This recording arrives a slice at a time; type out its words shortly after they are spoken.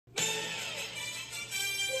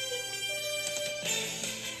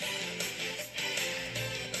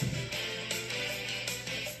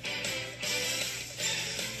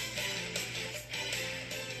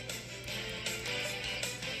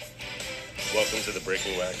Welcome to the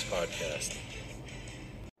Breaking Wax podcast.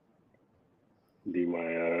 Do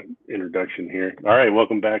my introduction here. All right,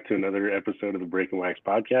 welcome back to another episode of the Breaking Wax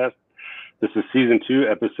podcast. This is season 2,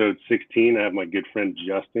 episode 16. I have my good friend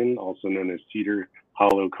Justin, also known as Cedar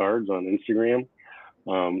Hollow Cards on Instagram.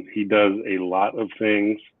 He does a lot of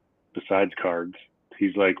things besides cards.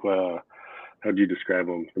 He's like, how do you describe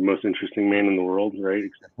him? The most interesting man in the world, right?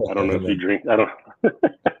 I don't know if you drink. I don't.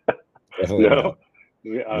 No.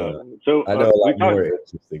 So I know a lot more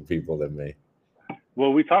interesting people than me.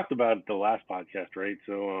 Well, we talked about it the last podcast, right?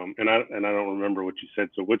 So, and I don't remember what you said.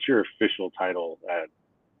 So, what's your official title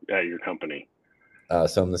at your company?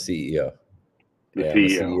 So I'm the CEO. CEO. I'm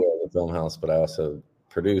the CEO of the film house, but I also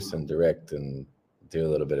produce and direct and do a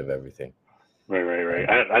little bit of everything. Right.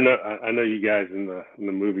 I know you guys in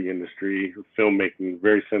the movie industry, filmmaking,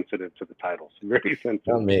 very sensitive to the titles. Very sensitive.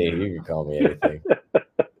 Not me. You can call me anything.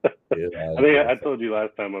 I think I told you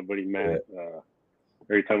last time, my buddy Matt.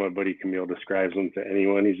 Every time my buddy Camille describes him to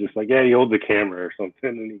anyone, he's just like, "Yeah, you hold the camera or something,"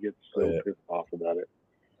 and he gets so pissed off about it.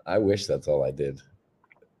 I wish that's all I did,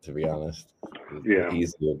 to be honest. Yeah,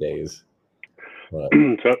 easier days. But,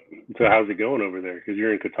 so how's it going over there? Because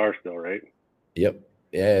you're in Qatar still, right? Yep.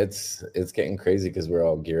 Yeah, it's getting crazy because we're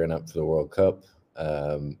all gearing up for the World Cup.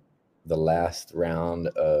 The last round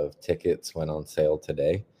of tickets went on sale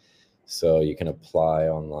today, so you can apply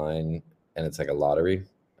online, and it's like a lottery.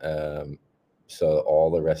 So all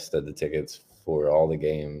the rest of the tickets for all the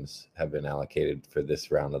games have been allocated for this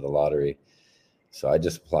round of the lottery. So I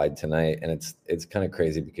just applied tonight, and it's kind of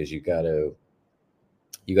crazy because you got to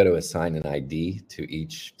assign an ID to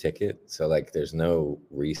each ticket. So like there's no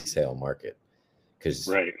resale market because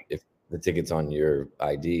if the ticket's on your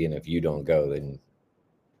ID and if you don't go, then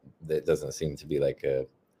that doesn't seem to be like a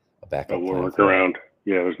backup. A workaround.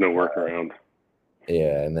 Yeah, there's no workaround.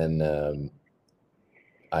 Yeah, and then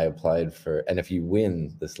I applied for, and if you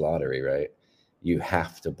win this lottery, right, you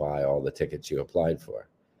have to buy all the tickets you applied for.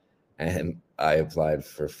 And I applied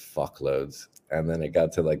for fuckloads. And then it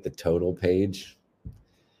got to like the total page.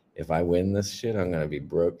 If I win this shit, I'm gonna be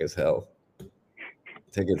broke as hell.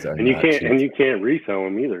 Tickets are not cheap. And you can't resell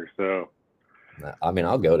them either. So I mean,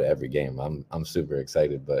 I'll go to every game. I'm super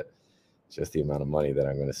excited, but just the amount of money that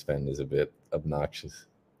I'm gonna spend is a bit obnoxious.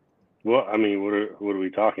 Well, I mean, what are we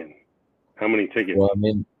talking? How many tickets? Well, I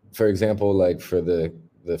mean, for example, like for the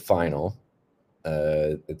final,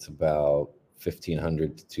 it's about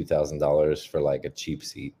 $1,500 to $2,000 for like a cheap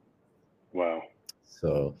seat. Wow.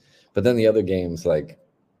 So, but then the other games, like,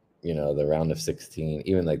 you know, the round of 16,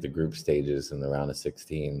 even like the group stages in the round of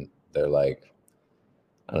 16, they're like,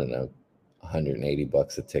 I don't know,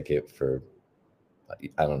 $180 a ticket for,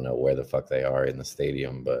 I don't know where the fuck they are in the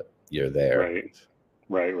stadium, but you're there. Right.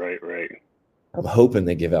 I'm hoping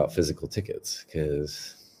they give out physical tickets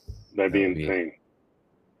because that'd be insane.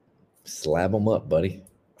 Slab them up, buddy.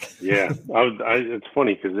 Yeah, it's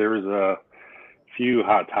funny because there was a few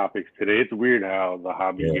hot topics today. It's weird how the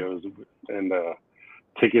hobby goes, and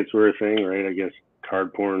tickets were a thing, right? I guess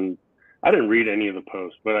card porn. I didn't read any of the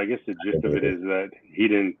posts, but I guess the gist of it is that he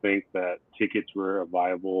didn't think that tickets were a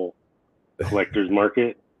viable collector's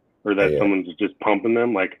market, or that someone's just pumping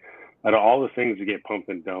them. Like, out of all the things that get pumped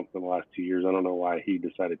and dumped in the last 2 years, I don't know why he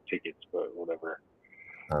decided tickets, but whatever.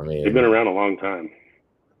 I mean, they've been around a long time.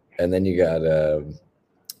 And then you got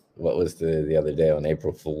what was the other day on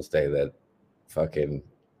April Fool's Day, that fucking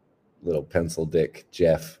little pencil dick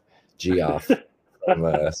Jeff Geoff from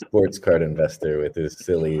a sports card investor with his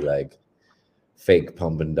silly like fake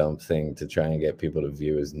pump and dump thing to try and get people to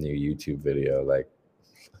view his new YouTube video. Like,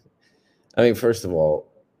 I mean, first of all,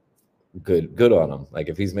 good on him. Like,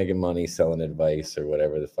 if he's making money selling advice or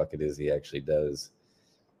whatever the fuck it is he actually does,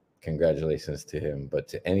 congratulations to him. But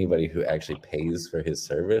to anybody who actually pays for his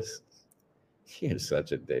service, you're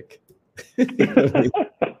such a dick. You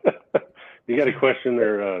got to question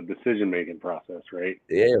their decision-making process, right?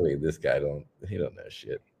 Yeah, I mean, this guy don't know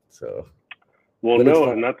shit. So, well,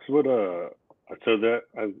 no, and that's what so that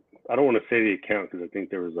I don't want to say the account because I think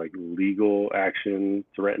there was like legal action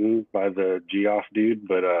threatened by the Geoff dude,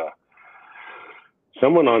 but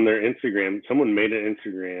someone on their Instagram, someone made an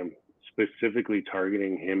Instagram specifically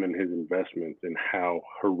targeting him and his investments and how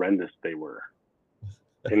horrendous they were,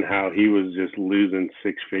 and how he was just losing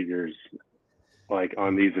six figures like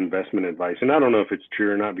on these investment advice. And I don't know if it's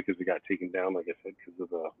true or not because it got taken down, like I said, because of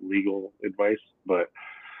the legal advice. But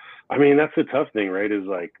I mean, that's the tough thing, right? Is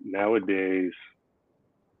like nowadays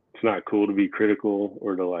it's not cool to be critical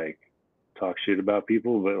or to like talk shit about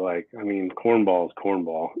people, but like, I mean, cornball is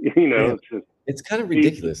cornball, you know. It's kind of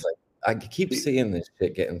ridiculous. Like, I keep seeing this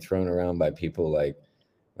shit getting thrown around by people like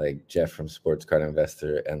like Jeff from Sports Card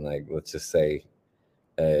Investor, and like let's just say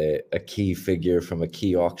a key figure from a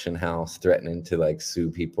key auction house threatening to like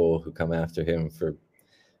sue people who come after him for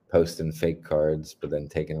posting fake cards, but then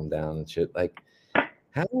taking them down and shit. Like,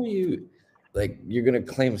 how are you, like, you're gonna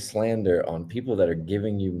claim slander on people that are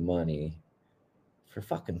giving you money for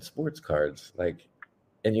fucking sports cards, like,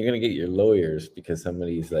 and you're gonna get your lawyers because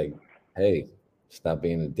somebody's like, hey, stop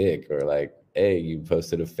being a dick, or like, hey, you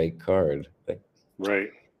posted a fake card. Like, right.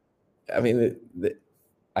 I mean,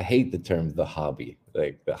 I hate the term the hobby,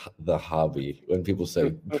 like the hobby. When people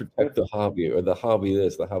say protect the hobby or the hobby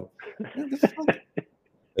this, the hobby, what the fuck?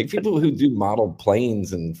 Like people who do model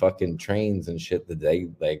planes and fucking trains and shit, that they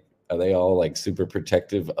like, are they all like super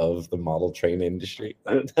protective of the model train industry?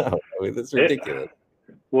 No, I mean that's ridiculous.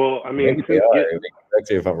 Well, I mean, maybe they are. Correct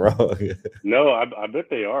me if I'm wrong. No, I bet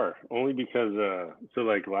they are. Only because so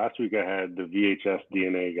like last week I had the VHS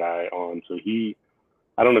DNA guy on. So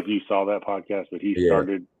I don't know if you saw that podcast, but he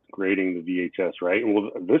started grading the VHS, right? And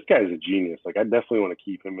well, this guy's a genius. Like I definitely want to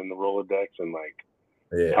keep him in the Rolodex and like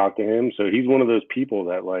talk to him. So he's one of those people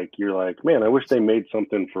that like you're like, man, I wish they made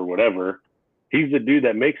something for whatever. He's the dude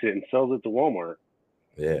that makes it and sells it to Walmart.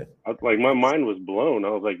 Yeah. Like my mind was blown. I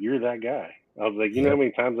was like, you're that guy. I was like, you know how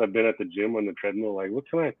many times I've been at the gym on the treadmill, like, what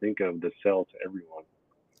can I think of to sell to everyone?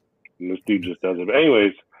 And this dude just does it. But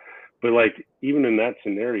anyways, but like even in that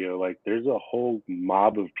scenario, like there's a whole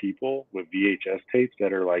mob of people with VHS tapes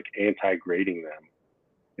that are like anti-grading them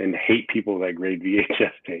and hate people that grade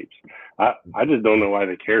VHS tapes. I just don't know why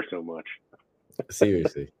they care so much.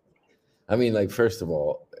 Seriously. I mean, like, first of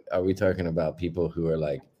all, are we talking about people who are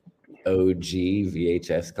like OG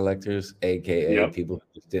VHS collectors, aka people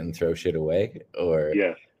who just didn't throw shit away? Or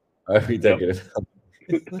are we talking about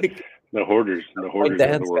like the hoarders my of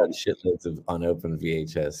dad's the world? got shitloads of unopened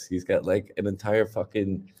VHS. He's got like an entire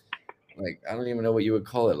fucking, like, I don't even know what you would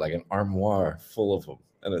call it, like an armoire full of them.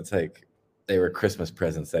 And it's like they were Christmas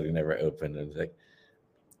presents that he never opened. And it's like,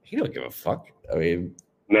 he don't give a fuck. I mean,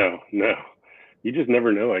 no, you just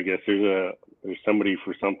never know. I guess there's somebody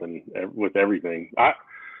for something with everything. I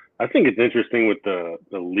think it's interesting with the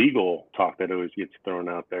legal talk that always gets thrown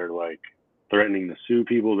out there, like threatening to sue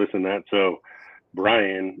people, this and that. So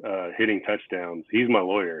Brian, hitting touchdowns, he's my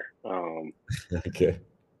lawyer. Okay.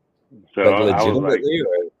 So like I was like,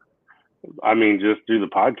 or? I mean, just through the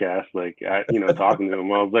podcast, like, talking to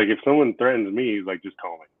him, I was like, if someone threatens me, he's like, just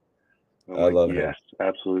call me. I love yes,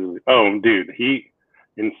 absolutely. Oh, dude,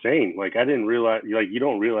 insane. Like, I didn't realize, like, you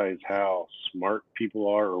don't realize how smart people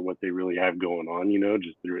are or what they really have going on,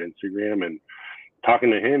 just through Instagram. And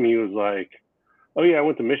talking to him, he was like, oh yeah, I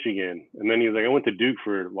went to Michigan. And then he was like, I went to Duke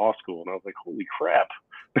for law school. And I was like, holy crap.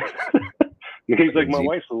 And he's like, my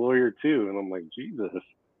wife's a lawyer too. And I'm like, Jesus.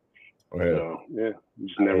 Right. So yeah, you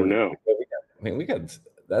just never know.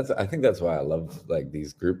 I think that's why I love like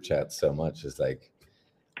these group chats so much, is like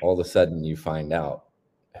all of a sudden you find out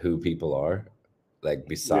who people are, like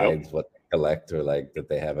besides what they collect, or like that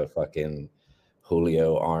they have a fucking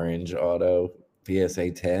Julio Orange auto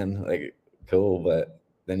PSA 10, like cool. But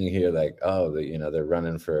then you hear like, oh, they're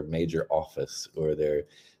running for a major office, or they're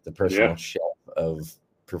the personal chef of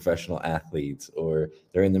professional athletes, or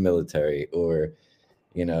they're in the military, or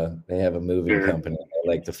they have a moving company. They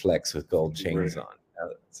like to flex with gold chains on.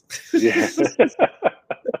 Yeah.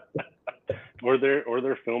 or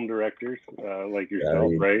they're film directors, like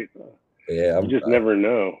yourself, right? Yeah. You just never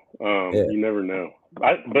know. You never know.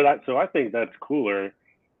 So I think that's cooler,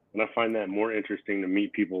 and I find that more interesting to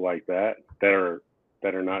meet people like that are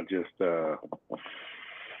not just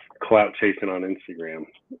clout chasing on Instagram.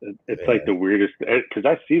 It's like the weirdest, because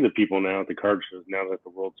I see the people now at the card shows now that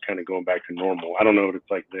the world's kind of going back to normal. I don't know what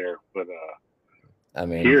it's like there, but I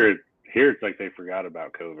mean, here it's like they forgot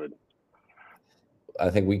about COVID. I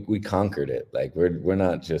think we conquered it. Like we're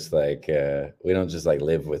not just like we don't just like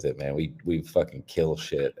live with it, man. We fucking kill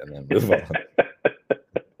shit and then move on.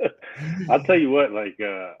 I'll tell you what, like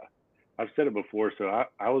I've said it before, so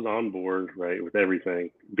I was on board, right, with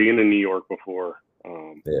everything. Being in New York before,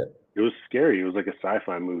 it was scary. It was like a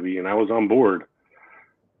sci-fi movie, and I was on board.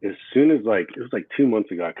 As soon as it was like 2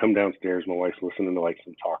 months ago, I come downstairs, my wife's listening to like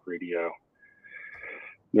some talk radio.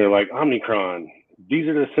 They're like, Omicron, these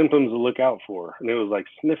are the symptoms to look out for. And it was like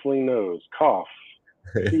sniffling nose, cough,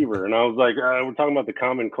 fever. And I was like, we're talking about the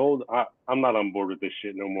common cold. I'm not on board with this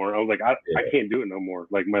shit no more. I was like, I can't do it no more.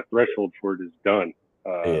 Like my threshold for it is done.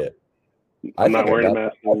 I'm not wearing a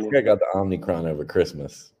mask anymore. I think I got the Omicron over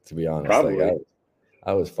Christmas, to be honest. Probably. Like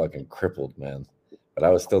I was fucking crippled, man. But I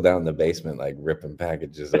was still down in the basement, like ripping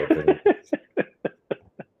packages open.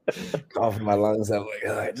 Coughing my lungs out,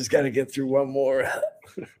 like, I just got to get through one more.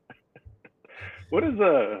 What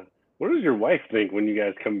does your wife think when you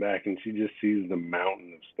guys come back and she just sees the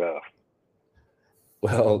mountain of stuff?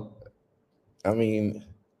 Well, I mean,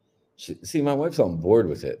 see, my wife's on board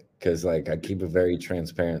with it because, like, I keep a very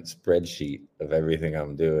transparent spreadsheet of everything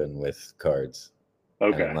I'm doing with cards.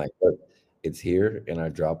 And I'm Okay. like, look, it's here in our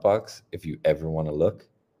Dropbox. If you ever want to look,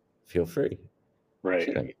 feel free. Right.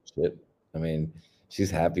 She don't give a shit. I mean, she's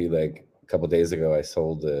happy. Like a couple days ago, I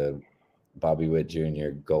sold a Bobby Witt Jr.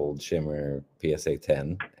 Gold Shimmer PSA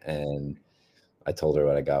 10, and I told her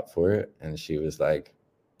what I got for it, and she was like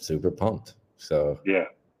super pumped. So, Yeah.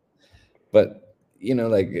 but you know,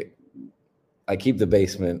 like I keep the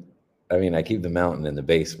basement. I mean, I keep the mountain in the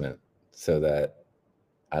basement so that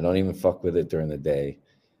I don't even fuck with it during the day.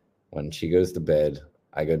 When she goes to bed,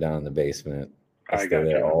 I go down in the basement. I I stay got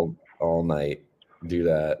there you. all night. Do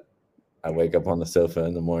that. I wake up on the sofa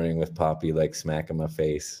in the morning with Poppy like smacking my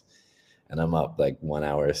face, and I'm up like 1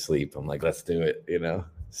 hour of sleep. I'm like, let's do it, you know.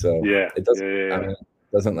 So Yeah. it doesn't. Yeah. I Yeah. mean,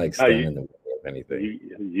 it doesn't like Oh, stand in the way of anything.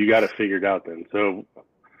 you got it figured out then. So,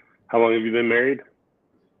 how long have you been married?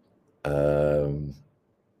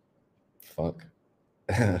 Fuck.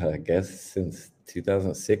 I guess since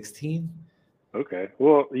 2016. Okay.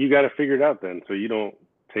 Well, you got it figured out then, so you don't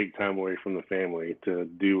take time away from the family to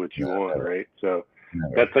do what you No, want, never, right? So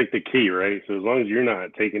never. that's like the key, right? So as long as you're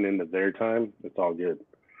not taking into their time, it's all good.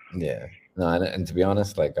 Yeah. No, and to be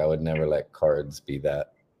honest, like I would never let cards be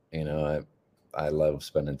that. You know, I love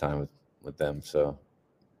spending time with them. So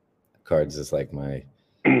cards is like my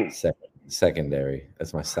secondary.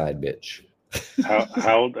 That's my side bitch.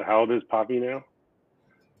 How old is Poppy now?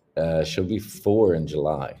 She'll be 4 in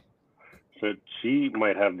July. So she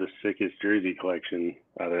might have the sickest jersey collection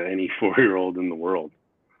out of any 4-year-old in the world.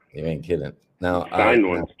 You ain't kidding. Now Signed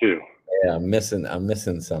ones too. Yeah, I'm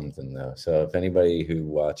missing something though. So if anybody who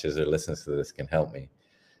watches or listens to this can help me.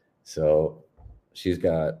 So she's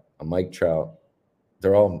got a Mike Trout.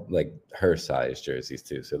 They're all like her size jerseys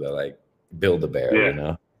too. So they're like Build-A-Bear, Yeah. you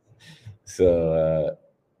know? So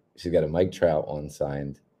she's got a Mike Trout one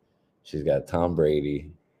signed. She's got Tom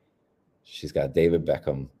Brady. She's got David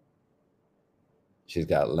Beckham. She's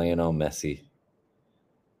got Lionel Messi.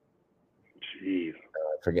 Jeez.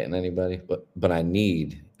 Forgetting anybody? But I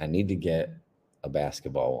need to get a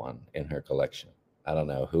basketball one in her collection. I don't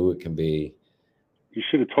know who it can be. You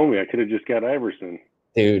should have told me. I could have just got Iverson.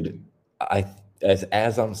 Dude,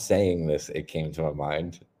 as I'm saying this, it came to my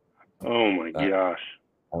mind. Oh my gosh.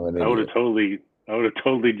 I would have totally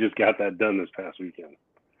just got that done this past weekend.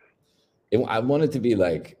 I want it to be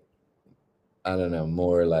like, I don't know,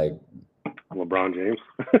 more like LeBron James.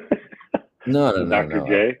 No. Dr.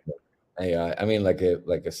 J. I mean like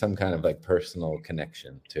some kind of like personal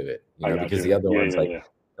connection to it, you know, because the other one's the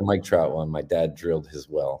Mike Trout one, my dad drilled his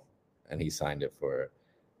well and he signed it for it.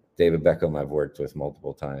 David Beckham I've worked with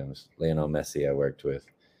multiple times. Lionel Messi I worked with.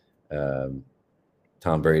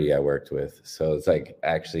 Tom Brady I worked with. So it's like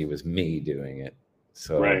actually it was me doing it.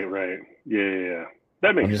 So Right. Yeah.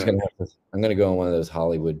 That makes sense. I'm gonna go on one of those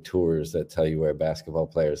Hollywood tours that tell you where basketball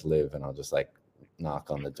players live, and I'll just like knock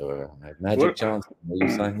on the door. I'm like, Magic Johnson, will you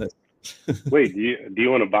sign this? Wait, do you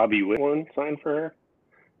want a Bobby Witt one signed for her?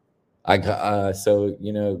 I got so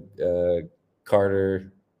you know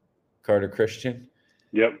Carter Christian.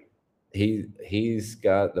 Yep. He's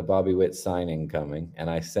got the Bobby Witt signing coming, and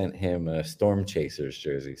I sent him a Storm Chasers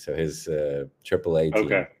jersey, so his AAA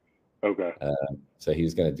team. Okay. So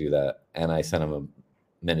he's going to do that, and I sent him a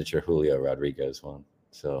miniature Julio Rodriguez one,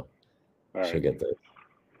 so she'll get those.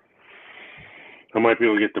 I might be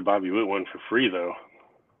able to get the Bobby Witt one for free though.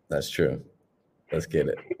 That's true. Let's get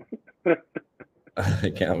it.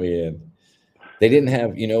 Count me in. They didn't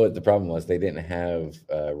have, you know what the problem was? They didn't have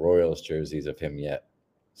Royals jerseys of him yet,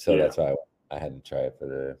 so that's why I had to try it for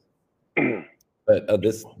the. But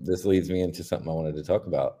this leads me into something I wanted to talk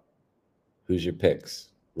about. Who's your picks?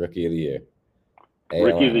 Rookie of the year.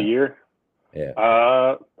 Rookie of the year?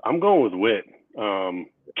 Yeah. I'm going with Witt.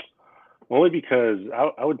 Only because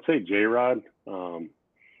I would say J-Rod.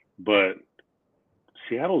 But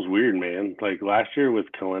Seattle's weird, man. Like last year with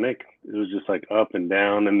Kalinick, it was just like up and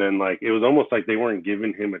down. And then like it was almost like they weren't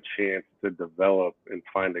giving him a chance to develop and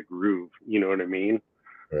find a groove. You know what I mean?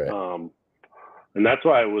 Right. And that's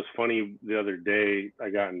why it was funny the other day. I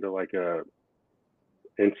got into like a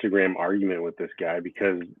Instagram argument with this guy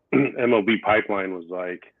because MLB Pipeline was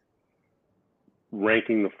like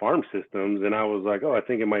ranking the farm systems, and I was like, oh, I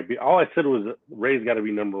think it might be. All I said was Ray's got to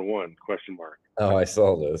be number one ? Oh, I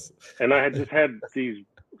saw this. And I had just had these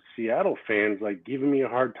Seattle fans like giving me a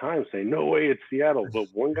hard time saying, no way it's Seattle. But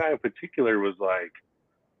one guy in particular was like,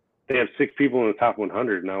 they have 6 people in the top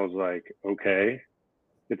 100. And I was like, okay.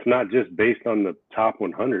 it's not just based on the top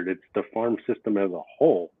 100. It's the farm system as a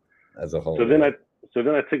whole. As a whole. So then I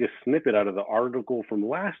took a snippet out of the article from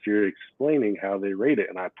last year explaining how they rate it,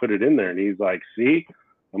 and I put it in there. And he's like, "See,"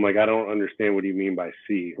 I'm like, "I don't understand what you mean by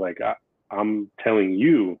see. Like I'm telling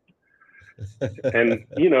you." And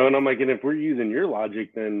and I'm like, and if we're using your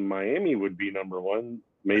logic, then Miami would be number one,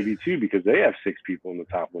 maybe two, because they have 6 people in the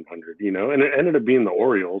top 100. And it ended up being the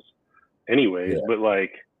Orioles, anyways. Yeah. But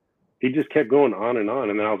like, he just kept going on, and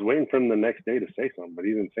then I was waiting for him the next day to say something, but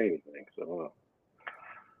he didn't say anything. So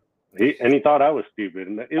he thought I was stupid,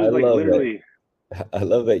 and it was like literally. I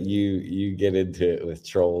love that you get into it with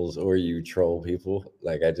trolls, or you troll people.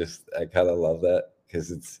 Like I kind of love that, because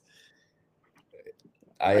it's.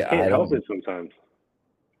 I can't help it sometimes.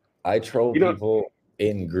 I troll people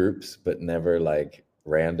in groups, but never like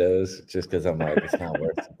randos, just because I'm like, it's not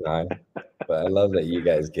worth the time. But I love that you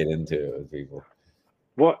guys get into it with people.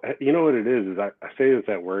 Well, you know what it is I say this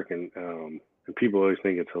at work, and people always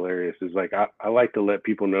think it's hilarious. Is like I like to let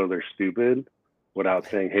people know they're stupid without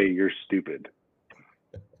saying, "Hey, you're stupid."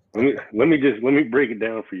 Let me break it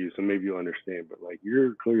down for you, so maybe you'll understand. But like,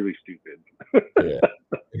 you're clearly stupid. Yeah,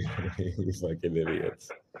 you fucking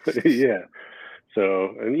idiots. Yeah.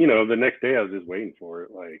 So, and the next day I was just waiting for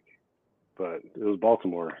it, like, but it was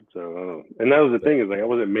Baltimore. So, and that was the thing, is like I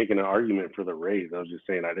wasn't making an argument for the Rays. I was just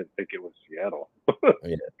saying I didn't think it was Seattle.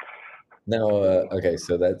 Yeah. No, okay.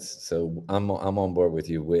 So I'm on board with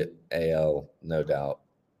you with AL, no doubt.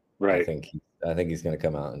 Right. I think he's going to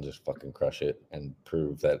come out and just fucking crush it and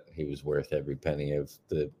prove that he was worth every penny of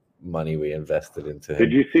the money we invested into him.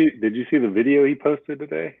 Did you see the video he posted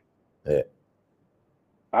today? Yeah.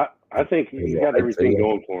 I think he's got everything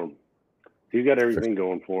going for him. He's got everything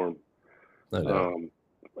going for him. No doubt.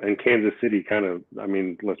 And Kansas City kind of, I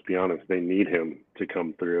mean, let's be honest, they need him to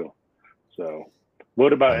come through. So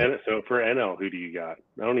what about so for NL, who do you got?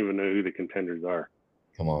 I don't even know who the contenders are.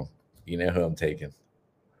 Come on. You know who I'm taking.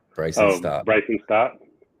 Bryson Stott. Bryson Stott?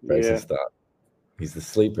 Bryson Stott. He's the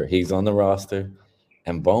sleeper. He's on the roster.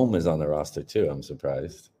 And Bohm is on the roster too. I'm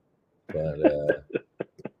surprised. But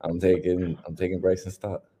I'm taking Bryson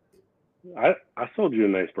Stott. I sold you a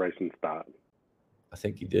nice Bryson Stott. I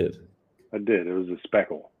think you did. I did. It was a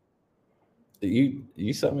speckle.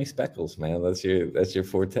 You sold me speckles, man. That's your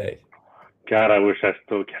forte. God, I wish I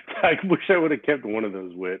still kept. I wish I would have kept one of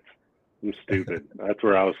those wits. I'm stupid. That's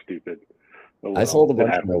where I was stupid. Oh, well, I sold a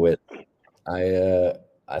bunch of my wits.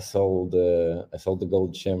 I sold the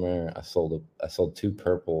gold shimmer. I sold 2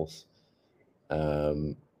 purples,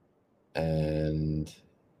 and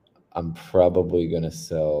I'm probably gonna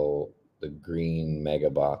sell the green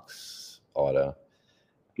mega box auto.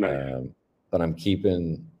 Nice. But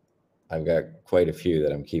I've got quite a few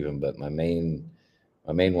that I'm keeping, but my main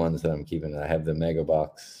ones that I'm keeping, I have the mega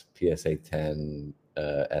box PSA 10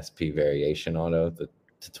 SP variation auto, to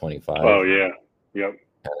 25. Oh yeah. Yep.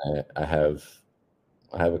 And I have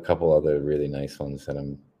a couple other really nice ones that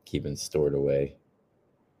I'm keeping stored away.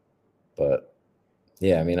 But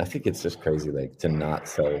yeah, I mean, I think it's just crazy, like, to not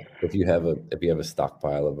sell if you have a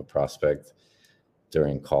stockpile of a prospect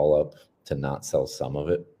during call up, to not sell some of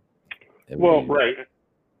it. Right.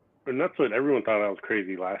 And that's what everyone thought I was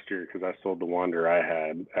crazy last year, because I sold the Wander I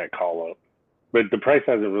had at call up, but the price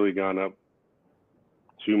hasn't really gone up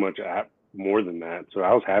too much more than that. So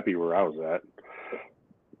I was happy where I was at.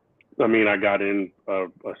 I mean, I got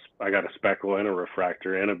I got a speckle and a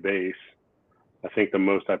refractor and a base. I think the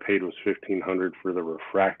most I paid was $1,500 for the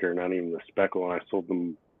refractor, not even the speckle, and I sold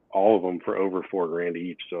all of them for over $4,000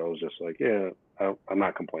 each. So I was just like, yeah, I'm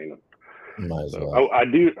not complaining. Might as well.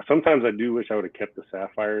 Sometimes I do wish I would have kept the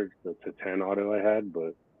Sapphire, the 10 auto I had,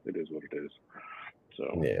 but it is what it is.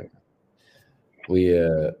 So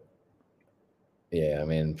yeah, I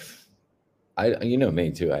mean, you know me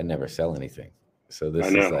too. I never sell anything. So this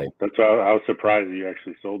is like, that's why I was surprised that you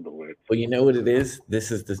actually sold the wits. Well, you know what it is?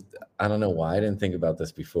 I don't know why I didn't think about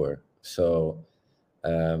this before. So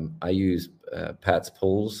I use Pat's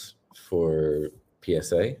pulls for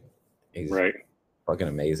PSA. He's fucking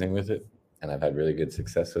amazing with it. And I've had really good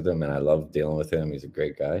success with him, and I love dealing with him. He's a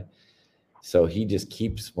great guy. So he just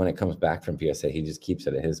keeps, when it comes back from PSA, he just keeps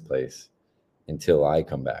it at his place until I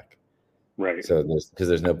come back. Right. So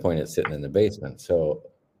there's no point in sitting in the basement. So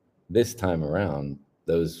this time around,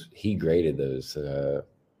 he graded those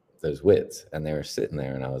wits, and they were sitting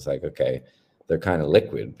there, and I was like, okay, they're kind of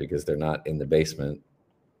liquid because they're not in the basement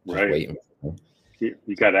just waiting for me.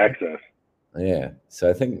 You got access. Yeah. So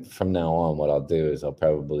I think from now on, what I'll do is I'll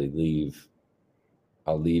probably leave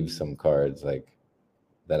some cards like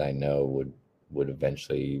that I know would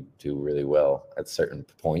eventually do really well at certain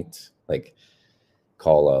points, like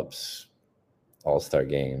call ups, all-star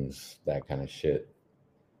games, that kind of shit,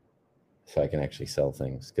 so I can actually sell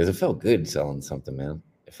things. Because it felt good selling something, man.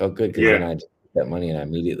 It felt good because then I just took that money and I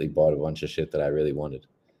immediately bought a bunch of shit that I really wanted.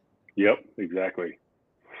 Yep, exactly.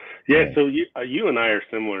 Yeah, so you and I are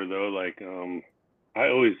similar though. Like, I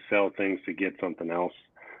always sell things to get something else.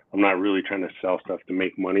 I'm not really trying to sell stuff to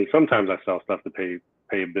make money. Sometimes I sell stuff to pay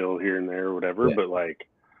a bill here and there or whatever. Yeah. But like,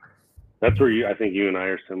 that's where I think you and I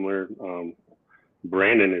are similar.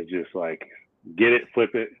 Brandon is just like, get it,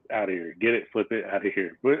 flip it, out of here. Get it, flip it, out of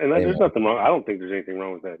here. And there's nothing wrong. I don't think there's anything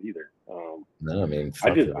wrong with that either. No, I mean, I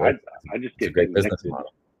just get a great business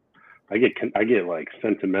model. I get like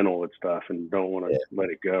sentimental with stuff and don't want to let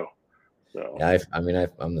it go. So yeah,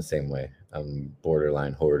 I'm the same way. I'm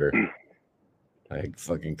borderline hoarder. I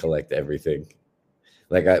fucking collect everything.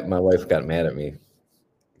 Like my wife got mad at me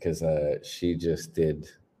because she just did.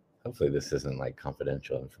 Hopefully this isn't like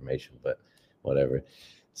confidential information, but whatever.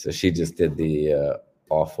 So she just did the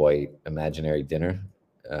Off-White Imaginary Dinner,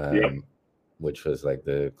 which was like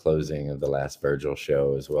the closing of the last Virgil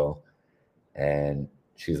show as well. And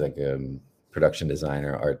she's like a production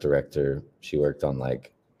designer, art director. She worked on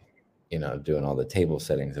like, doing all the table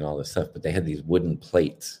settings and all this stuff. But they had these wooden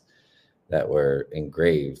plates that were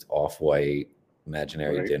engraved Off-White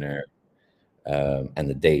Imaginary Dinner and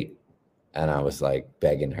the date. And I was like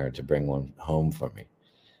begging her to bring one home for me.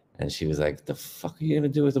 And she was like, "What the fuck are you going to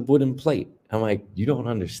do with a wooden plate?" I'm like, "You don't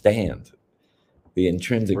understand the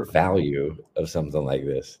intrinsic value of something like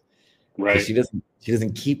this." Right. She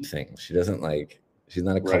doesn't keep things. She doesn't she's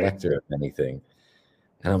not a collector of anything.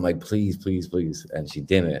 And I'm like, please, please, please. And she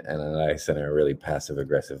didn't. And then I sent her a really passive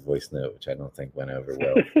aggressive voice note, which I don't think went over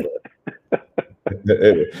well.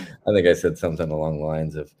 I think I said something along the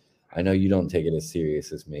lines of, "I know you don't take it as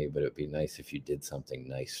serious as me, but it'd be nice if you did something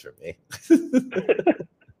nice for me."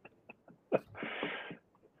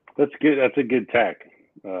 That's good. That's a good tack.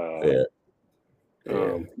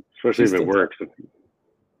 Especially if it works.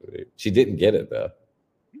 She didn't get it though.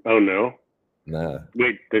 Oh no. Nah.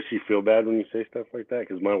 Wait, does she feel bad when you say stuff like that?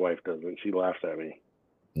 Because my wife doesn't. She laughs at me.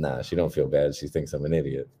 Nah, she don't feel bad. She thinks I'm an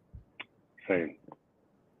idiot. Same.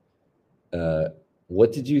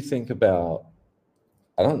 What did you think about?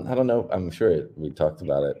 I don't know. I'm sure we talked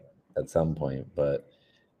about it at some point, but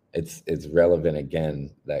it's relevant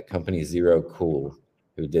again. That company Zero Cool,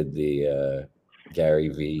 who did the Gary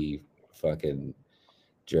V fucking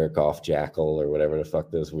jerk off jackal or whatever the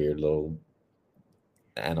fuck those weird little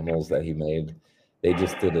animals that he made. They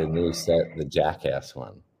just did a new set, the Jackass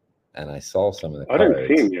one, and I saw some of the cards. I didn't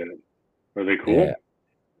see them yet. Are they cool? Yeah.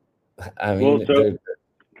 I mean,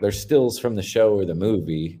 they're stills from the show or the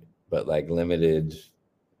movie, but like limited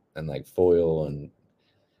and like foil, and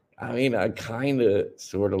I mean, I kind of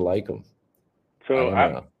sort of like them. So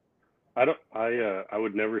I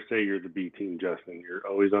would never say you're the B team, Justin. You're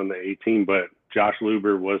always on the A team, but Josh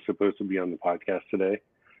Luber was supposed to be on the podcast today.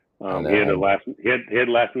 He had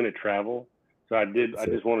last minute travel. So I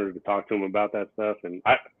just wanted to talk to him about that stuff. And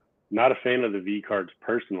I'm not a fan of the V cards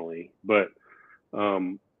personally, but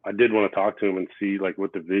I did want to talk to him and see like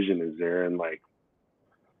what the vision is there. And like,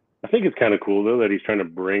 I think it's kind of cool though that he's trying to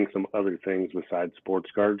bring some other things besides sports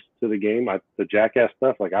cards to the game. The Jackass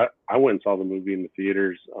stuff, like I went and saw the movie in the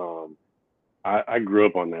theaters. I grew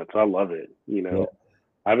up on that, so I love it. Yeah.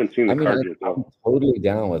 I haven't seen the cards yet. I'm totally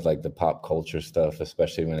down with like the pop culture stuff,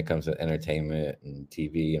 especially when it comes to entertainment and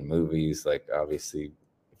TV and movies. Like obviously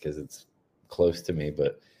because it's close to me,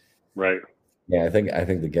 but yeah, I think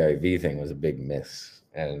the Gary V thing was a big miss,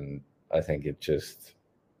 and I think it just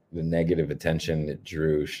the negative attention it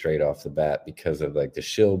drew straight off the bat because of like the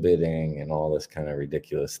shill bidding and all this kind of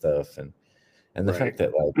ridiculous stuff, and the fact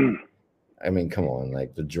that like, I mean, come on,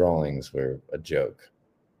 like the drawings were a joke.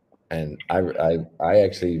 And I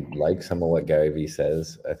actually like some of what Gary Vee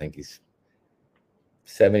says. I think he's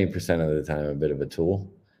 70% of the time a bit of a tool,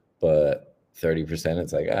 but 30%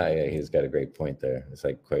 it's like, yeah, he's got a great point there. It's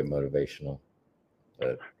like quite motivational.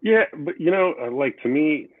 But yeah, but like to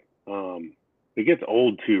me, it gets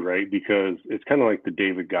old too, right? Because it's kind of like the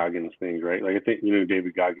David Goggins thing, right? Like I think who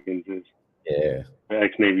David Goggins is. Yeah.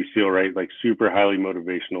 Ex-Navy SEAL, right? Like super highly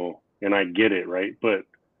motivational, and I get it, right? But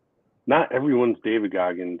not everyone's David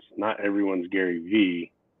Goggins, not everyone's Gary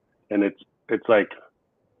V, and it's like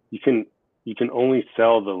you can only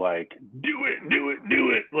sell the like do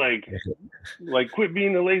it like quit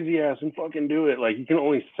being a lazy ass and fucking do it. Like you can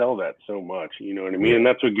only sell that so much, you know what I mean? Yeah. And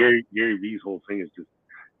that's what Gary V's whole thing is, just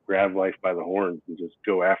grab life by the horns and just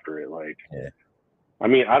go after it. Like, yeah. I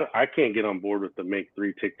mean, I can't get on board with the make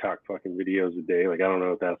 3 TikTok fucking videos a day. Like I don't know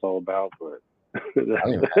what that's all about, but. I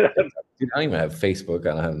don't even have Facebook.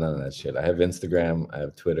 I don't have none of that shit. I have Instagram. I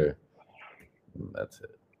have Twitter. That's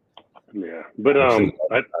it. Yeah, but Actually,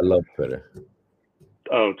 I love Twitter.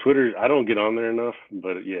 Oh, Twitter, I don't get on there enough,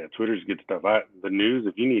 but yeah, Twitter's good stuff. The news,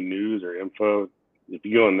 if you need news or info, if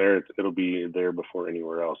you go in there, it'll be there before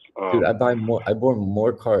anywhere else. Dude, I bought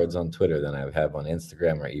more cards on Twitter than I have on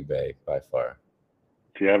Instagram or eBay by far.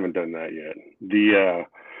 See, I haven't done that yet.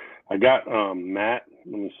 I got Matt,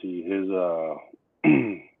 let me see, his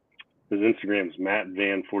his Instagram's Matt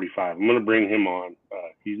Van 45. I'm gonna bring him on.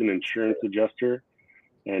 He's an insurance adjuster,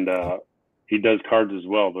 and he does cards as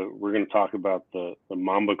well, but we're going to talk about the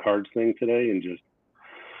Mamba cards thing today, and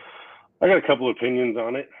I got a couple opinions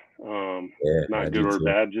on it. Not good or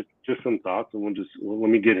bad, just some thoughts, and let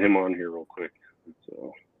me get him on here real quick.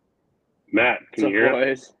 So, Matt, can you hear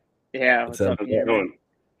us? Yeah, what's up? How's it going?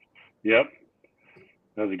 Yep.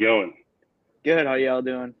 How's it going? Good. How y'all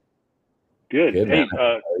doing? Good. Hey,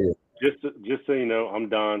 just so you know, I'm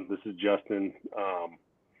Don. This is Justin.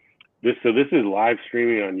 This is live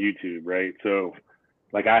streaming on YouTube, right? So,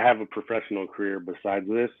 like, I have a professional career besides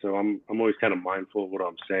this, so I'm always kind of mindful of what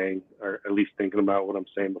I'm saying, or at least thinking about what I'm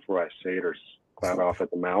saying before I say it or spout off at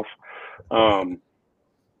the mouth.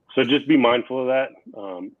 So just be mindful of that.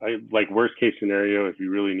 I like worst case scenario, if you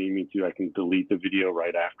really need me to, I can delete the video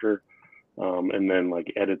right after, and then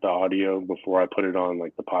like edit the audio before I put it on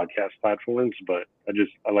like the podcast platforms. But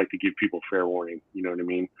I like to give people fair warning. You know what I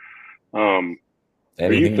mean?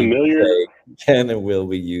 Are you familiar? You can and will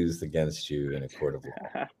be used against you in a court of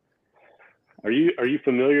law. Are you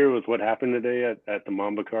familiar with what happened today at the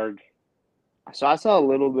Mamba cards? So I saw a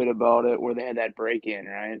little bit about it where they had that break-in,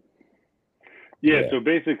 right? Yeah. So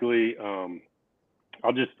basically, I'll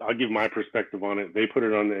give my perspective on it. They put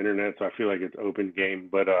it on the internet, so I feel like it's open game.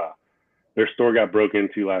 But their store got broke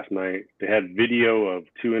into last night. They had video of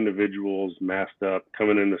two individuals masked up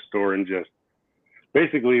coming in the store and just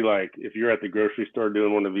basically, like, if you're at the grocery store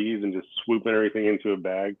doing one of these and just swooping everything into a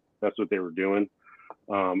bag, that's what they were doing.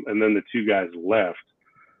 And then the two guys left.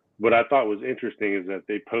 What I thought was interesting is that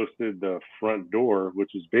they posted the front door,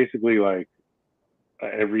 which is basically like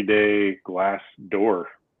an everyday glass door.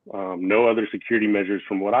 No other security measures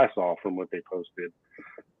from what I saw from what they posted.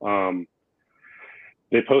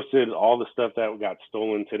 They posted all the stuff that got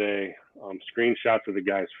stolen today, screenshots of the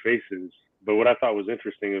guys' faces. But what I thought was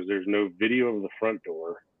interesting is there's no video of the front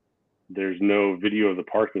door. There's no video of the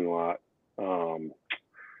parking lot.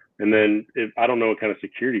 And then I don't know what kind of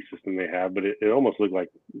security system they have, but it almost looked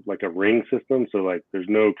like a ring system. So like there's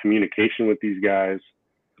no communication with these guys.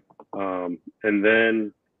 And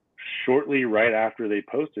then shortly right after they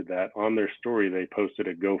posted that on their story, they posted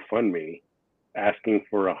a GoFundMe asking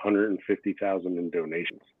for 150,000 in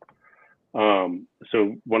donations.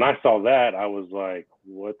 So when I saw that, I was like,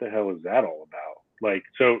 what the hell is that all about? Like,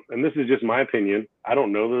 so, and this is just my opinion. I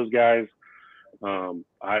don't know those guys.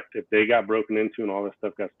 If they got broken into and all this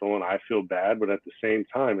stuff got stolen, I feel bad. But at the same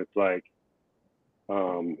time, it's like,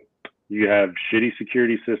 you have shitty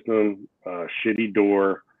security system, shitty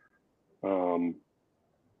door.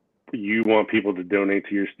 You want people to donate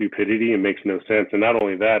to your stupidity. It makes no sense. And not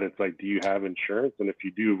only that, it's like, do you have insurance? And if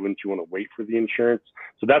you do, wouldn't you want to wait for the insurance?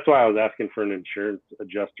 So that's why I was asking for an insurance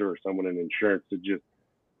adjuster or someone in insurance to just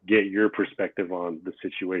get your perspective on the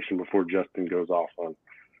situation before Justin goes off on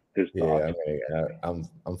his thoughts. Yeah,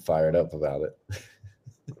 I'm fired up about it.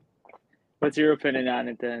 What's your opinion on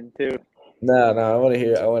it then, too? No, I want to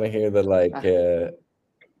hear the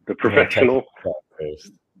the professional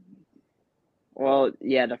first. Well,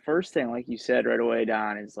 yeah, the first thing, like you said right away,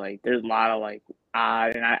 Don, is like there's a lot of like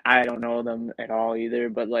odd, and I don't know them at all either,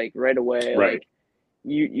 but like right away, right. Like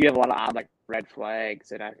you have a lot of odd like red flags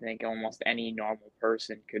that I think almost any normal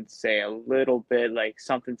person could say a little bit like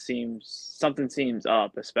something seems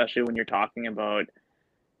up, especially when you're talking about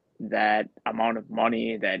that amount of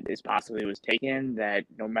money that is possibly was taken, that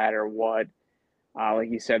no matter what, like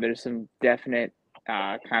you said, there's some definite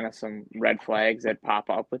kind of some red flags that pop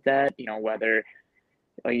up with that, you know, whether,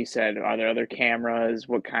 like you said, are there other cameras,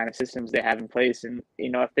 what kind of systems they have in place, and, you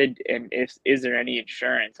know, is there any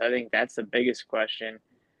insurance? I think that's the biggest question.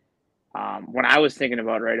 When I was thinking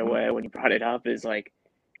about right away when you brought it up is like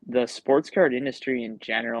the sports card industry in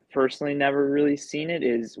general, personally never really seen it,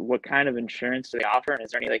 is what kind of insurance do they offer, and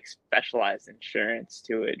is there any like specialized insurance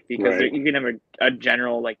to it? Because you can have a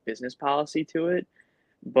general like business policy to it,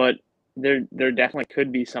 but there definitely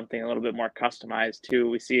could be something a little bit more customized too.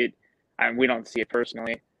 We see it, and we don't see it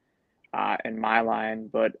personally in my line,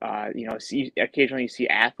 but you know, occasionally you see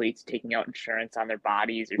athletes taking out insurance on their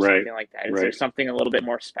bodies or something like that. Is there something a little bit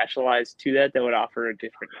more specialized to that would offer a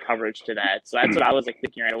different coverage to that? So that's what I was like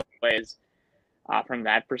thinking right away is From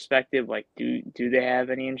that perspective, like, do they have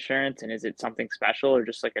any insurance, and is it something special or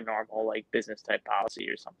just like a normal like business type policy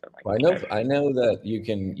or something like Well, that? I know that you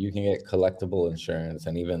can get collectible insurance,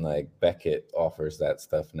 and even like Beckett offers that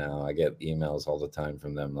stuff now. I get emails all the time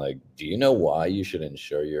from them like, "Do you know why you should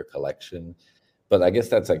insure your collection?" But I guess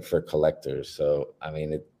that's like for collectors. So I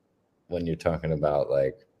mean, when you're talking about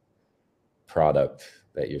like product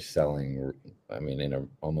that you're selling, I mean, in a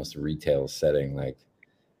almost retail setting, like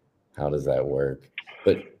how does that work?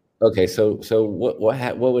 But okay, so what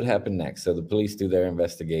would happen next? So the police do their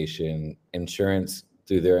investigation, insurance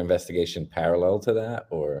do their investigation parallel to that,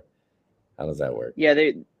 or how does that work? Yeah,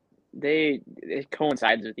 it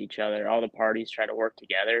coincides with each other. All the parties try to work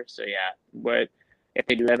together. So yeah, but if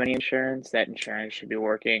they do have any insurance, that insurance should be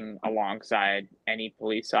working alongside any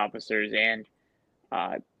police officers and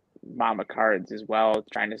uh, mama cards as well,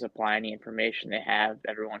 trying to supply any information they have.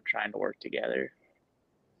 Everyone trying to work together.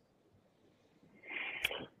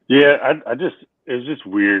 Yeah, I just it was just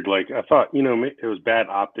weird. Like I thought, it was bad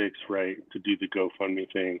optics, right, to do the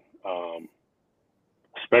GoFundMe thing,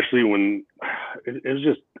 especially when it was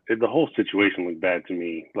just the whole situation looked bad to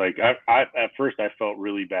me. Like I at first I felt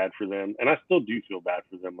really bad for them, and I still do feel bad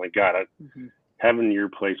for them. Like God, Mm-hmm. having your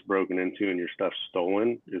place broken into and your stuff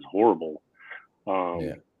stolen is horrible.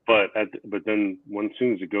 Yeah. But then as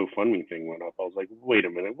soon as the GoFundMe thing went up, I was like, wait a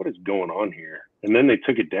minute, what is going on here? And then they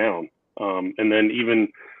took it down. And then even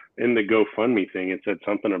in the GoFundMe thing, it said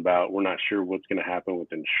something about we're not sure what's going to happen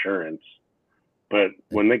with insurance. But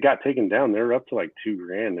when they got taken down, they were up to like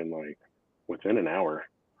 $2,000 in like within an hour.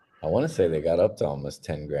 I want to say they got up to almost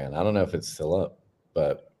 10 grand. I don't know if it's still up,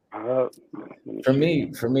 but for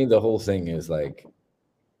me, the whole thing is like,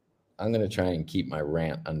 I'm going to try and keep my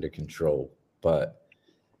rant under control. But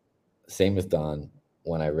same with Don,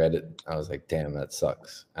 when I read it, I was like, damn, that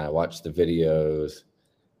sucks. And I watched the videos,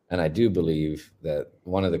 and I do believe that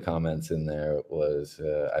one of the comments in there was,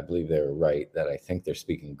 I believe they were right, that I think they're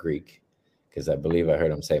speaking Greek, because I believe I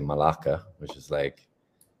heard him say malaka, which is like,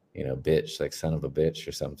 bitch, like son of a bitch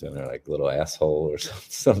or something, or like little asshole or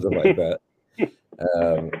something like that.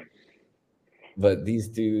 But these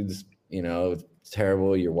dudes, it's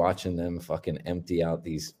terrible. You're watching them fucking empty out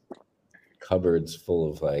these cupboards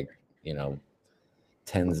full of like,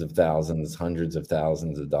 tens of thousands, hundreds of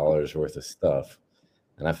thousands of dollars worth of stuff.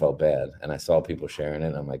 And I felt bad. And I saw people sharing it.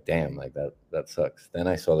 And I'm like, damn, like that sucks. Then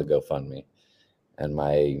I saw the GoFundMe, and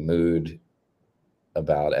my mood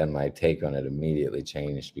and my take on it immediately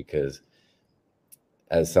changed, because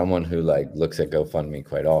as someone who like looks at GoFundMe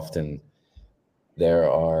quite often,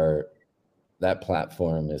 that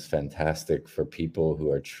platform is fantastic for people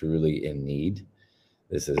who are truly in need.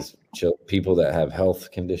 This is people that have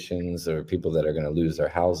health conditions, or people that are going to lose their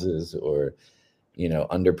houses, or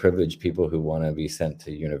underprivileged people who want to be sent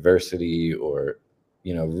to university, or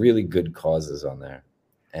really good causes on there.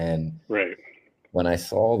 And right, when I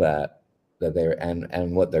saw that they were,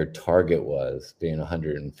 and what their target was, being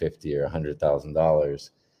 $150,000 or $100,000,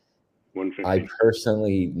 I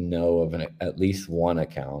personally know of at least one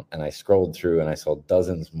account, and I scrolled through and I saw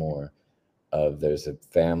dozens more there's a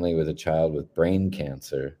family with a child with brain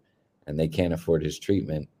cancer, and they can't afford his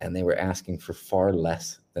treatment, and they were asking for far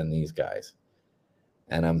less than these guys.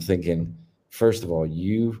 And I'm thinking, first of all,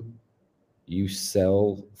 you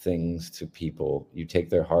sell things to people, you take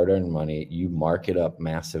their hard-earned money, you mark it up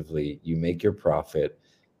massively, you make your profit.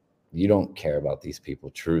 You don't care about these people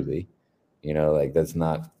truly. Like that's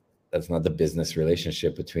not the business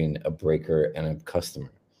relationship between a breaker and a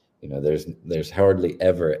customer. There's hardly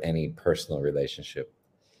ever any personal relationship.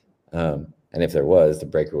 And if there was, the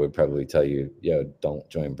breaker would probably tell you, yo, don't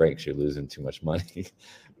join Breaks, you're losing too much money.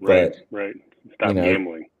 Right. Stop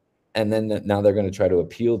gambling. And then now they're going to try to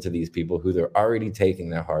appeal to these people who they're already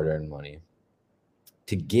taking their hard-earned money,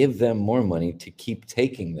 to give them more money to keep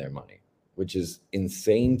taking their money, which is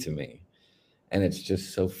insane to me. And it's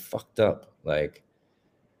just so fucked up. Like,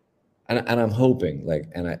 and I'm hoping, like,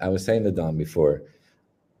 and I was saying to Don before,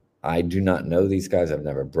 I do not know these guys. I've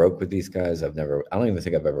never broke with these guys. I don't even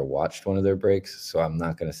think I've ever watched one of their breaks. So I'm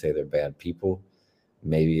not going to say they're bad people.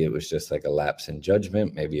 Maybe it was just like a lapse in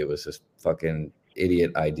judgment. Maybe it was just fucking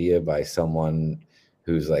idiot idea by someone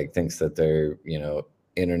who's like thinks that they're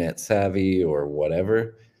internet savvy or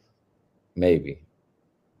whatever. Maybe,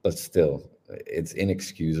 but still, it's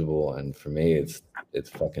inexcusable, and for me it's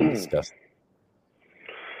fucking disgusting.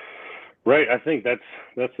 Right. I think that's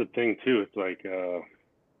the thing too. It's like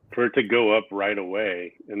for it to go up right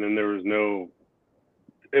away, and then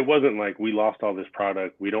it wasn't like we lost all this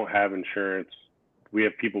product, we don't have insurance, we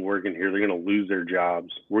have people working here, they're going to lose their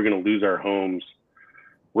jobs, we're going to lose our homes,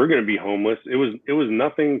 we're going to be homeless. It was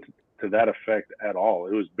nothing to that effect at all.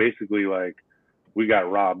 It was basically like, we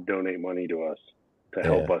got robbed, donate money to us to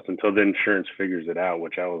help us until the insurance figures it out,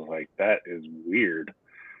 which I was like, that is weird.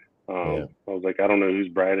 I was like, I don't know whose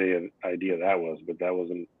bright idea that was, but that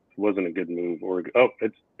wasn't a good move. Or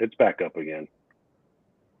it's back up again.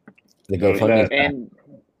 The GoFundMe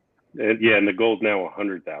and the goal's now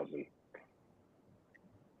 100,000.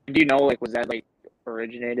 Do you know, like, was that like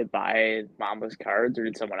originated by Mamba's Cards, or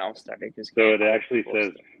did someone else start it? So it actually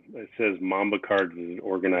says Mamba Cards is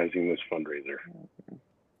organizing this fundraiser.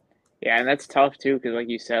 Yeah, and that's tough too, because like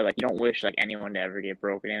you said, like, you don't wish like anyone to ever get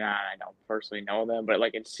broken in on. I don't personally know them, but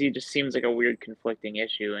like, just seems like a weird conflicting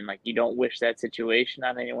issue, and like, you don't wish that situation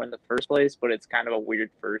on anyone in the first place, but it's kind of a weird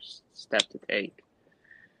first step to take.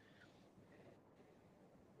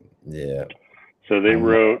 Yeah. So they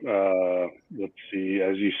wrote, let's see,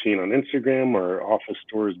 as you've seen on Instagram, our office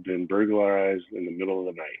store has been burglarized in the middle of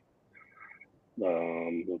the night.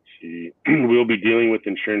 Let's see, we'll be dealing with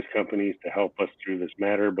insurance companies to help us through this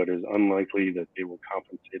matter, but it is unlikely that they will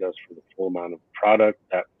compensate us for the full amount of product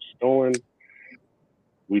that was stolen.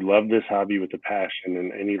 We love this hobby with a passion,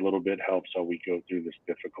 and any little bit helps while we go through this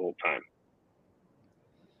difficult time.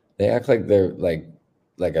 They act like they're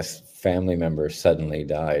like a family member suddenly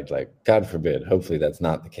died. Like, God forbid, hopefully that's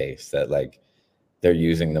not the case, that like they're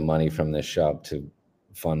using the money from this shop to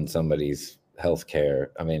fund somebody's health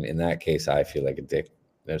care. I mean, in that case, I feel like a dick.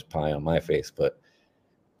 There's pie on my face, but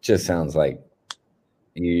just sounds like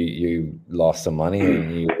you lost some money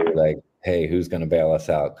and you were like, hey, who's going to bail us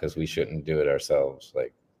out? Because we shouldn't do it ourselves.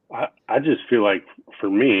 Like, I just feel like,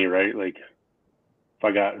 for me, right, like,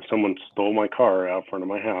 if someone stole my car out front of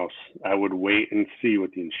my house, I would wait and see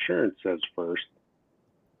what the insurance says first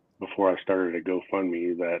before I started a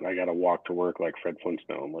GoFundMe that I got to walk to work like Fred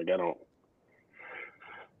Flintstone. Like, I don't.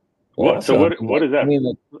 What is that? I mean,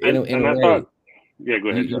 like, in a way, yeah, go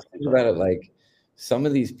ahead. You think about it, like, some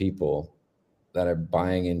of these people that are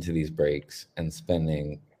buying into these breaks and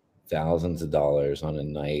spending thousands of dollars on a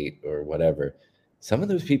night or whatever, some of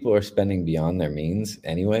those people are spending beyond their means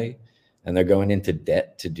anyway, and they're going into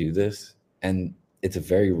debt to do this. And it's a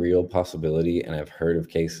very real possibility. And I've heard of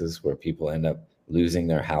cases where people end up losing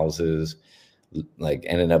their houses, like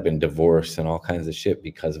ending up in divorce and all kinds of shit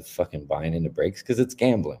because of fucking buying into breaks, because it's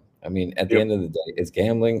gambling. I mean, at the end of the day, it's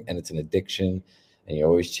gambling and it's an addiction, and you're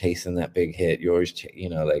always chasing that big hit. You're always,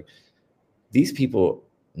 like, these people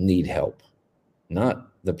need help, not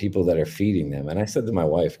the people that are feeding them. And I said to my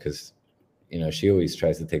wife, because, she always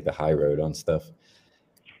tries to take the high road on stuff.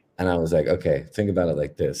 And I was like, okay, think about it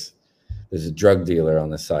like this. There's a drug dealer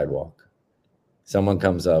on the sidewalk. Someone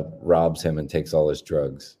comes up, robs him, and takes all his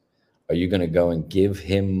drugs. Are you going to go and give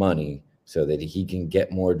him money so that he can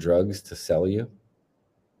get more drugs to sell you?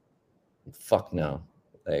 Fuck no.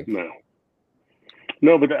 Like,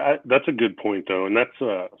 no, but that's a good point though. And that's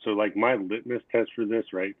so like my litmus test for this,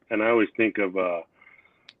 right? And I always think of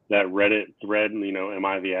that Reddit thread, am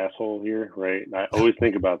I the asshole here, right? I always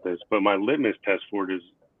think about this, but my litmus test for it is,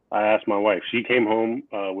 I asked my wife, she came home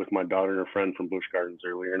with my daughter and a friend from Busch Gardens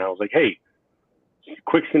earlier, and I was like, hey,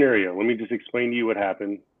 quick scenario, let me just explain to you what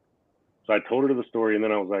happened. So I told her the story, and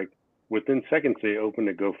then I was like, within seconds, they opened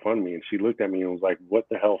a GoFundMe, and she looked at me and was like, what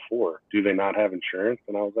the hell for? Do they not have insurance?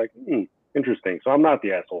 And I was like, interesting. So I'm not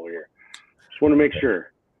the asshole here. Just want to make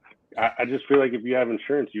sure. I just feel like if you have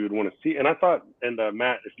insurance, you would want to see. And I thought, and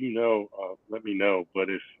Matt, if you know, let me know. But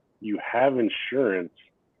if you have insurance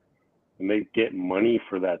and they get money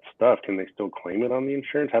for that stuff, can they still claim it on the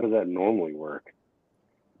insurance? How does that normally work?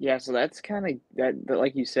 Yeah, so that's kind of that,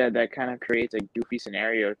 like you said, that kind of creates a goofy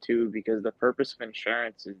scenario too, because the purpose of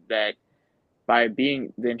insurance is that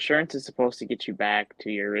the insurance is supposed to get you back to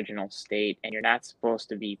your original state, and you're not supposed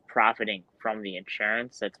to be profiting from the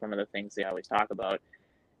insurance. That's one of the things they always talk about.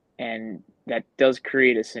 And that does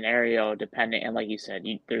create a scenario depending, and like you said,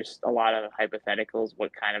 there's a lot of hypotheticals.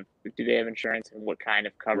 What kind of, do they have insurance, and what kind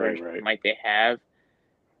of coverage might they have,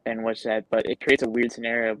 and what's that? But it creates a weird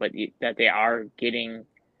scenario, but that they are getting,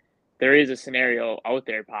 there is a scenario out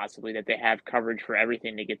there possibly that they have coverage for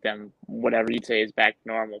everything to get them whatever you'd say is back to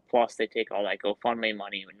normal. Plus they take all that GoFundMe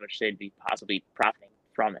money, in which they'd be possibly profiting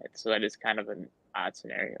from it. So that is kind of an odd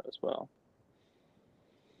scenario as well.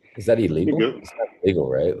 Is that illegal? It's not illegal,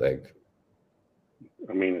 right? Like,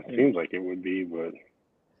 I mean, it seems like it would be, but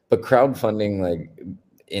crowdfunding, like,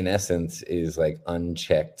 in essence, is like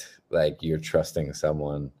unchecked. Like, you're trusting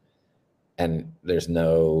someone, and there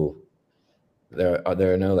are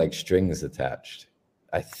no like strings attached.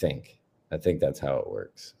 I think that's how it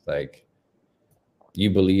works. Like, you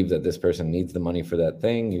believe that this person needs the money for that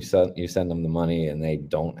thing. You send them the money, and they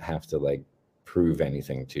don't have to like prove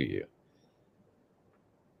anything to you.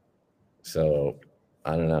 So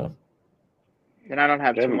I don't know. And I don't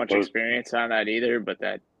have They too haven't much posted. experience on that either, but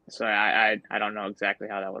I don't know exactly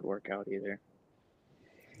how that would work out either.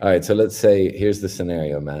 All right, so let's say here's the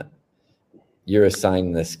scenario, Matt. You're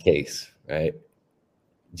assigned this case, right?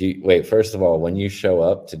 Wait, first of all, when you show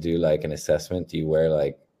up to do like an assessment, do you wear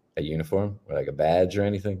like a uniform or like a badge or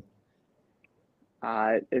anything?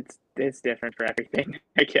 It's different for everything,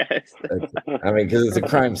 I guess. I mean, because it's a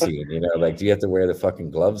crime scene, you know. Like, do you have to wear the fucking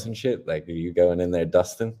gloves and shit? Like, are you going in there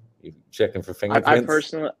dusting? You checking for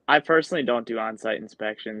fingerprints? I personally don't do on-site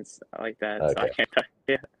inspections like that, so I Okay. can't tell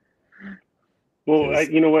you. Well,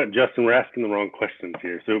 you know what, Justin, we're asking the wrong questions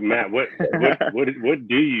here. So, Matt, what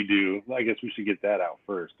do you do? I guess we should get that out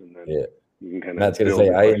first, and then Yeah. you can kind of. Matt's gonna say,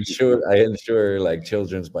 I insure like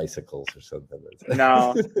children's bicycles or something.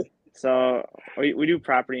 No, so we do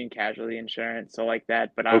property and casualty insurance, so like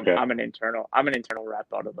that. But Okay. I'm an internal rep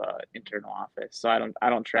out of the internal office, so I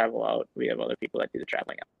don't travel out. We have other people that do the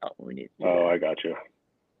traveling out when we need to do that. I got you.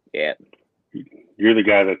 Yeah. You're the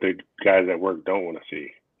guy that the guys at work don't want to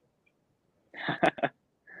see.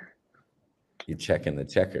 You're checking the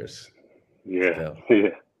checkers. Yeah. So, Yeah.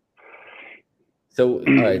 So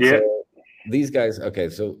all right, Yeah. so these guys, okay,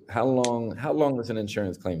 so how long does an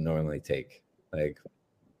insurance claim normally take? Like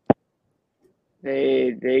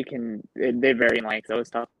they vary in length, so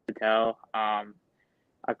it's tough to tell.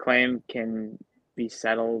 A claim can be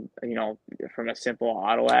settled, you know, from a simple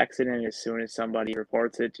auto accident as soon as somebody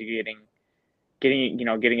reports it to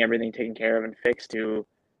getting everything taken care of and fixed, to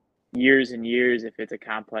years and years if it's a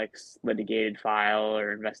complex litigated file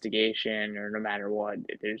or investigation, or no matter what.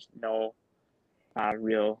 There's no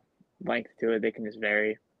real length to it. They can just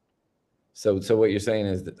vary. so what you're saying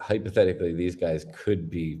is that hypothetically these guys could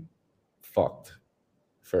be fucked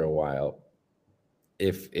for a while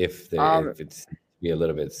if it's be a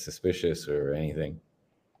little bit suspicious or anything.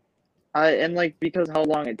 And like, because how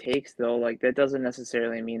long it takes though, like that doesn't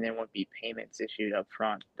necessarily mean there won't be payments issued up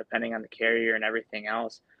front, depending on the carrier and everything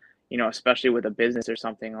else. You know, especially with a business or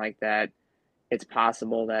something like that, it's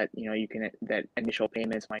possible that, you know, that initial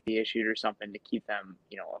payments might be issued or something to keep them,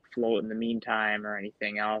 you know, afloat in the meantime, or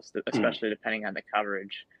anything else, especially depending on the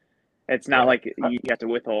coverage. It's not like you have to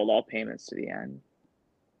withhold all payments to the end.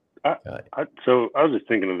 So I was just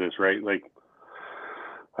thinking of this, right? Like,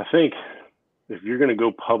 I think if you're going to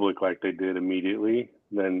go public like they did immediately,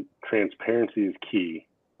 then transparency is key.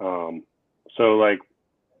 So like,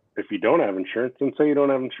 if you don't have insurance, then say you don't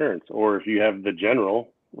have insurance. Or if you have the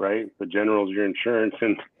general, right? The general is your insurance,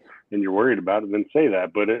 and you're worried about it, then say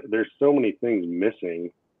that. But there's so many things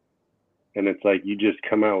missing. And it's like you just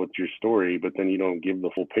come out with your story, but then you don't give the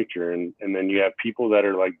full picture. And then you have people that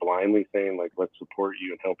are like blindly saying, like, let's support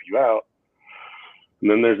you and help you out.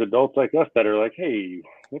 And then there's adults like us that are like, hey,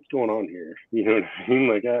 what's going on here? You know what I mean?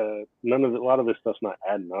 Like, a lot of this stuff's not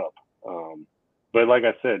adding up. But like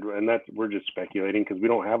I said, and we're just speculating because we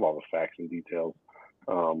don't have all the facts and details.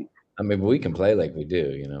 I mean, we can play like we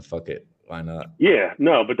do, you know, fuck it. Why not? Yeah,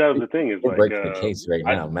 no, but that was the thing is We're like, breaking the case right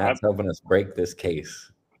now. Matt's helping us break this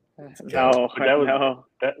case. No.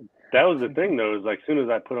 That was the thing though, is like, as soon as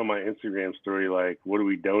I put on my Instagram story, like, what are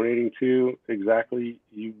we donating to exactly?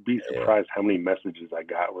 You'd be surprised how many messages I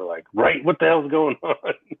got were like, right, what the hell's going on?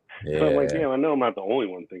 Yeah. So I'm like, damn, I know I'm not the only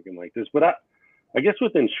one thinking like this. But I guess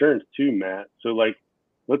with insurance too, Matt, so like,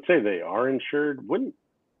 let's say they are insured, wouldn't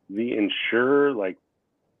the insurer like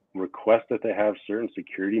request that they have certain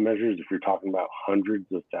security measures if you're talking about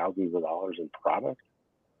hundreds of thousands of dollars in product?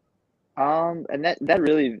 And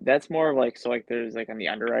that's more of like, so like there's like on the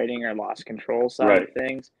underwriting or loss control side of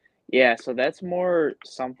things. Yeah, so that's more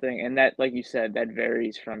something, and that, like you said, that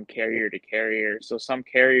varies from carrier to carrier. So some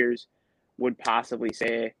carriers would possibly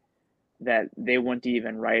say that they wouldn't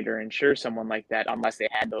even write or insure someone like that unless they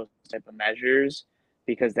had those type of measures,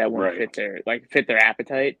 because that wouldn't fit their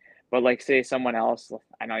appetite. But like, say someone else,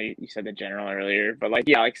 I know you said the general earlier, but like,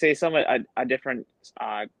 yeah, like say a different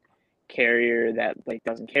carrier that like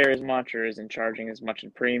doesn't care as much or isn't charging as much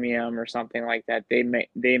in premium or something like that,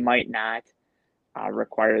 they might not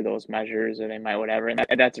require those measures, or they might whatever, and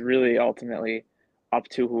that's really ultimately up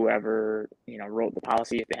to whoever, you know, wrote the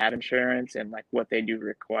policy, if they have insurance, and like what they do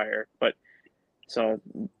require. But so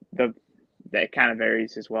that kind of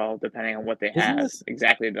varies as well depending on what they have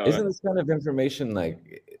exactly. Isn't this kind of information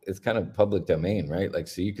like, it's kind of public domain, right? Like,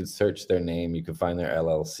 so you could search their name, you can find their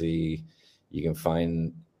LLC, you can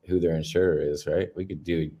find who their insurer is, right? We could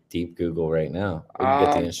do deep Google right now. We can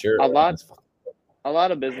get the insurer. A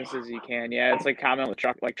lot of businesses you can, yeah. It's like common with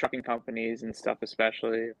trucking companies and stuff,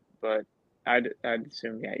 especially. But I'd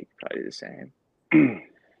assume, yeah, you could probably do the same.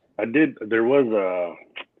 There was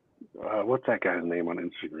what's that guy's name on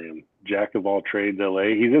Instagram? Jack of all trades, LA.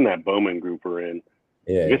 He's in that Bowman group we're in.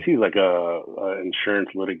 Yeah. I guess he's like a insurance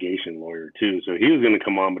litigation lawyer too. So he was going to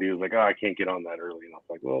come on, but he was like, "Oh, I can't get on that early." And I was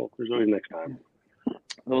like, "Well, there's always next time."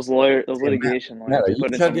 Those litigation lawyers. Matt, are you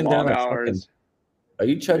put in chugging some long down hours. Are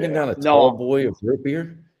you chugging down a No. tall boy of root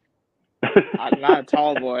beer? I'm not a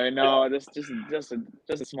tall boy. No, just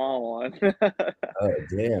a small one. Oh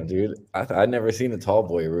damn, dude! I'd never seen a tall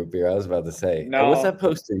boy root beer. I was about to say, No. what's that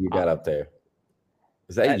poster you got up there?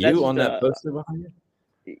 Is that That's you on just that poster behind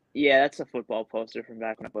you? Yeah, that's a football poster from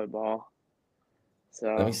back when I played ball.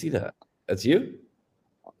 So Let me see that. That's you?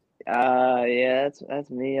 yeah,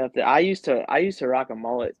 that's me up there. I used to rock a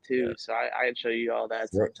mullet too, so I could show you all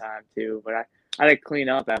that sometime too. But I had to clean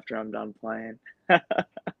up after I'm done playing.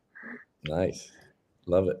 Nice.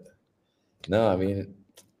 Love it. No, I mean,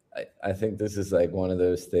 I think this is like one of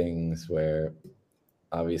those things where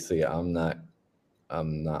obviously I'm not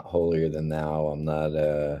holier than thou. I'm not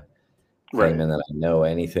claiming that I know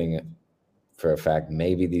anything for a fact.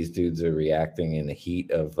 Maybe these dudes are reacting in the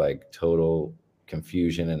heat of like total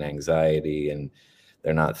confusion and anxiety, and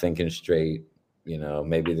they're not thinking straight. You know,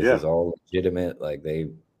 maybe this is all legitimate. Like they're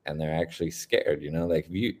actually scared. You know, like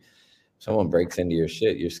if someone breaks into your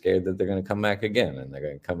shit, you're scared that they're going to come back again, and they're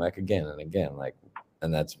going to come back again and again. Like,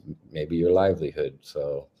 and that's maybe your livelihood.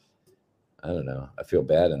 So I don't know. I feel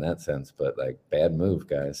bad in that sense, but like bad move,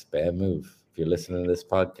 guys. Bad move. If you're listening to this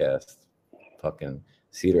podcast, fucking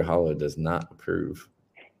Cedar Hollow does not approve.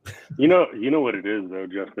 You know what it is though,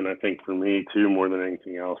 Justin. I think for me too, more than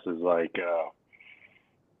anything else, is like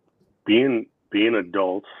being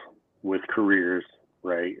adults with careers,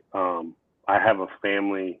 right? I have a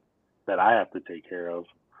family that I have to take care of.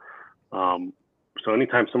 So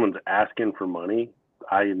anytime someone's asking for money,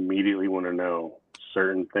 I immediately want to know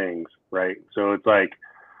certain things, right? So it's like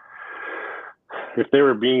if they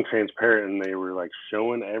were being transparent and they were like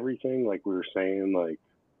showing everything, like we were saying, like,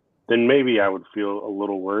 then maybe I would feel a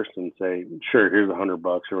little worse and say, sure, here's $100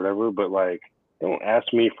 or whatever, but like, don't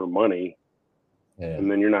ask me for money. Yeah. And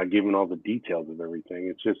then you're not giving all the details of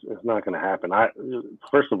everything. It's not going to happen.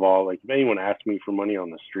 First of all, like if anyone asks me for money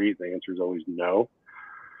on the street, the answer is always no.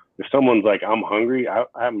 If someone's like, I'm hungry,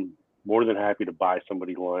 I'm more than happy to buy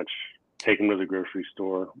somebody lunch, take them to the grocery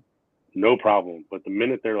store, no problem. But the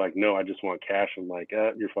minute they're like, no, I just want cash, I'm like,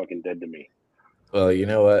 you're fucking dead to me. Well, you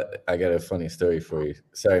know what? I got a funny story for you.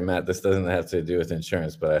 Sorry, Matt, this doesn't have to do with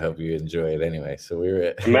insurance, but I hope you enjoy it anyway. So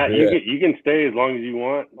Matt, you can stay as long as you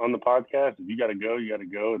want on the podcast. If you got to go, you got to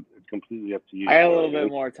go. It's completely up to you. I got a little bit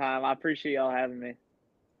more time. I appreciate y'all having me.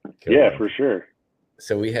 Cool. Yeah, for sure.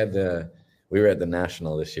 So we were at the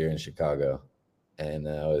National this year in Chicago, and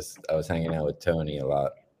I was hanging out with Tony a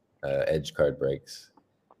lot. Edge Card Breaks,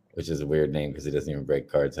 which is a weird name because he doesn't even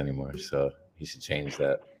break cards anymore. So he should change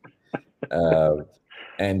that.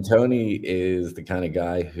 And Tony is the kind of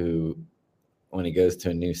guy who, when he goes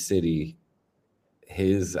to a new city,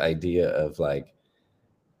 his idea of like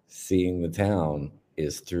seeing the town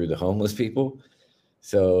is through the homeless people.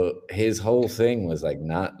 So his whole thing was like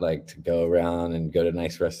not like to go around and go to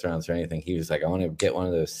nice restaurants or anything. He was like, I want to get one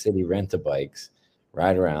of those city rent-a-bikes,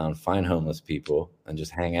 ride around, find homeless people, and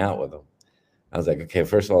just hang out with them. I was like, okay,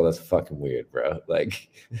 first of all, that's fucking weird, bro. Like,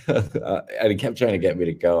 and he kept trying to get me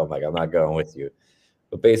to go. I'm like, I'm not going with you.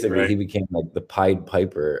 But basically, He became like the Pied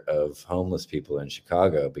Piper of homeless people in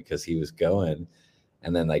Chicago because he was going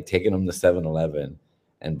and then like taking them to 7-Eleven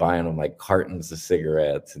and buying them like cartons of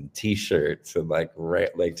cigarettes and T-shirts and like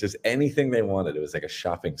just anything they wanted. It was like a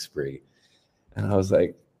shopping spree. And I was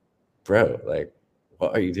like, bro, like,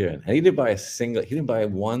 what are you doing? And he didn't buy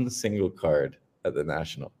one single card at the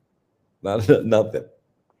National. Nothing.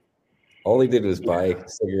 All he did was buy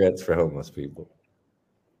cigarettes for homeless people.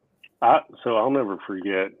 So I'll never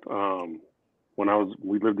forget when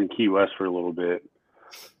we lived in Key West for a little bit.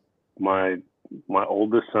 My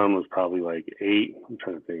oldest son was probably like 8. I'm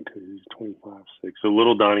trying to think. He's 25, 6. So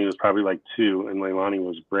little Donnie was probably like 2, and Leilani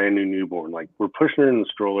was brand new newborn. Like we're pushing her in the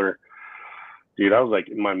stroller. Dude, I was like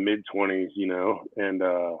in my mid-20s, you know, and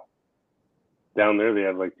down there they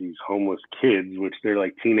have like these homeless kids, which they're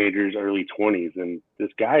like teenagers, early 20s. And this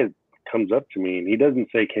guy comes up to me and he doesn't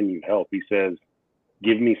say, can you help? He says,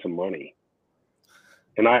 give me some money.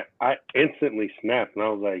 And I instantly snapped and I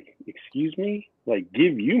was like, excuse me? Like,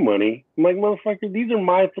 give you money? I'm like, motherfucker, these are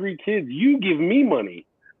my 3 kids. You give me money.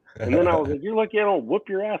 And then I was like, you're lucky I don't whoop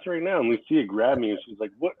your ass right now. And Lucia grabbed me and she's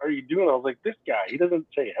like, what are you doing? I was like, this guy, he doesn't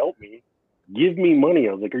say help me. Give me money.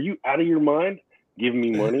 I was like, are you out of your mind? Give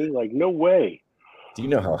me money? Like, no way. Do you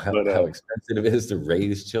know how But, how expensive it is to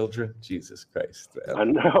raise children? Jesus Christ, man. I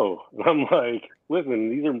know. I'm like, listen,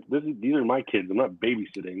 these are my kids. I'm not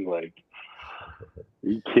babysitting. Like, are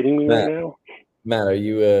you kidding me right now? Matt, are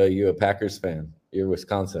you a Packers fan? You're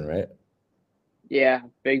Wisconsin, right? Yeah,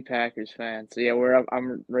 big Packers fan. So yeah,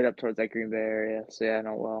 I'm right up towards that Green Bay area. So yeah, I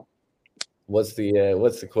know well. What's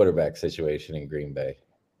the quarterback situation in Green Bay?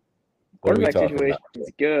 What are we Quarterback talking situation about?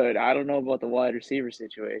 is good. I don't know about the wide receiver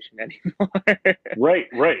situation anymore.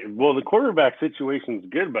 Right. Well, the quarterback situation's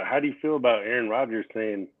good, but how do you feel about Aaron Rodgers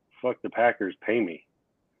saying, "Fuck the Packers, pay me"?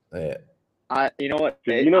 Yeah. You know what?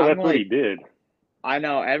 Because that's what he did. I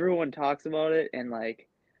know everyone talks about it, and like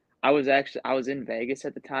I was in Vegas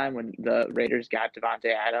at the time when the Raiders got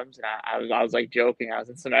Devontae Adams, and I was like joking. I was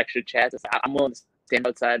in some extra chats. I said, I'm willing to stand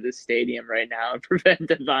outside this stadium right now and prevent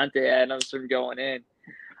Devontae Adams from going in.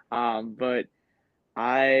 But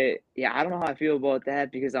I don't know how I feel about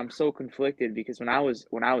that because I'm so conflicted because when I was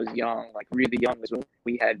young, like really young, was when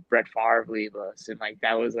we had Brett Favre leave us, and like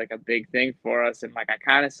that was like a big thing for us. And like I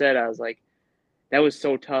kind of said, I was like, that was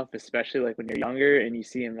so tough, especially like when you're younger and you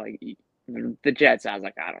see him like the Jets. I was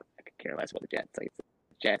like, I could care less about the Jets. Like it's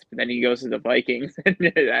the Jets, but then he goes to the Vikings, and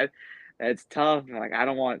that's tough. And like I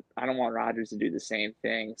don't want Rodgers to do the same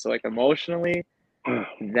thing. So like emotionally,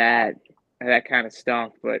 that kind of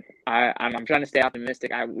stunk. But I'm trying to stay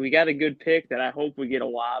optimistic. We got a good pick that I hope we get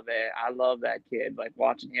Olave. I love that kid. Like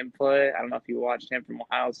watching him play. I don't know if you watched him from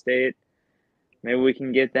Ohio State. Maybe we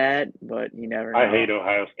can get that, but you never know. I hate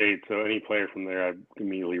Ohio State, so any player from there, I'd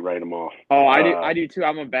immediately write them off. Oh, I do too.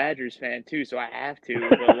 I'm a Badgers fan too, so I have to.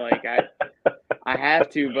 But like I have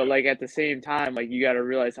to. But like at the same time, like you got to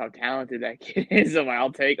realize how talented that kid is. I'm like,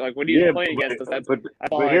 I'll take like when he was playing against us. That's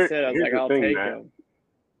all I said. I was like, I'll take him.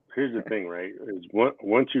 Here's the thing, right? Is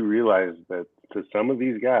once you realize that to some of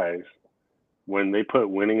these guys, when they put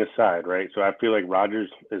winning aside, right? So I feel like Rodgers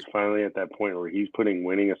is finally at that point where he's putting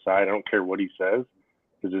winning aside. I don't care what he says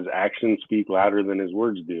because his actions speak louder than his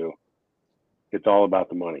words do. It's all about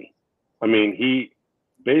the money. I mean, he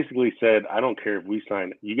basically said, I don't care if we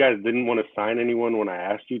sign. You guys didn't want to sign anyone when I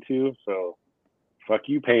asked you to, so fuck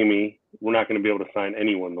you, pay me. We're not going to be able to sign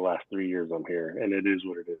anyone the last 3 years I'm here, and it is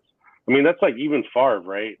what it is. I mean, that's like even Favre,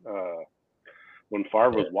 right? When Favre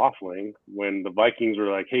was waffling, when the Vikings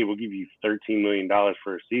were like, hey, we'll give you $13 million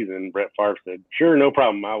for a season, Brett Favre said, sure, no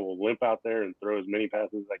problem. I will limp out there and throw as many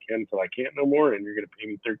passes as I can until I can't no more, and you're going to pay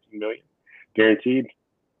me $13 million guaranteed.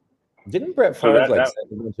 Didn't Brett Favre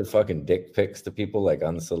send a bunch of fucking dick pics to people like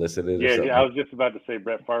unsolicited? Yeah, I was just about to say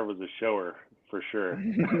Brett Favre was a shower for sure.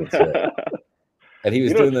 That's right. And he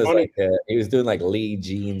was doing this funny? He was doing like Lee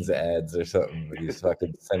Jeans ads or something. He's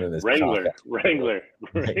fucking sending this Wrangler.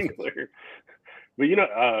 But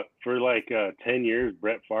for like 10 years,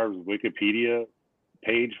 Brett Favre's Wikipedia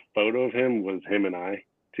page photo of him was him and I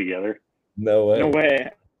together. No way. No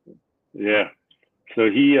way. Yeah.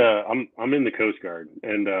 So he, I'm in the Coast Guard,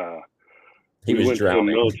 and he was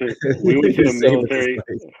drowning. We went to a military.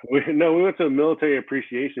 We went to a military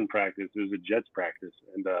appreciation practice. It was a Jets practice,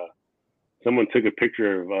 and someone took a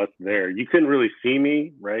picture of us there. You couldn't really see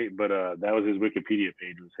me, right? But that was his Wikipedia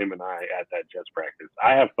page. It was him and I at that Jets practice.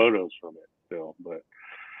 I have photos from it still, but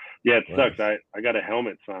yeah, it sucks. I got a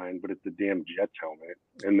helmet signed, but it's a damn Jets helmet.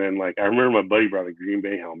 And then like I remember my buddy brought a Green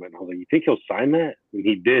Bay helmet, and I was like, "You think he'll sign that?" And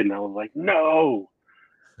he did, and I was like, "No."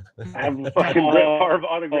 I have a fucking Brett Favre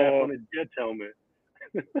autograph on a Jets helmet.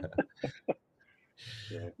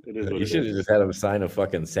 Yeah, you should have just had him sign a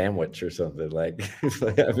fucking sandwich or something. Like,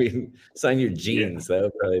 I mean, sign your jeans. Yeah. That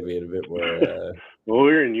would probably be a bit more. Well,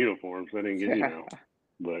 we were in uniform, so I didn't get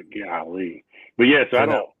But golly, but yeah, so I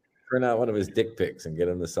don't print out one of his dick pics and get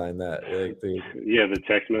him to sign that. Yeah, the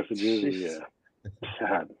text messages. Yeah,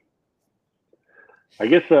 sad. I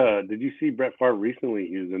guess. Did you see Brett Favre recently?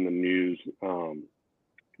 He was in the news.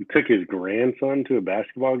 He took his grandson to a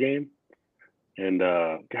basketball game, and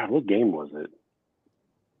God, what game was it?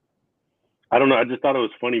 I don't know. I just thought it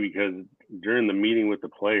was funny because during the meeting with the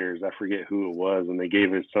players, I forget who it was, and they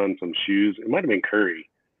gave his son some shoes. It might have been Curry.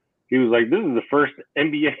 He was like, "This is the first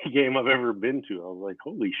NBA game I've ever been to." I was like,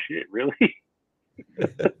 "Holy shit, really?"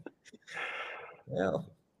 Well,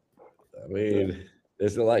 I mean,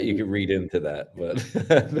 there's a lot you could read into that, but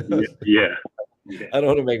yeah. I don't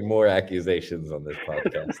want to make more accusations on this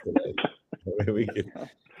podcast today.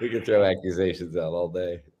 We could throw accusations out all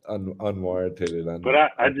day, unwarranted and But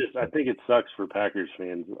I think it sucks for Packers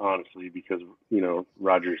fans, honestly, because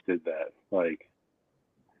Rodgers did that. Like,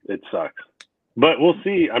 it sucks. But we'll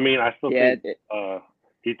see. I mean, I still think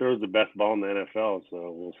he throws the best ball in the NFL,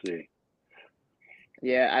 so we'll see.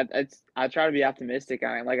 Yeah, I try to be optimistic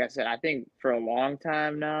on it. Like I said, I think for a long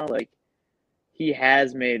time now, like he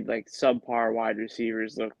has made like subpar wide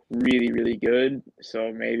receivers look really, really good.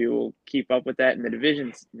 So maybe we'll keep up with that. And the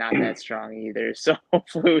division's not that strong either. So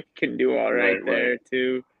hopefully we can do all right there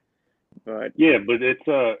too. But yeah, but it's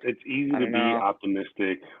easy I to don't be know.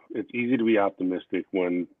 optimistic. It's easy to be optimistic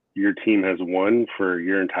when your team has won for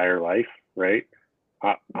your entire life, right?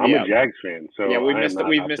 I'm Yeah. a Jags fan, so yeah, we've missed the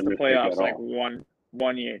playoffs like all.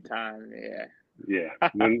 one year time. Yeah. Yeah,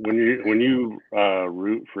 when you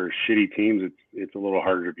root for shitty teams, it's a little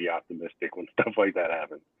harder to be optimistic when stuff like that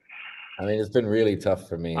happens. I mean, it's been really tough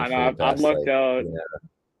for me I for know. the I've past looked out.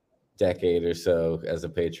 decade or so as a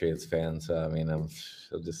Patriots fan. So I mean, I'm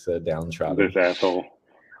just downtrodden. This asshole.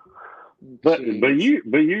 But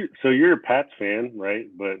so you're a Pats fan, right?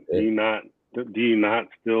 But do you not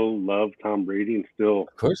still love Tom Brady and still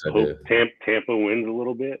Of course I hope do. Tampa wins a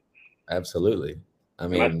little bit? Absolutely. I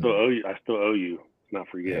mean, and I still owe you. Not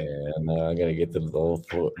forget. Yeah, no, I gotta get the old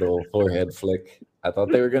forehead flick. I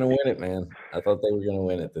thought they were gonna win it, man. I thought they were gonna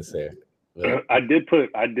win it this year. But I did put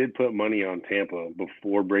money on Tampa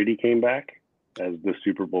before Brady came back as the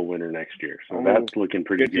Super Bowl winner next year. So that's looking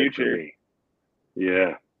pretty good for me.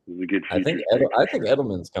 Yeah, it's a good future. I think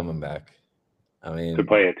Edelman's coming back. I mean, to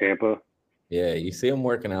play at Tampa. Yeah, you see them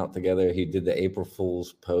working out together. He did the April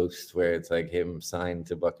Fool's post where it's like him signed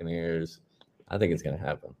to Buccaneers. I think it's gonna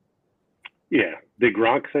happen. Yeah. Did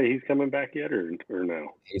Gronk say he's coming back yet or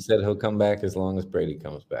no? He said he'll come back as long as Brady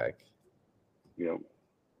comes back. Yep.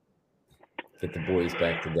 Get the boys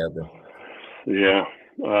back together. Yeah.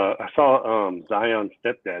 I saw Zion's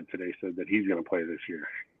stepdad today said that he's going to play this year.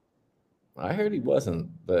 I heard he wasn't,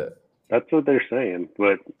 but that's what they're saying.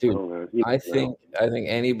 But dude, I think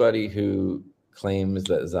anybody who claims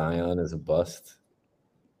that Zion is a bust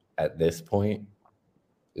at this point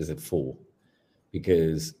is a fool,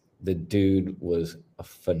 because the dude was a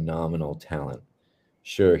phenomenal talent.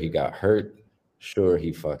 Sure, he got hurt. Sure,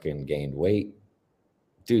 he fucking gained weight.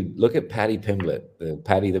 Dude, look at Paddy Pimblett, the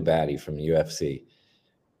Paddy the Baddy from UFC.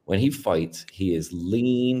 When he fights, he is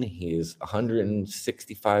lean. He is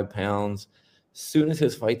 165 pounds. As soon as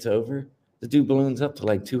his fight's over, the dude balloons up to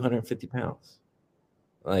like 250 pounds.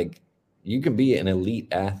 Like, you can be an elite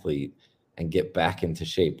athlete and get back into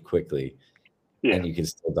shape quickly, and you can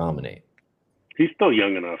still dominate. He's still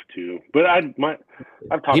young enough too, but I've talked.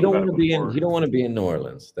 He don't want to be in. He don't want to be in New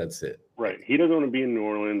Orleans. That's it. Right. He doesn't want to be in New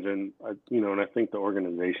Orleans, and and I think the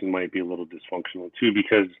organization might be a little dysfunctional too,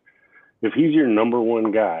 because if he's your number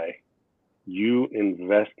one guy, you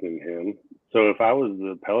invest in him. So if I was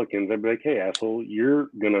the Pelicans, I'd be like, hey, asshole, you're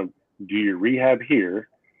gonna do your rehab here.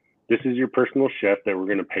 This is your personal chef that we're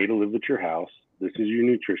gonna pay to live at your house. This is your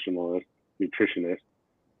nutritionist.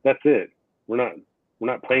 That's it. We're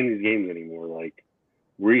not playing these games anymore. Like,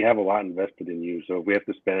 we have a lot invested in you. So if we have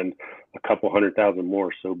to spend a couple $100,000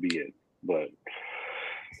 more, so be it. But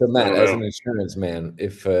so Matt, as an insurance man,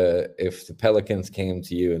 if the Pelicans came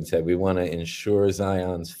to you and said, we want to insure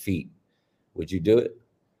Zion's feet, would you do it?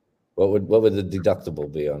 What would the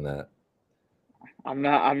deductible be on that? I'm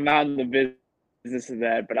not in the business of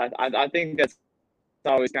that, but I think that's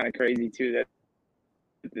always kind of crazy too,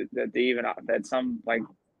 that they even that some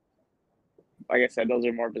like I said, those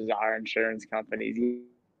are more bizarre insurance companies even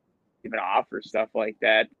offer stuff like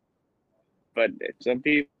that. But if some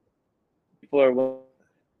people are willing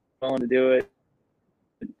to do it,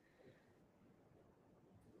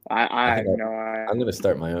 I'm going to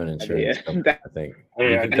start my own insurance company, I think.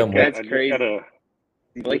 Hey, that's crazy.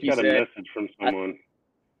 Like you said, a message from someone.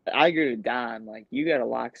 I agree with Don. Like, you got to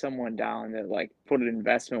lock someone down that like put an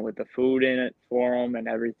investment with the food in it for them and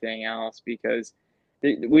everything else, because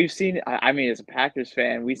we've seen. I mean, as a Packers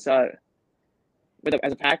fan, we saw it.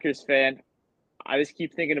 As a Packers fan, I just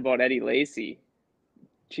keep thinking about Eddie Lacy.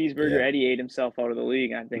 Cheeseburger Eddie ate himself out of the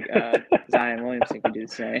league, and I think Zion Williamson could do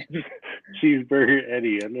the same. Cheeseburger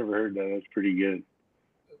Eddie. I've never heard that. That's pretty good.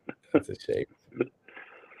 That's a shame.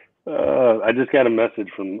 I just got a message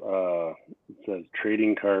from it says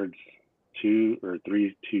trading cards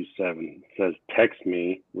 327. It says text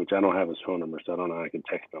me, which I don't have his phone number, so I don't know how I can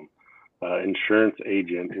text him. Insurance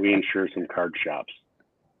agent, we insure some card shops.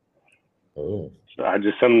 Oh. So I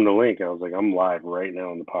just sent him the link. I was like, I'm live right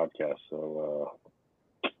now on the podcast, so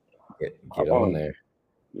get on there.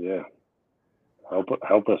 Yeah,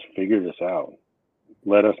 help us figure this out.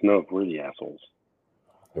 Let us know if we're the assholes.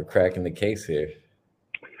 We're cracking the case here.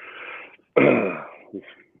 God,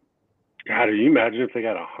 do you imagine if they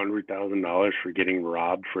got $100,000 for getting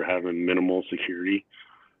robbed for having minimal security?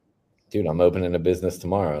 Dude, I'm opening a business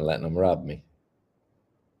tomorrow and letting them rob me.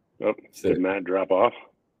 Oh, did Matt drop off?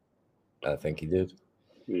 I think he did.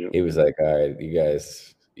 Yeah. He was like, all right, you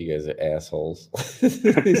guys are assholes.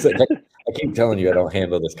 He's like, I I keep telling you I don't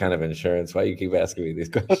handle this kind of insurance. Why you keep asking me these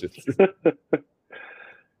questions?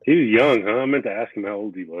 He was young, huh? I meant to ask him how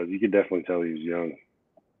old he was. You could definitely tell he was young.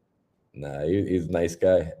 Nah, he's a nice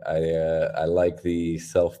guy. I like the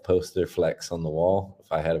self-poster flex on the wall.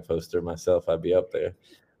 If I had a poster myself, I'd be up there.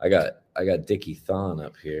 I got Dickie Thon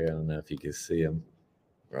up here. I don't know if you can see him.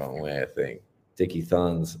 Wrong way, I think. Dickie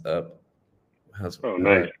Thon's up.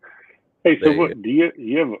 Nice. Hey, so There you what do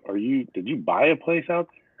you have? Did you buy a place out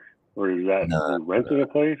there, or is that renting a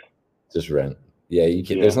place? Just rent. Yeah, you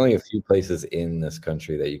can. Yeah. There's only a few places in this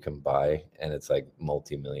country that you can buy, and it's like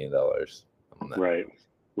multi-million dollars. Right.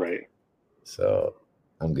 So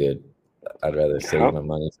I'm good. I'd rather save my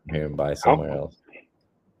money from here and buy somewhere else.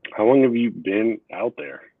 How long have you been out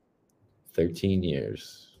there? 13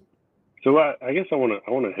 years. So I guess I want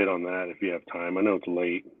to hit on that if you have time. I know it's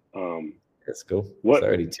late. That's cool. What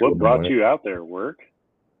brought you out there? Work?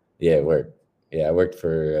 Yeah, work. Yeah, I worked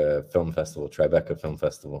for a film festival, Tribeca Film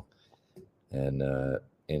Festival, and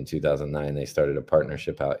in 2009 they started a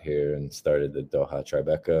partnership out here and started the Doha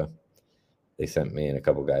Tribeca. They sent me and a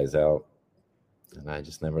couple guys out, and I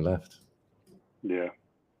just never left. Yeah,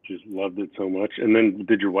 just loved it so much. And then,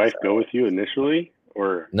 did your wife go with you initially,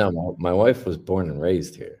 or no? My wife was born and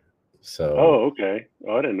raised here, so. Oh, okay.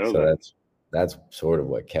 Oh, I didn't know that. That's sort of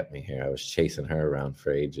what kept me here. I was chasing her around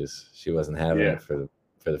for ages. She wasn't having it for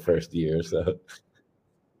the first year, so.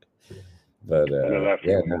 But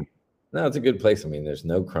no, it's a good place. I mean, there's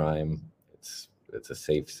no crime. It's a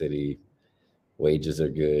safe city. Wages are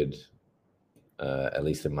good. At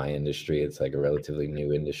least in my industry, it's like a relatively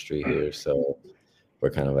new industry here, so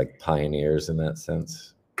we're kind of like pioneers in that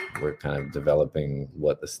sense. We're kind of developing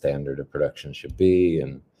what the standard of production should be,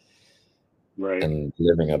 and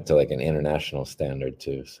living up to like an international standard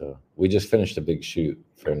too. So we just finished a big shoot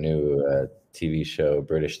for a new TV show,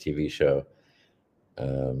 British TV show.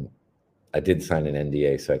 I did sign an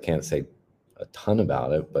NDA, so I can't say a ton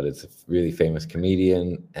about it, but it's a really famous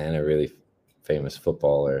comedian and a really famous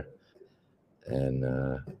footballer, and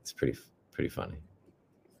it's pretty funny.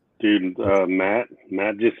 Dude, Matt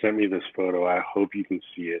just sent me this photo. I hope you can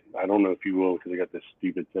see it. I don't know if you will because I got this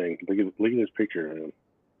stupid thing. Look at this picture of him.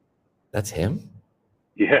 That's him?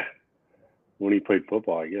 Yeah. When he played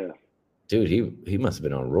football, I guess. Dude, he must have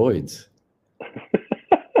been on roids.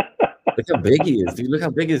 Look how big he is, dude. Look how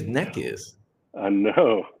big his neck is. I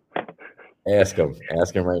know. Ask him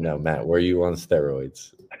right now, Matt. Were you on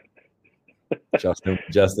steroids?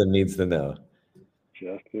 Justin needs to know.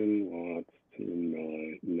 Justin wants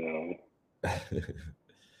to know.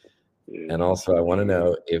 And also, I want to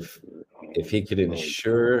know if he could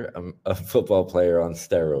insure a football player on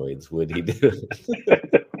steroids, would he do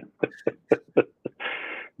it?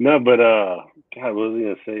 No, but God, what was I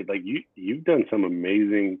gonna say? Like you've done some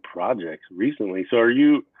amazing projects recently. So are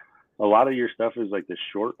you? A lot of your stuff is like the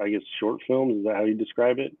short films. Is that how you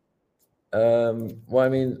describe it? Well, I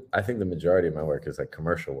mean, I think the majority of my work is like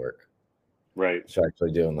commercial work. Right. So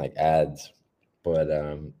actually doing like ads, but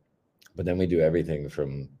then we do everything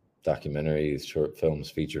from documentaries, short films,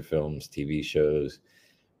 feature films, TV shows.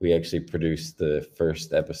 We actually produced the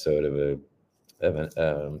first episode of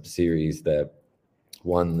a series that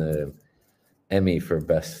won the Emmy for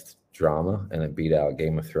Best Drama, and it beat out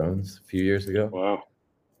Game of Thrones a few years ago. Wow.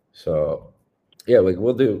 So yeah, like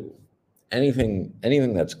we'll do anything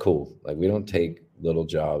that's cool. Like we don't take little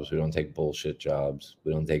jobs. We don't take bullshit jobs.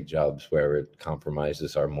 We don't take jobs where it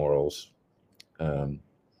compromises our morals.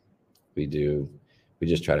 We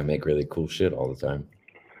just try to make really cool shit all the time.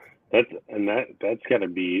 That's got to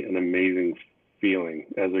be an amazing feeling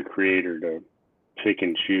as a creator to pick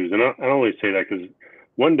and choose. And I always say that because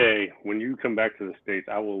one day when you come back to the States,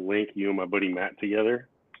 I will link you and my buddy Matt together.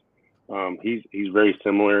 He's very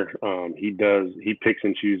similar. He picks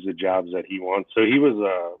and chooses the jobs that he wants. So he was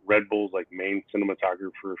Red Bull's like main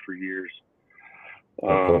cinematographer for years.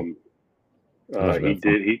 Cool.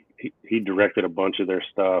 He directed a bunch of their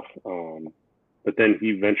stuff. But then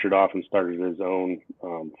he ventured off and started his own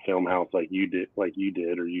film house like you did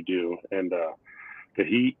or you do. And but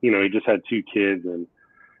he just had 2 kids, and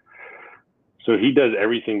so he does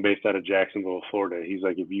everything based out of Jacksonville, Florida. He's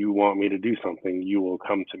like, if you want me to do something, you will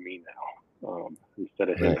come to me now, instead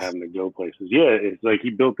of him having to go places. Yeah, it's like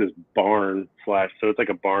he built this barn / so it's like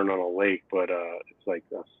a barn on a lake, but it's like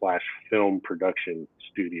a / film production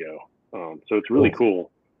studio. So it's really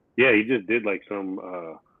cool. Yeah, he just did like some,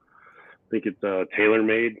 I think it's a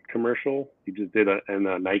TaylorMade commercial. He just did a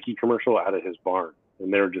Nike commercial out of his barn,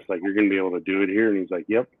 and they were just like, "You're going to be able to do it here," and he's like,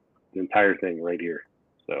 "Yep, the entire thing right here."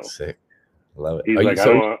 So sick. Love it. He's Are like, you I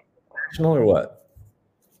don't want. National or what?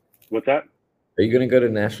 What's that? Are you going to go to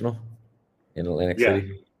National in Atlantic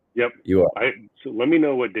City? Yep. You are. So let me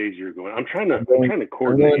know what days you're going. I'm trying to I'm coordinate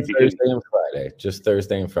going because Thursday and Friday. Just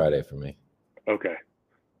Thursday and Friday for me. okay.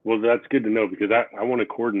 Well, that's good to know because I want to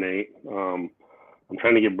coordinate. I'm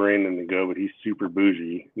trying to get Brandon to go, but he's super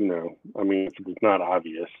bougie. You know, I mean, it's not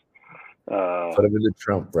obvious. Put him in the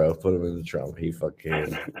trunk, bro. Put him in the trunk. He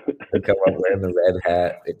fucking he'll come up wearing the red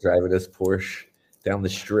hat, driving his Porsche down the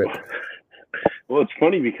strip. Well, it's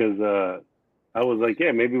funny because I was like,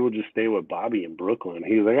 yeah, maybe we'll just stay with Bobby in Brooklyn.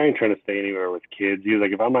 He was like, I ain't trying to stay anywhere with kids. He was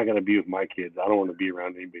like, if I'm not going to be with my kids, I don't want to be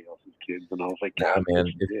around anybody else's kids. And I was like, Nah, God, man.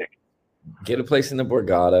 dick. Get a place in the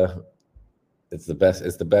Borgata. It's the best.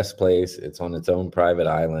 It's the best place. It's on its own private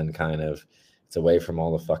island, kind of. It's away from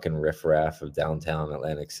all the fucking riffraff of downtown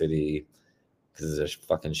Atlantic City because it's a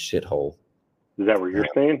fucking shithole. Is that where you're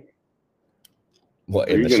staying? What,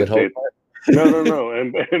 Are in you the gonna shithole? No,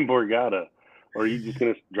 in Borgata. Or are you just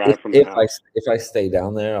gonna drive from the house? If I stay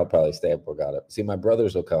down there, I'll probably stay at Borgata. See, my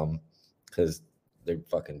brothers will come because they're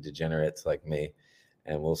fucking degenerates like me,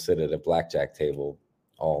 and we'll sit at a blackjack table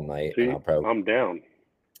all night. See, and I'll probably I'm down.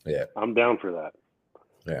 Yeah, I'm down for that.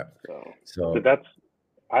 yeah. So but that's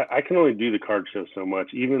I can only do the card show so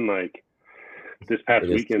much. Even like this past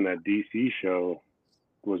weekend, that DC show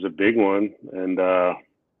was a big one, and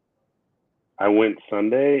I went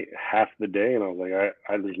Sunday half the day, and I was like,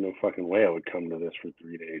 there's no fucking way I would come to this for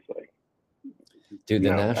 3 days. Like, dude,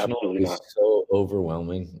 the National is so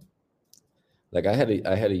overwhelming. Like I had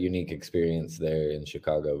a unique experience there in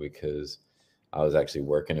Chicago because I was actually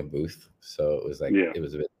working a booth, so it was like it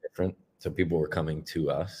was a bit different. So people were coming to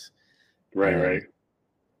us, right.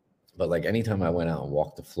 But like anytime I went out and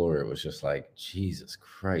walked the floor, it was just like, Jesus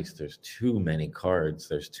Christ, there's too many cards,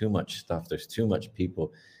 there's too much stuff, there's too much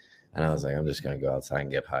people. And I was like, I'm just gonna go outside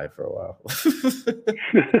and get high for a while.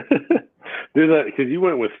 Because you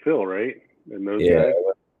went with Phil, right? And those guys?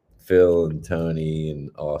 Phil and Tony and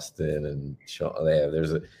Austin and Sean. Yeah,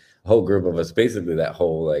 there's a whole group of us. Basically, that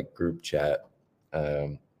whole like group chat,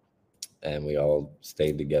 and we all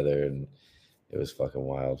stayed together, and it was fucking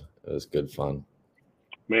wild. It was good fun.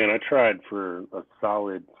 Man, I tried for a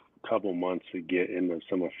solid couple months to get into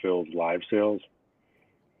some of Phil's live sales.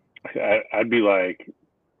 I'd be like,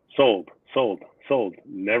 sold.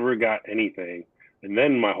 Never got anything. And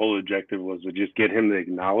then my whole objective was to just get him to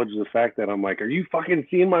acknowledge the fact that I'm like, are you fucking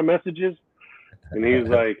seeing my messages? And he was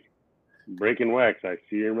like, Breaking Wax, I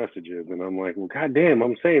see your messages. And I'm like, well, goddamn,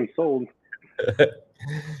 I'm saying sold.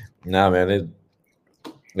 Nah, man,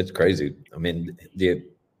 it's crazy. I mean,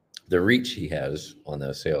 the reach he has on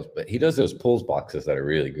those sales, but he does those pulls boxes that are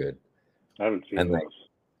really good. I haven't seen those. Like,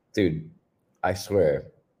 dude, I swear,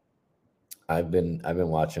 I've been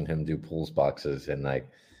watching him do pulls boxes, and like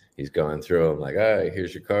he's going through them like, all right,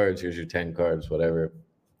 here's your cards, here's your 10 cards, whatever.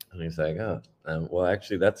 And he's like, oh, well,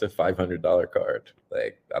 actually, that's a $500 card.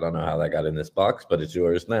 Like, I don't know how that got in this box, but it's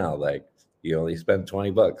yours now. Like, you only spent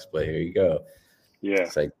 $20, but here you go. Yeah.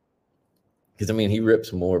 It's like, because I mean, he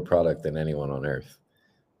rips more product than anyone on earth.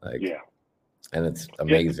 Like, yeah, and it's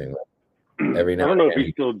amazing. Yeah. Like, every now I don't know if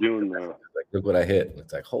he's still doing that. Like, look what I hit. And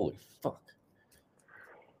it's like, holy fuck.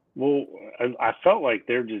 Well, I felt like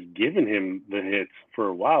they're just giving him the hits for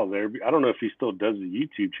a while there. I don't know if he still does the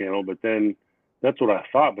YouTube channel, but then that's what I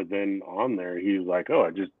thought. But then on there, he was like, oh, I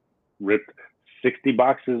just ripped 60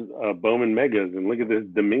 boxes of Bowman Megas, and look at this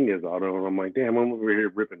Dominguez auto. And I'm like, damn, I'm over here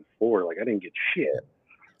ripping 4. Like, I didn't get shit.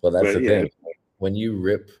 Well, that's the thing. When you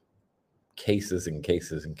rip cases and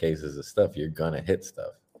cases and cases of stuff, you're going to hit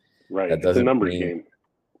stuff. Right. That doesn't it's a numbers mean, game.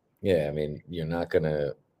 Yeah, I mean, you're not going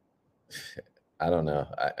to... I don't know.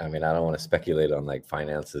 I mean, I don't want to speculate on like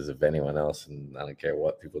finances of anyone else, and I don't care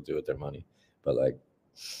what people do with their money. But like,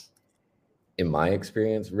 in my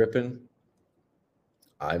experience ripping,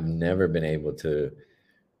 I've never been able to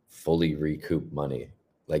fully recoup money.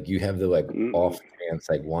 Like, you have the like off chance,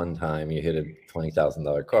 like one time you hit a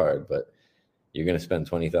 $20,000 card, but you're gonna spend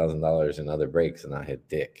 $20,000 in other breaks and not hit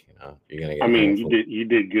dick. You know, you're gonna get. I mean, you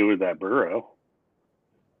did good with that Burrow.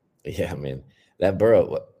 Yeah, I mean that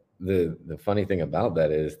Burrow. The funny thing about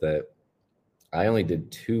that is that I only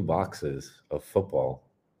did 2 boxes of football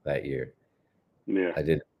that year. Yeah. I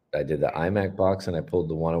did the IMAC box, and I pulled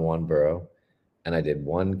the 101 Burrow, and I did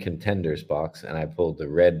 1 Contenders box, and I pulled the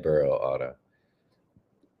red Burrow auto.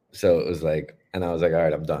 So it was like, and I was like, all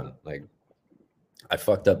right, I'm done. Like, I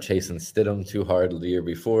fucked up chasing Stidham too hard the year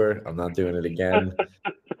before. I'm not doing it again.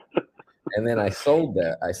 And then I sold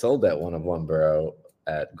that 101 Burrow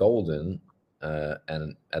at Golden.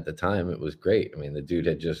 And at the time, it was great. I mean, the dude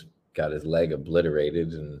had just got his leg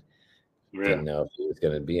obliterated and didn't know if he was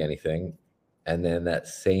going to be anything. And then that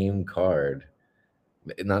same card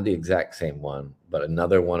not the exact same one, but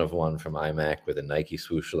another one of one from iMac with a Nike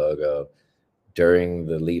swoosh logo during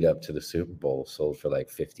the lead up to the Super Bowl sold for like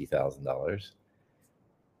 $50,000.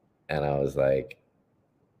 And I was like,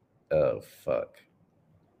 oh, fuck.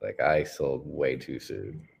 Like, I sold way too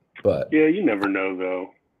soon. But yeah, you never know, though.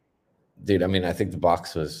 Dude, I mean, I think the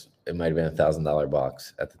box it might have been $1,000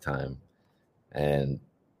 box at the time. And,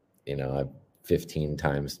 you know, I 15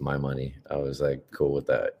 times my money. I was like, cool with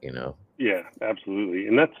that, you know? Yeah, absolutely.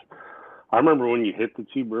 And I remember when you hit the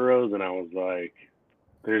 2 burrows and I was like,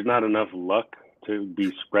 there's not enough luck to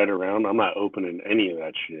be spread around. I'm not opening any of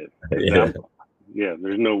that shit. Yeah,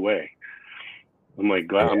 there's no way. I'm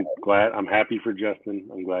like, I'm happy for Justin.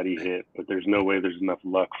 I'm glad he hit, but there's no way there's enough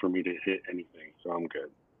luck for me to hit anything. So I'm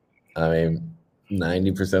good. I mean,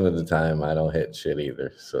 90% of the time I don't hit shit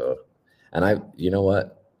either. So, and you know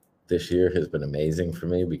what? This year has been amazing for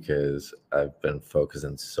me because I've been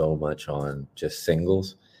focusing so much on just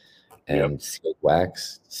singles and sealed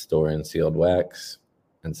wax, storing sealed wax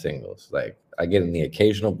and singles. Like, I get in the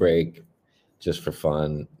occasional break just for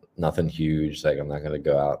fun, nothing huge. Like, I'm not going to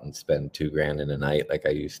go out and spend $2,000 in a night like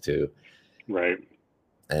I used to. Right.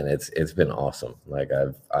 And it's been awesome. Like,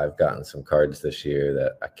 I've gotten some cards this year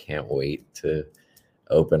that I can't wait to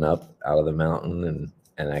open up out of the mountain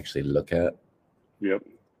and actually look at. Yep.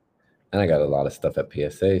 And I got a lot of stuff at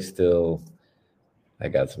PSA still. I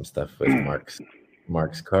got some stuff with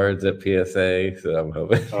Mark's cards at PSA, so I'm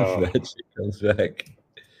hoping that shit comes back.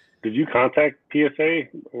 Did you contact PSA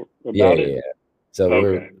about it?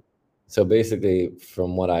 Yeah. So basically,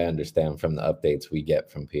 from what I understand from the updates we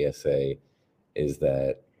get from PSA, is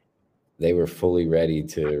that they were fully ready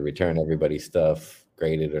to return everybody's stuff,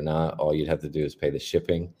 graded or not. All you'd have to do is pay the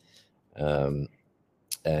shipping, and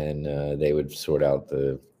they would sort out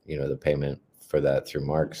the payment for that through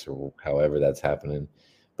Marks or however that's happening.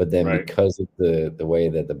 But then because of the way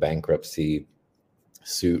that the bankruptcy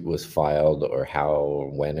suit was filed or how or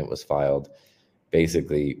when it was filed,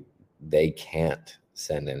 basically they can't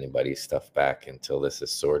send anybody's stuff back until this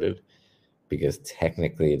is sorted, because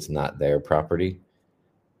technically it's not their property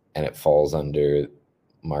and it falls under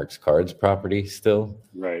Mark's Cards property still.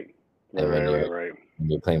 Right. And when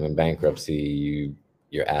you're claiming bankruptcy,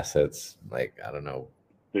 your assets, like, I don't know,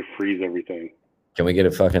 they freeze everything. Can we get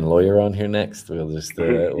a fucking lawyer on here next? We'll just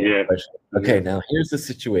Okay, now here's the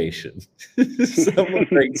situation. Someone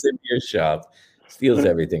breaks into your shop, steals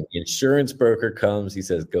everything. The insurance broker comes, he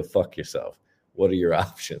says, go fuck yourself. What are your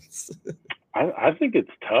options? I think it's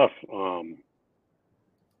tough. I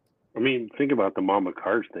mean, think about the Mama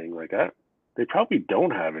Cards thing. Like, they probably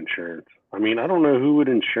don't have insurance. I mean, I don't know who would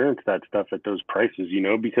insurance that stuff at those prices,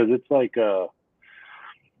 because it's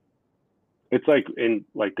like in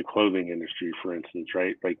like the clothing industry, for instance,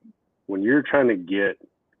 right? Like, when you're trying to get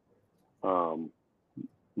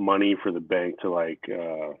money for the bank to what's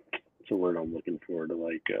the word I'm looking for,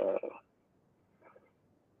 to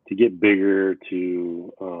get bigger,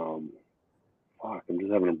 I'm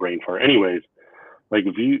just having a brain fart. Anyways, like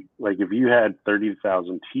if you had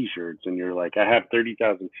 30,000 t-shirts and you're like, I have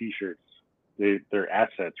 30,000 t-shirts, they're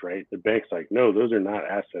assets, right? The bank's like, no, those are not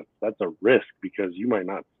assets. That's a risk because you might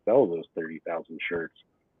not sell those 30,000 shirts.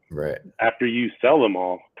 Right. After you sell them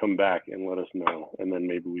all, come back and let us know, and then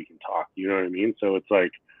maybe we can talk. You know what I mean? So it's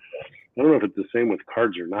like, I don't know if it's the same with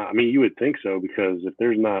cards or not. I mean, you would think so, because if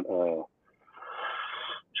there's not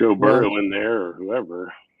Joe Burrow in there or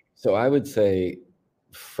whoever. So I would say,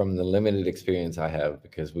 from the limited experience I have,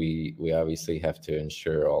 because we obviously have to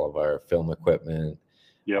insure all of our film equipment,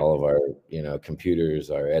 all of our computers,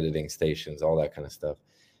 our editing stations, all that kind of stuff,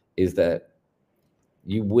 is that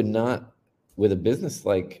you would not, with a business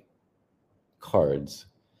like Cards,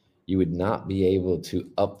 you would not be able to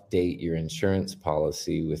update your insurance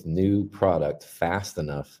policy with new product fast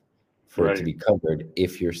enough for it to be covered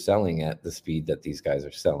if you're selling at the speed that these guys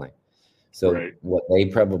are selling. So what they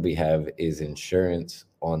probably have is insurance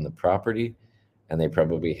on the property, and they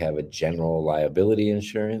probably have a general liability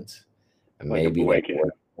insurance, and maybe like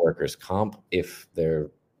workers' comp if they're,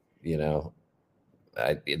 they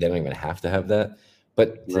don't even have to have that.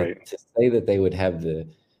 But to say that they would have the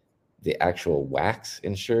actual wax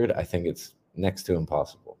insured, I think it's next to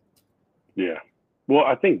impossible. Yeah. Well,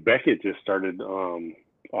 I think Beckett just started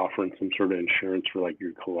offering some sort of insurance for like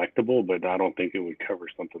your collectible, but I don't think it would cover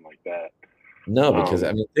something like that. No, because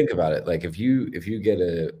I mean, think about it. Like, if you get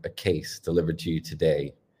a case delivered to you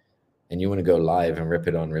today and you want to go live and rip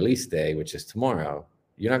it on release day, which is tomorrow,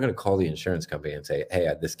 you're not going to call the insurance company and say, hey,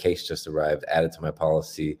 this case just arrived, add it to my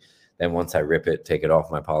policy. Then once I rip it, take it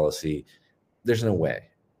off my policy. There's no way.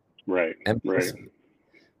 Right. And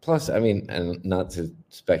plus, I mean, and not to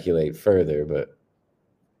speculate further, but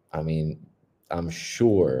I mean, I'm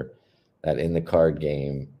sure that in the card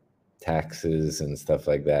game, taxes and stuff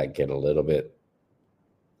like that get a little bit,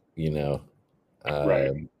 you know, Right.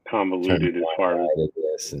 uh, turn Convoluted a as blind far as eye to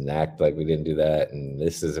this and act like we didn't do that, and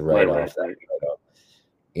this is a right, write-off. right, That's right. a write-off.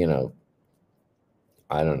 You know,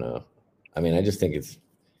 I don't know. I mean, I just think it's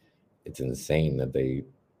insane that they.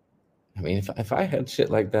 I mean, if I had shit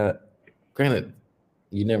like that, granted,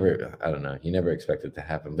 you never. I don't know. You never expect it to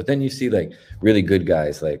happen, but then you see like really good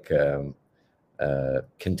guys like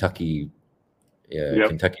Kentucky, Yep.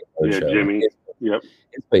 Kentucky Yeah, Roadshow. Jimmy. Yep.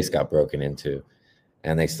 His place got broken into,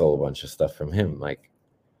 and they stole a bunch of stuff from him. Like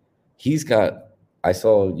he's got. I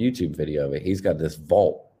saw a YouTube video of it. He's got this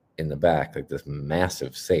vault in the back, like this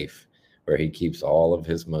massive safe, where he keeps all of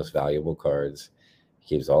his most valuable cards.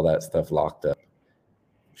 He keeps all that stuff locked up.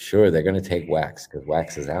 Sure, they're going to take wax because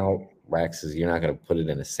wax is out. Wax is, you're not going to put it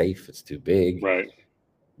in a safe. It's too big. Right.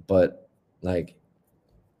 But like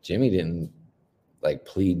Jimmy didn't like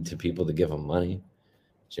plead to people to give him money.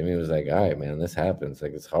 Jimmy was like, all right, man, this happens.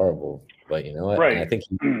 Like, it's horrible. But you know what? Right. And I think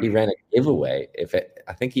he ran a giveaway.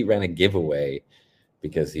 I think he ran a giveaway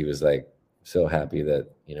because he was like so happy that,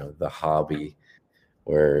 you know, the hobby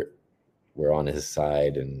were on his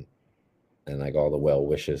side and like all the well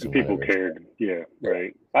wishes and people whatever. cared. Yeah,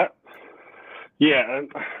 right. I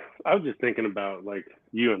was just thinking about like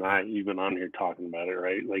you and I even on here talking about it,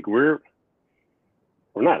 right? Like we're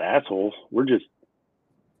not assholes.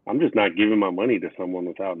 I'm just not giving my money to someone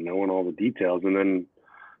without knowing all the details. And then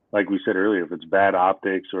like we said earlier, if it's bad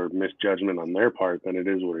optics or misjudgment on their part, then it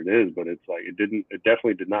is what it is. But it's like it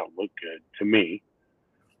definitely did not look good to me.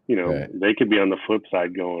 You know, Right. They could be on the flip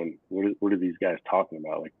side going, what are these guys talking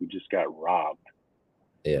about? Like we just got robbed.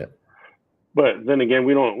 Yeah. But then again,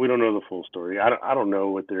 we don't know the full story. I don't know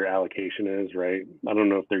what their allocation is, right? I don't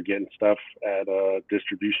know if they're getting stuff at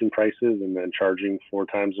distribution prices and then charging 4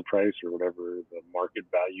 times the price or whatever the market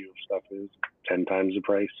value of stuff is, 10 times the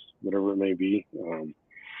price, whatever it may be.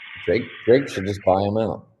 Drake should just buy them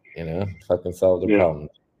out, you know, fucking solve the Yeah. problem.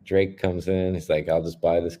 Drake comes in, he's like, I'll just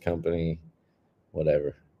buy this company,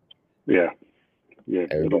 whatever. Yeah,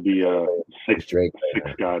 it'll be six Drake.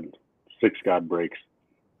 God breaks.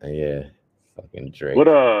 Yeah, fucking Drake. What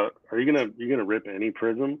are you gonna rip any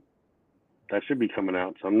Prism? That should be coming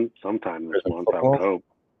out sometime this Prism month. football? I would hope.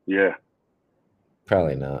 Yeah.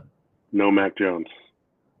 Probably not. No Mac Jones.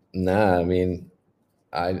 Nah, I mean,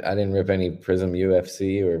 I didn't rip any Prism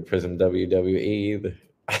UFC or Prism WWE either.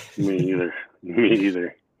 Me either.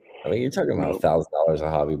 I mean, you're talking about Nope. $1,000 a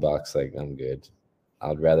hobby box. Like, I'm good.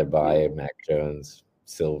 I'd rather buy a Mac Jones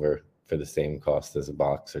silver for the same cost as a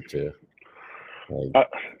box or two. Like,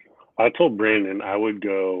 I told Brandon I would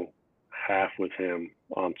go half with him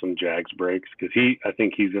on some Jags breaks because I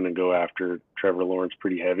think he's going to go after Trevor Lawrence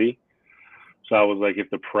pretty heavy. So I was like, if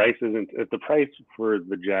the price for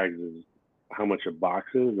the Jags is how much a box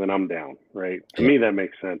is, then I'm down, right? To me, that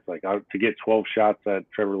makes sense. Like to get 12 shots at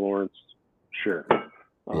Trevor Lawrence, sure.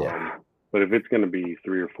 Yeah. But if it's going to be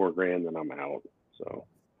 $3 or $4 grand, then I'm out. So.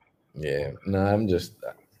 Yeah. No,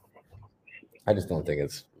 I just don't think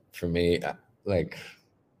it's for me. Like,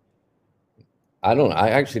 I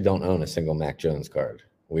actually don't own a single Mac Jones card,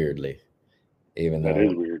 weirdly, even though That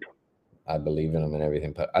is weird. I believe in them and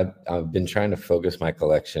everything. But I've been trying to focus my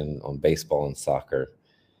collection on baseball and soccer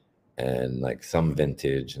and like some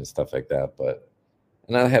vintage and stuff like that.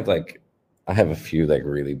 And I have a few like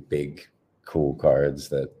really big, cool cards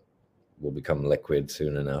that will become liquid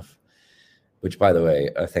soon enough. Which, by the way,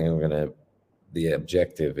 I think the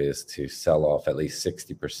objective is to sell off at least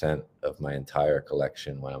 60% of my entire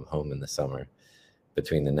collection when I'm home in the summer,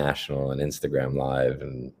 between the National and Instagram Live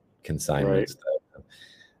and consignment stuff.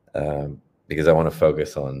 Because I want to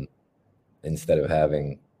focus on, instead of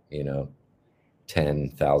having, you know,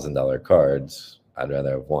 $10,000 cards, I'd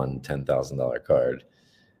rather have one $10,000 card.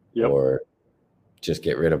 Yep. Or just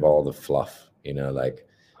get rid of all the fluff, you know, like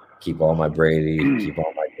keep all my Brady, keep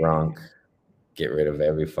all my Gronk, get rid of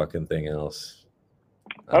every fucking thing else.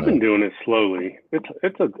 I've been doing it slowly.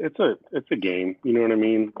 It's a game. You know what I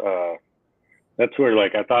mean? That's where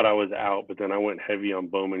like I thought I was out, but then I went heavy on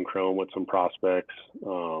Bowman Chrome with some prospects.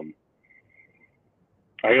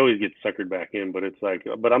 I always get suckered back in, but it's like,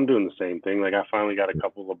 but I'm doing the same thing. Like I finally got a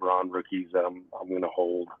couple LeBron rookies that I'm gonna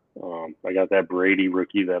hold. I got that Brady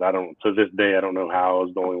rookie that to this day I don't know how I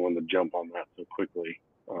was the only one to jump on that so quickly.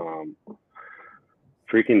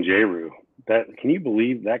 Freaking J-Rue. Can you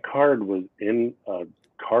believe that card was in a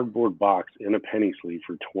cardboard box in a penny sleeve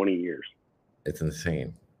for 20 years? It's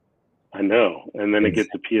insane. I know. And then it gets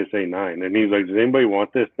to PSA 9. And he's like, does anybody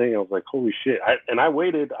want this thing? I was like, holy shit. I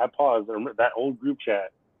waited. I paused. That old group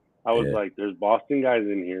chat I was like, there's Boston guys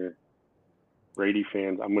in here, Brady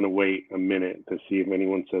fans. I'm going to wait a minute to see if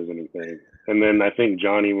anyone says anything. And then I think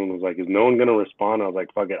John even was like, is no one going to respond? I was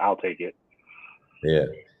like, fuck it, I'll take it. Yeah.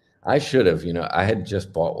 I should have, I had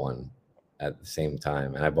just bought one at the same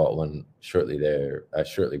time, and I bought one shortly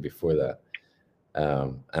before that.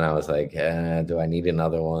 And I was like, do I need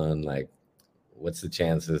another one? Like, what's the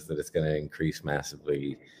chances that it's going to increase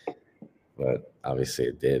massively? But obviously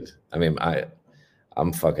it did. I mean,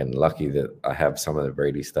 I'm fucking lucky that I have some of the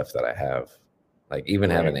Brady stuff that I have. Like, even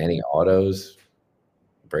having any autos,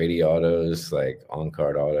 Brady autos, like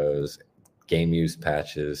on-card autos, game use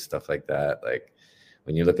patches, stuff like that. Like,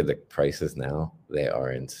 when you look at the prices now, they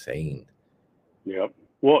are insane. Yep.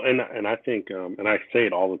 Well, and I think, and I say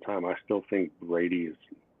it all the time, I still think Brady is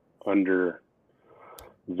undervalued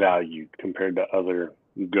compared to other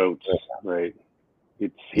GOATs, right?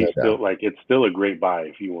 It's still a great buy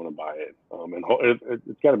if you want to buy it. And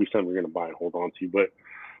it's got to be something you're going to buy and hold on to. But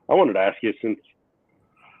I wanted to ask you, since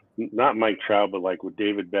not Mike Trout, but like with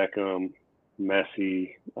David Beckham,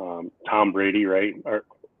 Messi, Tom Brady, right?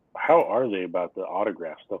 How are they about the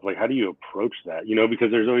autograph stuff? Like, how do you approach that?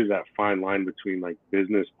 Because there's always that fine line between like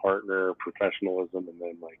business partner, professionalism, and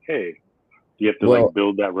then like, hey, you have to like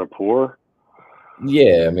build that rapport.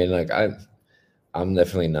 Yeah, I mean, like I'm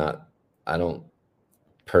definitely not. I don't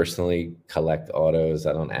personally collect autos.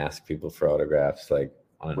 I don't ask people for autographs like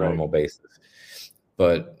on a normal basis.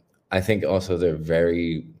 But I think also they're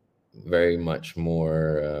very, very much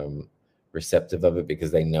more receptive of it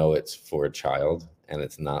because they know it's for a child and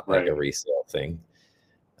it's not like a resale thing.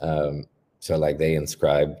 So like they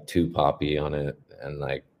inscribe to Poppy on it, and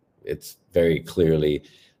like it's very clearly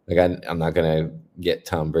like I'm not gonna get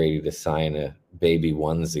Tom Brady to sign a baby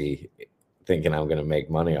onesie thinking I'm gonna make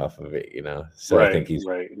money off of it, So I think he's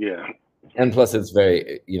yeah. And plus it's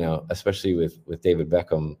very, especially with David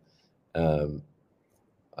Beckham,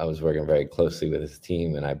 I was working very closely with his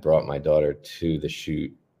team, and I brought my daughter to the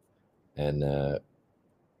shoot, and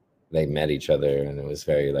they met each other, and it was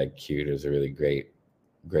very like cute. It was a really great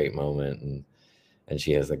moment, and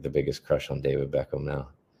she has like the biggest crush on David Beckham now.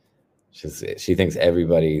 She thinks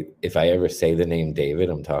everybody, if I ever say the name David,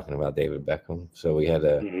 I'm talking about David Beckham. So we had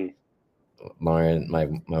Lauren, my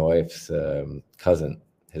wife's cousin,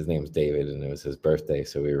 his name's David, and it was his birthday.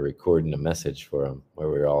 So we were recording a message for him where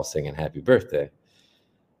we were all singing happy birthday.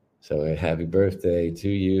 So happy birthday to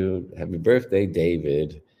you. Happy birthday,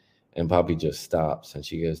 David. And Poppy just stops and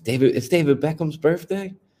she goes, David, it's David Beckham's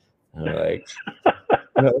birthday? And I'm like,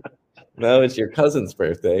 no, it's your cousin's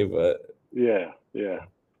birthday, but yeah.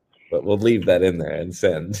 But we'll leave that in there and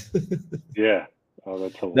send. Yeah. Oh,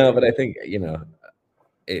 that's hilarious. No, but I think,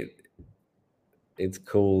 it's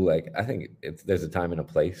cool. Like, I think there's a time and a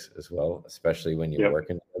place as well, especially when you're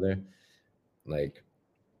working together. Like,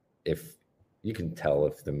 if you can tell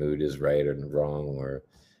if the mood is right or wrong, or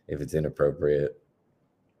if it's inappropriate.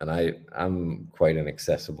 And I'm quite an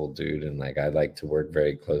accessible dude, and like I like to work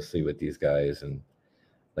very closely with these guys. And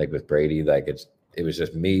like with Brady, like it was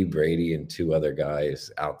just me, Brady, and two other guys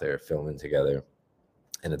out there filming together.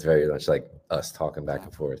 And it's very much like us talking back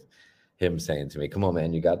and forth. Him saying to me, come on,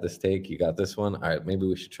 man, you got this take, you got this one. All right, maybe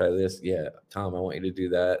we should try this. Yeah, Tom, I want you to do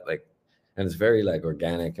that. Like, and it's very like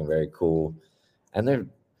organic and very cool. And they're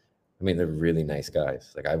really nice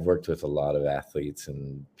guys. Like, I've worked with a lot of athletes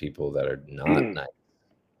and people that are not nice.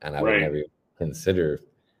 And I would never consider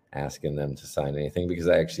asking them to sign anything because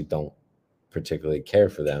I actually don't particularly care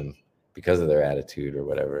for them because of their attitude or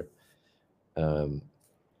whatever. And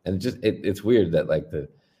it's weird that like the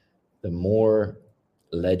more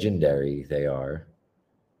legendary they are,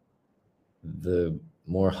 the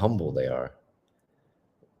more humble they are.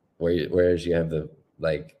 Whereas you have the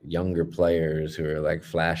like younger players who are like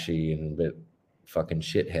flashy and a bit fucking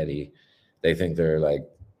shitheady, they think they're like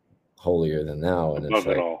holier than thou, and it's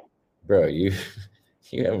like, bro, you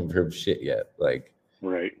haven't proved shit yet. Like,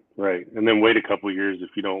 right, and then wait a couple of years if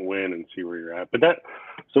you don't win and see where you're at. But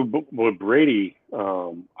with Brady,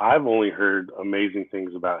 I've only heard amazing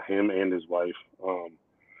things about him and his wife.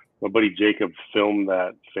 My buddy Jacob filmed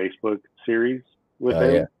that Facebook series with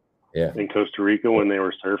him in Costa Rica when they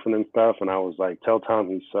were surfing and stuff, and I was like, tell Tom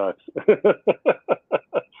he sucks.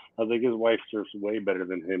 I think his wife surfs way better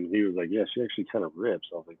than him. He was like, yeah, she actually kind of rips.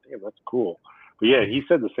 I was like, damn, that's cool. But yeah, he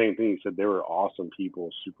said the same thing. He said they were awesome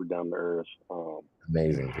people, super down to earth.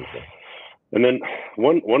 Amazing people. And then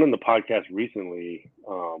one in the podcast recently,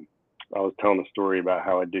 I was telling a story about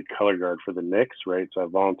how I did color guard for the Knicks, right? So I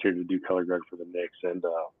volunteered to do color guard for the Knicks. And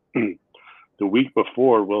the week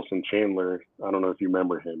before, Wilson Chandler, I don't know if you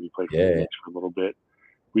remember him. He played for the Knicks for a little bit.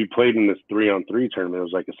 we played in this 3-on-3 tournament. It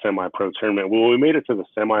was like a semi-pro tournament. Well, we made it to the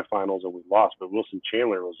semifinals and we lost, but Wilson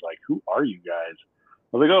Chandler was like, "Who are you guys?"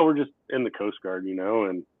 I was like, "Oh, we're just in the Coast Guard, you know."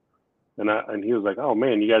 And he was like, "Oh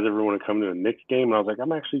man, you guys ever want to come to a Knicks game?" And I was like,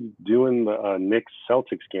 "I'm actually doing the Knicks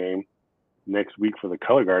Celtics game next week for the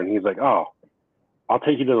Color Guard." And he's like, "Oh, I'll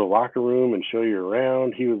take you to the locker room and show you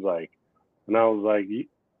around." He was like, and I was like, "You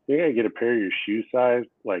gotta get a pair of your shoe size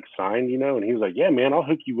like signed, you know?" And he was like, "Yeah, man, I'll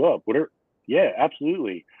hook you up. Whatever." Yeah,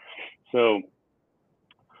 absolutely. So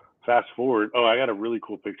fast forward. Oh, I got a really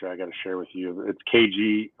cool picture I got to share with you. It's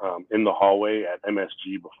KG in the hallway at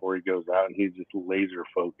MSG before he goes out, and he's just laser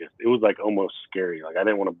focused. It was like almost scary. Like I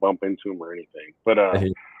didn't want to bump into him or anything. But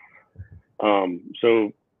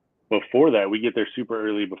so before that, we get there super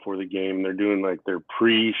early before the game. They're doing like their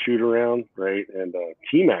pre-shoot around, right? And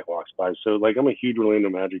T-Mac walks by. So like I'm a huge Orlando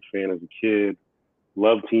Magic fan as a kid.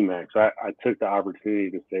 Love T-Mac. So I took the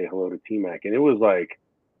opportunity to say hello to T-Mac, and it was like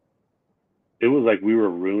we were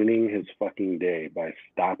ruining his fucking day by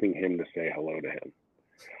stopping him to say hello to him.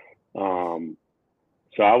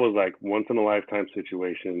 So I was like, once in a lifetime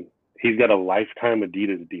situation. He's got a lifetime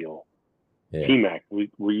Adidas deal. Yeah. T-Mac,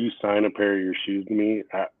 will you sign a pair of your shoes to me?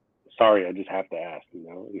 Sorry, I just have to ask, you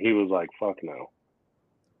know? And he was like, fuck no.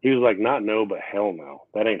 He was like, not no, but hell no.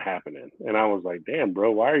 That ain't happening. And I was like, damn,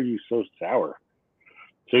 bro, why are you so sour?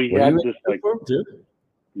 So he had this like,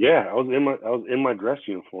 yeah, I was in my dress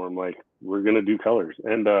uniform, like we're gonna do colors,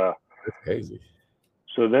 and that's crazy.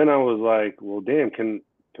 So then I was like, well, damn, can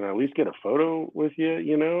I at least get a photo with you,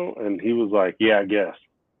 you know? And he was like, yeah, I guess.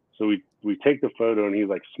 So we take the photo, and he's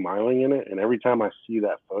like smiling in it, and every time I see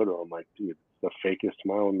that photo, I'm like, dude, it's the fakest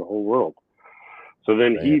smile in the whole world. So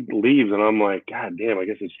then he leaves, and I'm like, God damn, I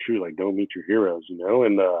guess it's true. Like, don't meet your heroes, you know?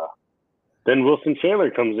 And then Wilson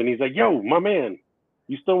Chandler comes in. He's like, yo, my man,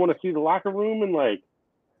 you still want to see the locker room and like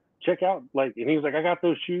check out, like, and he's like, I got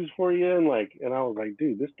those shoes for you. And like, and I was like,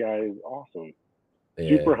 dude, this guy is awesome.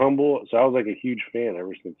 Yeah. Super humble. So I was like a huge fan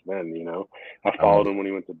ever since then, you know. I followed him when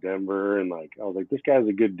he went to Denver, and like, I was like, this guy's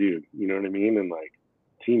a good dude, you know what I mean? And like,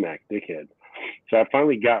 T-Mac, dickhead. So I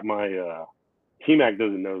finally got my, T-Mac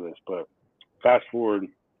doesn't know this, but fast forward,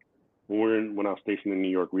 when I was stationed in New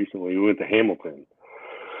York recently, we went to Hamilton.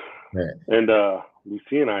 Right. And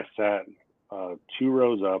Lucia and I sat 2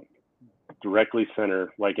 rows up, directly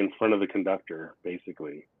center, like in front of the conductor,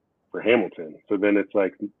 basically, for Hamilton. So then it's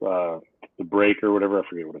like the break or whatever, I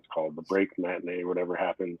forget what it's called, the break matinee, whatever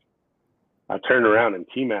happens. I turned around and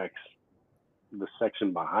T-Mac's the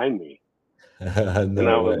section behind me. And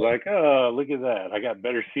I was like, oh, look at that. I got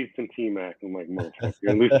better seats than T-Mac. I'm like, motherfucker.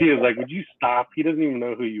 And Lucia's like, would you stop? He doesn't even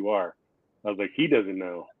know who you are. I was like, he doesn't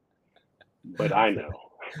know, but I know.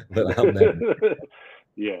 But I'll never.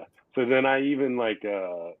 Yeah. So then I even like,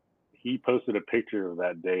 he posted a picture of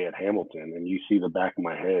that day at Hamilton, and you see the back of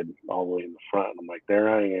my head all the way in the front. I'm like, there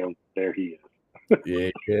I am. There he is. Yeah,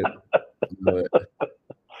 good.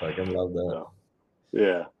 Fucking love that. So,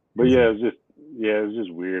 yeah. But yeah, it was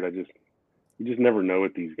just weird. You just never know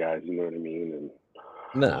with these guys, you know what I mean? And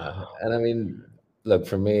no, and I mean, look,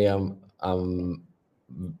 for me, I'm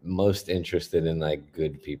most interested in like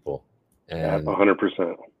good people, and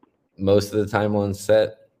 100%. Most of the time on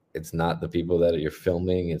set, it's not the people that you're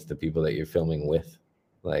filming; it's the people that you're filming with,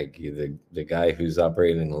 like the guy who's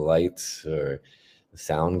operating the lights or the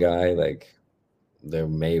sound guy. Like they're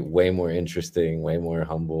way more interesting, way more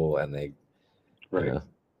humble, and they, right. You know,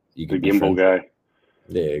 you the gimbal guy.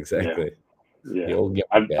 Yeah, exactly. Yeah,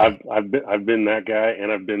 I've been that guy,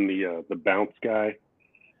 and I've been the bounce guy.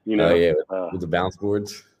 You know, with the bounce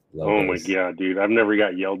boards. Love those. My god, dude! I've never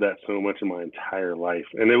got yelled at so much in my entire life,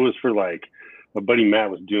 and it was for like my buddy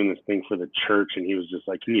Matt was doing this thing for the church, and he was just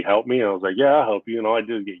like, "Can you help me?" And I was like, "Yeah, I'll help you." And all I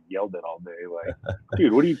did was get yelled at all day. Like,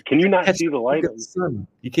 dude, can you not see the light? The sun.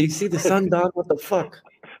 You can't see the sun, dog. What the fuck?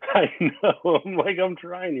 I know. I'm like, I'm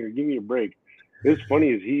trying here. Give me a break. It's funny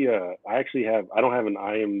is I don't have an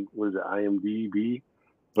IMDb,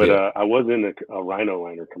 but I was in a Rhino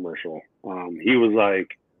Liner commercial. He was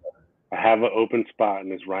like, I have an open spot in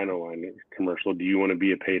this Rhino Liner commercial. Do you want to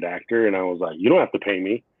be a paid actor? And I was like, you don't have to pay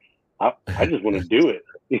me. I just want to do it.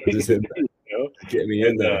 You know? Get me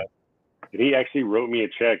in there. And he actually wrote me a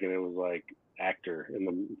check, and it was like actor in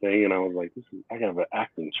the thing. And I was like, I have an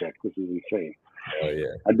acting check. This is insane. Oh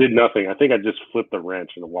yeah. I did nothing. I think I just flipped the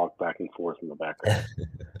wrench and walked back and forth in the background.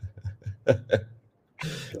 I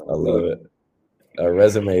love it. Our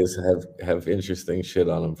resumes have interesting shit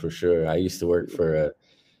on them for sure. I used to work for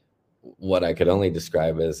what I could only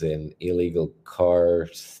describe as an illegal car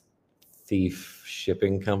thief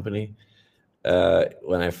shipping company.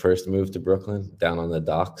 When I first moved to Brooklyn, down on the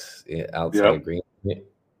docks outside Green,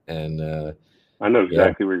 and I know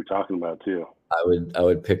exactly what you're talking about too. I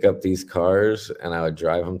would pick up these cars and I would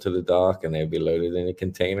drive them to the dock, and they'd be loaded into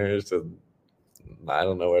containers. And I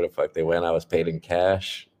don't know where the fuck they went. I was paid in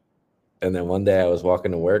cash. And then one day I was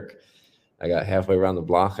walking to work. I got halfway around the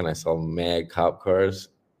block and I saw mad cop cars,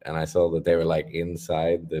 and I saw that they were like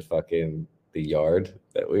inside the yard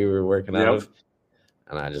that we were working out of.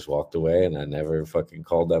 And I just walked away, and I never fucking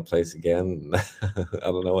called that place again. I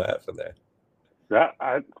don't know what happened there.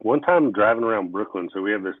 One time driving around Brooklyn, so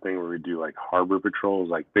we have this thing where we do like harbor patrols,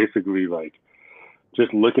 like basically like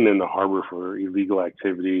just looking in the harbor for illegal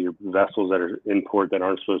activity, or vessels that are in port that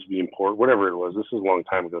aren't supposed to be in port, whatever it was. This was a long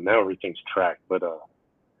time ago. Now everything's tracked. But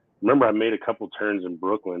remember, I made a couple turns in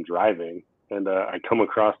Brooklyn driving, and I come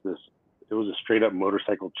across this. It was a straight up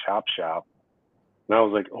motorcycle chop shop. And I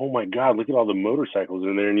was like, oh my God, look at all the motorcycles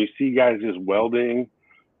in there. And you see guys just welding,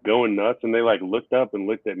 going nuts. And they like looked up and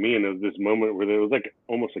looked at me. And it was this moment where it was like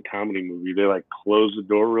almost a comedy movie. They like closed the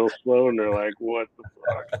door real slow, and they're like, what the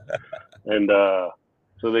fuck? And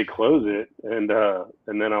so they close it. And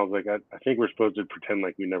then I was like, I think we're supposed to pretend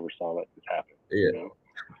like we never saw that this happen. Yeah. You know?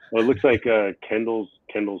 Well, it looks like Kendall's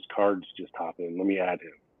cards just hop in. Let me add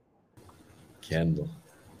him. Kendall.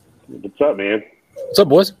 What's up, man? What's up,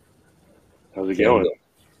 boys? How's it going?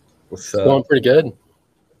 What's It's going pretty good.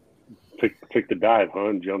 Took the dive, huh?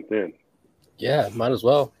 And jumped in. Yeah, might as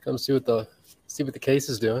well. Come see what the case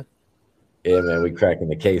is doing. Yeah, man, we cracking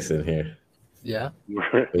the case in here. Yeah. We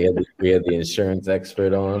had the insurance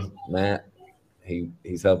expert on, Matt.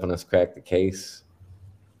 He's helping us crack the case.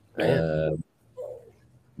 But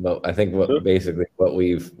I think what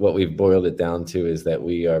we've boiled it down to is that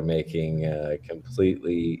we are making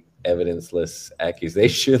completely evidenceless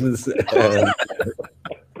accusations.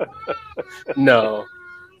 No.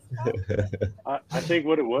 I think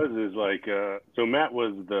what it was is like so Matt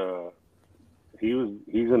was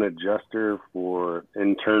he's an adjuster for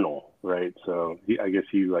internal, right? So I guess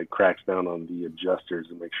he like cracks down on the adjusters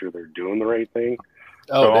and make sure they're doing the right thing.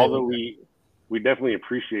 So although we definitely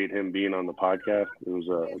appreciate him being on the podcast, there was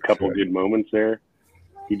a couple good moments there.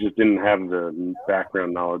 He just didn't have the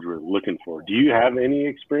background knowledge we're looking for. Do you have any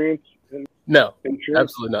experience in No, insurance?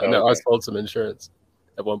 absolutely not. No, I sold some insurance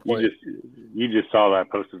at one point. You just saw that I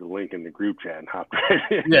posted the link in the group chat and hopped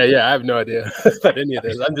right in. Yeah, I have no idea about any of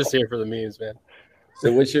this. I'm just here for the memes, man.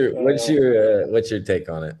 So what's your take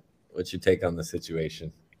on it? What's your take on the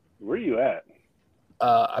situation? Where are you at?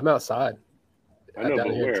 I'm outside. I know, down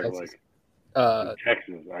but here in where? Texas. Like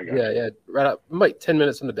Texas. I got Yeah, right up. I'm like 10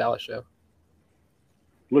 minutes from the Dallas show.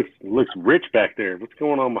 Looks rich back there. What's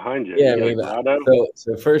going on behind you? Yeah, You got a grotto?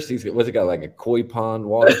 so first what's it got, like a koi pond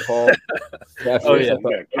waterfall? Oh, yeah.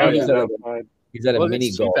 He's at a mini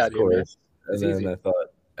golf course. It's And then easy. I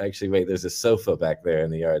thought, actually, wait, there's a sofa back there in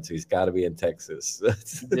the yard, so he's got to be in Texas.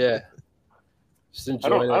 Yeah. Just I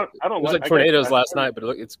enjoying don't it. I don't It was like like tornadoes I last night, but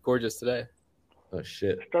look, it's gorgeous today. Oh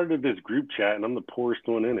shit! started this group chat and I'm the poorest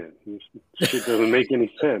one in it. This shit doesn't make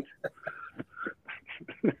any sense.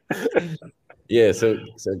 Yeah. So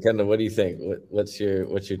Kendall, what do you think? What's your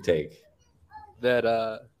take That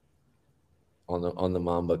on the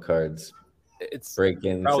Mamba cards it's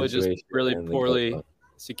break-in probably just situation really and the poorly GoFund?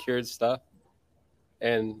 secured stuff,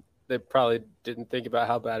 and they probably didn't think about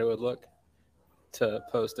how bad it would look to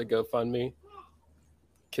post a GoFundMe,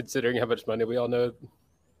 considering how much money we all know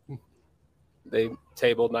they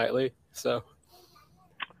table nightly. So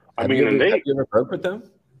I mean, and have you ever broke with them?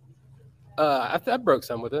 I broke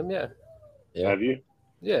some with them. Yeah, have you?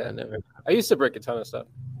 yeah. I never. I used to break a ton of stuff.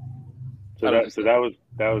 So I don't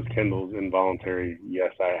that was Kendall's involuntary.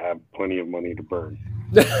 Yes, I have plenty of money to burn.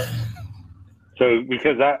 So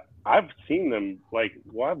because I've seen them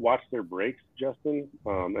I've watched their breaks, Justin,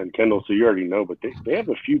 and Kendall. So you already know, but they have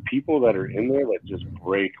a few people that are in there that just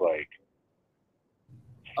break like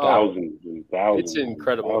thousands and thousands. It's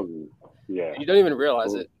incredible. Thousands. Yeah. You don't even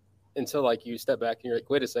realize it until like you step back and you're like,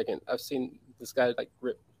 wait a second, I've seen this guy like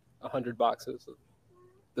rip 100 boxes of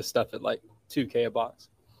the stuff at like $2K a box.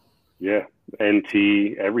 Yeah,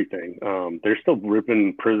 NT, everything. They're still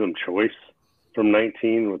ripping Prism Choice from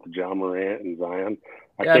 19 with John Morant and Zion.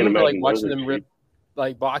 I remember like watching them rip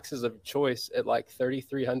like boxes of Choice at like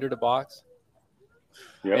 $3,300 a box.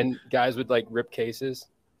 Yep. And guys would like rip cases.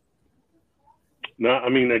 No, I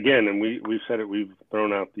mean, again, and we've said it. We've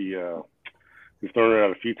thrown it out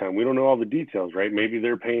a few times. We don't know all the details, right? Maybe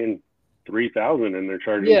they're paying $3,000 and they're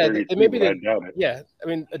charging $32,000. Maybe I doubt it. Yeah, I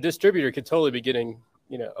mean, a distributor could totally be getting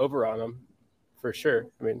over on them for sure.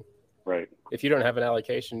 I mean, right. If you don't have an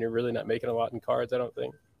allocation, you're really not making a lot in cards. I don't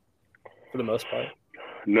think, for the most part.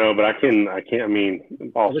 No, but I can't. I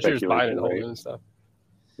mean, all Unless you're just buying speculation, and holding right? and stuff.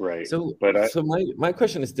 Right. So, but so my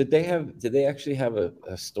question is, did they actually have a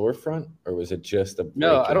storefront, or was it just a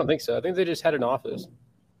No, I break-in? don't think so. I think they just had an office,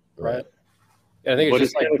 right? Right. And I think it's But just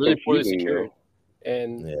it's like kinda really poorly confusing, secured,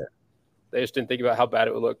 and Yeah. they just didn't think about how bad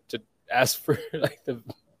it would look to ask for like the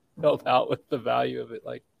help out with the value of it.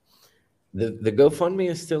 Like, The GoFundMe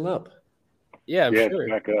is still up. yeah, I'm yeah, sure.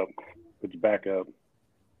 it's back up. It's back up.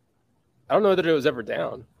 I don't know that it was ever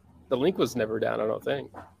down. The link was never down. I don't think.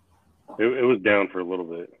 It was down for a little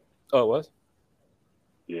bit. Oh, it was.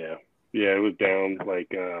 Yeah, it was down.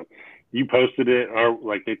 Like you posted it, or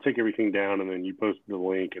like they took everything down, and then you posted the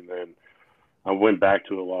link, and then I went back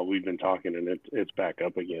to it while we've been talking, and it's back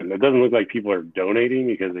up again. It doesn't look like people are donating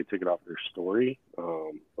because they took it off their story.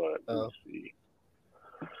 But let's see.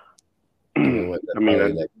 I mean, what, I mean,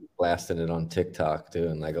 probably, like blasting it on TikTok,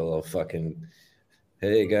 doing like a little fucking,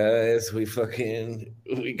 hey guys, we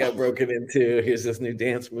got broken into. Here's this new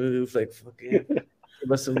dance move. Like, fucking,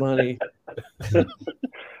 give us some money. I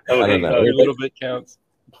don't know. Every little bit counts.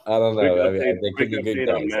 I don't know. Quick I mean, update- they could be quick good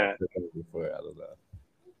update on guys. Matt. Before, I don't know.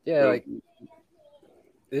 Yeah, like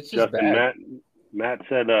it's just Justin, bad. Matt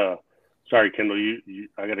said, sorry, Kendall, you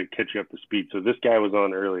I got to catch you up to speed. So this guy was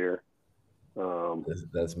on earlier.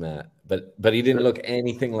 That's Matt, but he didn't look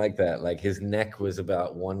anything like that. Like his neck was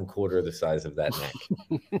about 1/4 the size of that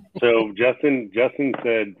neck. So Justin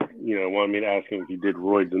said, wanted me to ask him if he did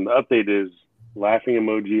roids, and the update is laughing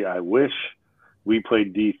emoji. I wish we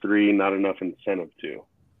played D3. Not enough incentive to.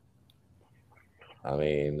 I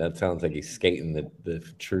mean, that sounds like he's skating the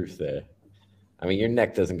truth there. I mean, your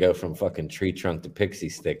neck doesn't go from fucking tree trunk to pixie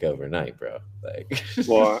stick overnight, bro. Like,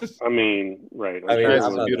 Well, I mean, right. I mean, It's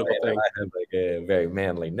I'm a not beautiful saying thing. I have like a very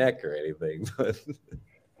manly neck or anything, but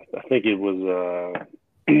I think it was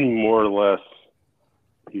more or less.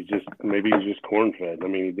 He's just corn fed. I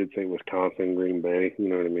mean, he did say Wisconsin, Green Bay. You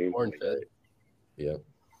know what I mean? Corn fed. yep,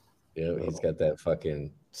 he's got that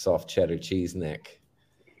fucking soft cheddar cheese neck.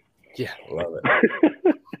 Yeah, Love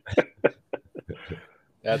it.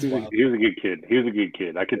 that's wild. He was a good kid. He was a good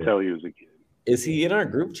kid. I could tell he was a kid. Is he in our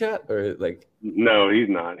group chat or like? No, he's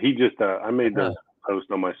not. He just I made the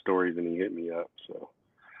post on my stories and he hit me up. So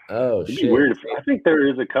Oh it'd be shit! weird. I think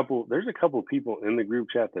there's a couple people in the group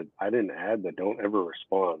chat that I didn't add that don't ever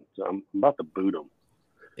respond. So I'm about to boot them.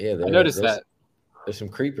 Yeah, I noticed there's- that. There's some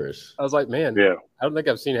creepers. I was like, man, Yeah, I don't think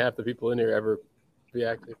I've seen half the people in here ever be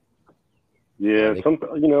active. yeah. they- Some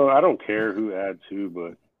I don't care who adds who,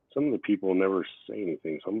 but some of the people never say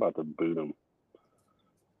anything. So I'm about to boot them.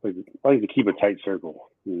 I like to keep a tight circle.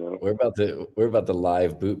 We're about to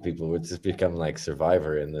live boot people. We're just become like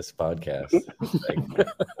Survivor in this podcast. Like,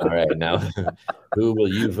 all right, now who will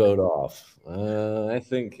you vote off? I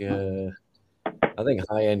think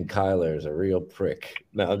high end Kyler is a real prick.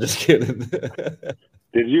 No, I'm just kidding.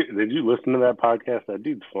 Did you listen to that podcast? That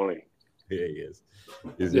dude's funny. Yeah, he is.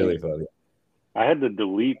 He's really funny. I had to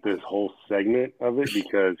delete this whole segment of it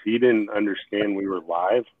because he didn't understand we were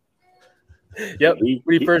live. Yep. He-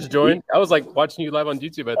 When you he- first joined, I was like watching you live on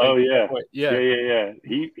YouTube. I think. Oh at yeah. that point. Yeah. Yeah.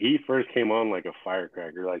 He first came on like a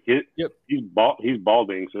firecracker. Like Yep. he's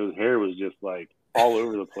balding, so his hair was just like all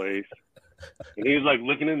over the place. And he was like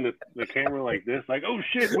looking in the camera like this, like, oh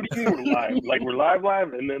shit, what do you mean we're live? Like we're live,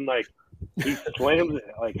 and then like he slams it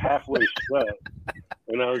like halfway shut.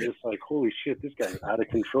 And I was just like, holy shit, this guy's out of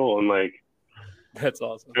control. And like That's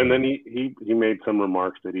awesome. and then he made some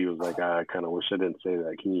remarks that he was like, I kind of wish I didn't say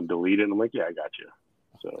that. Can you delete it? And I'm like, yeah, I got you.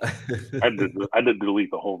 So I had to delete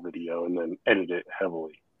the whole video and then edit it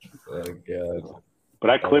heavily. Oh god. But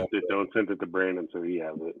I clipped it though and sent it to Brandon so he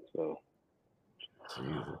has it. So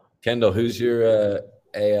Jesus. Kendall, who's your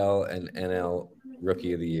AL and NL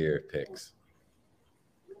Rookie of the Year picks?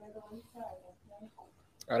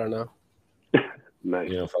 I don't know. nice.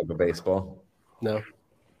 You don't fuck with baseball? No,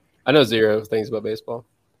 I know zero things about baseball.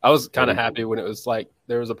 I was kind of happy when it was like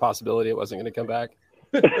there was a possibility it wasn't going to come back.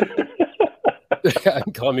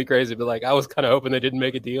 Call me crazy, but like I was kind of hoping they didn't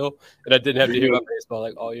make a deal, and I didn't have to hear about baseball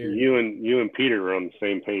like all year. You and Peter were on the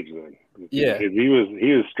same page then. Yeah. Because he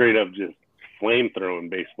was straight up just flame throwing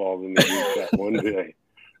baseballs in the group chat one day.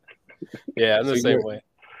 Yeah, I'm the So same you're- way.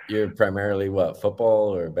 You're primarily what?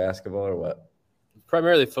 Football or basketball or what?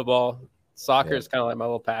 Primarily football. Soccer Yeah. is kind of like my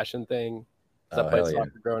little passion thing. 'Cause I Oh, played hell yeah.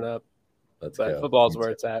 soccer growing up, Let's but go. football is where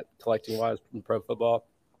it's at, collecting wise from pro football.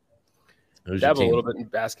 Who's your Dabble a team? little bit in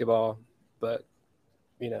basketball, but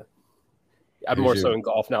I'm Who's more your- so in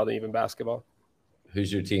golf now than even basketball.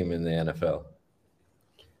 Who's your team in the NFL?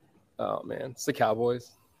 Oh man, it's the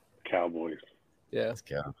Cowboys. Cowboys. Yeah, Let's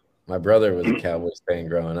go. My brother was a Cowboys fan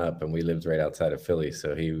growing up, and we lived right outside of Philly.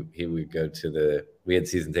 So he would go to we had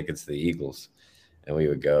season tickets to the Eagles, and we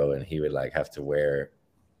would go, and he would like have to wear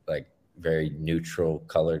like very neutral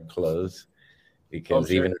colored clothes because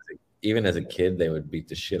sure. even as a kid, they would beat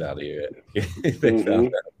the shit out of you. They found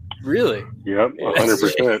out. Really? Yep,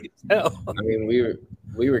 100%. Hell. I mean,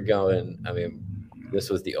 we were going. I mean, this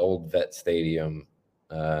was the old Vet Stadium.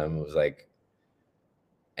 It was like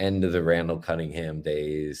end of the Randall Cunningham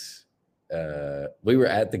days. We were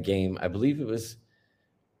at the game. I believe it was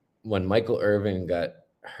when Michael Irvin got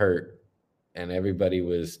hurt, and everybody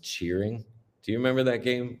was cheering. Do you remember that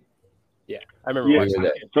game? Yeah, I remember Yeah, watching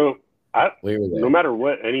that game. so We were there. no matter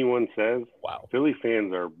what anyone says, Wow. Philly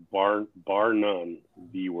fans are bar none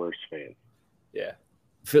the worst fans. Yeah.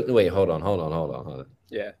 Wait, hold on.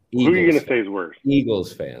 Yeah. Who are you Eagles going to say is worse?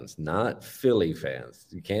 Eagles fans, not Philly fans.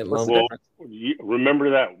 You can't What's lump. the Well, remember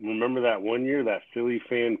that one year that Philly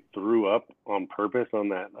fan threw up on purpose on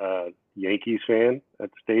that Yankees fan at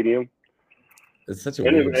the stadium, It's such a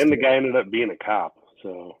and weird. the story. guy ended up being a cop.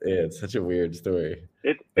 So Yeah, it's such a weird story.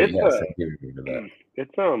 But it's yes, I do remember that.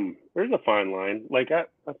 it's there's a fine line. Like I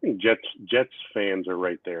think Jets fans are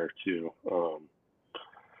right there too.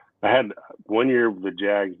 I had one year the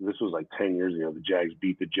Jags. This was like 10 years ago. The Jags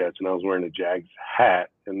beat the Jets, and I was wearing a Jags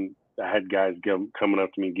hat, and I had guys coming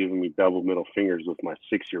up to me, giving me double middle fingers with my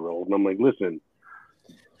 6-year-old, and I'm like, "Listen,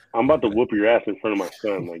 I'm about to whoop your ass in front of my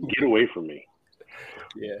son. Like, get away from me."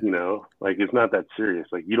 Yeah. You know, like it's not that serious.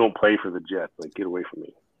 Like you don't play for the Jets. Like get away from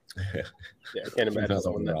me. Yeah. I can't imagine Not on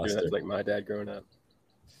someone the that doing roster. that like my dad growing up.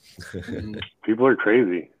 Mhm. People are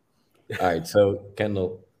crazy. All right, so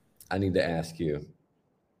Kendall, I need to ask you,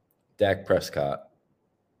 Dak Prescott,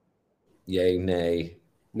 yay, nay?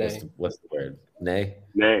 Nay. What's the word? Nay?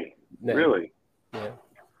 Nay, Nay. really. Yeah.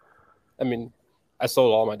 I mean, I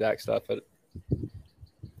sold all my Dak stuff at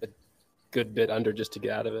a good bit under just to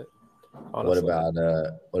get out of it. Honestly.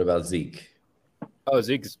 What about Zeke? Oh,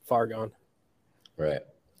 Zeke's far gone. Right.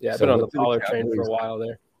 Yeah, I've So been on the what do the Pollard train for a Cowboys- while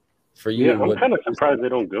there. For you, Yeah, I'm what- kind of surprised they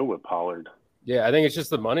don't go with Pollard. Yeah, I think it's just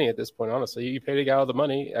the money at this point. Honestly, you pay the guy all the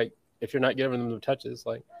money. Like, if you're not giving them the touches,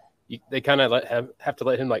 like they kind of have to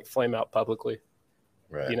let him like flame out publicly,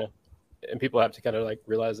 right. you know. And people have to kind of like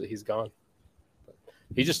realize that he's gone.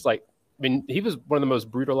 He just like, I mean, he was one of the most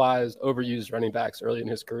brutalized, overused running backs early in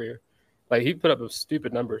his career. Like he put up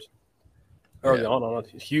stupid numbers early on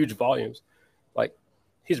huge volumes. Like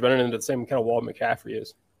he's running into the same kind of wall McCaffrey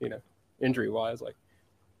is, you know, injury wise. Like,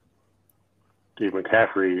 Dude,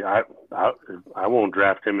 McCaffrey, I won't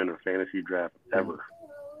draft him in a fantasy draft ever.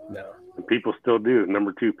 no. And people still do.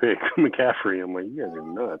 Number 2 pick, McCaffrey. I'm like, you guys are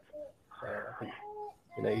nuts.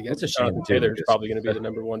 You know, you That's got a shame, Jonathan too, Taylor's because- probably going to be the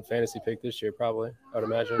number 1 fantasy pick this year, probably. I would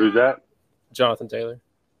imagine. Who's that? Jonathan Taylor.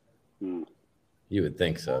 Hmm, You would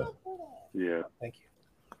think so. yeah. Thank you.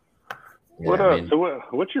 Yeah, I mean,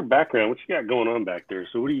 What's your background? What you got going on back there?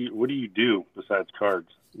 So what do you do besides cards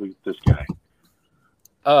with this guy?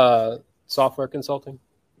 Software consulting.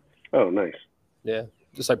 Oh, nice. Yeah,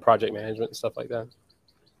 just like project management and stuff like that.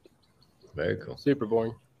 very cool. Super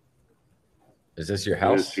boring. Is this your is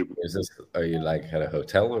house? super- Are you like at a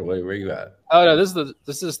hotel or where are you at? Oh no,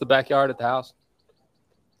 this is the backyard at the house.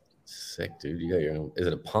 Sick, dude. You got your own. Is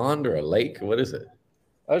it a pond or a lake? What is it?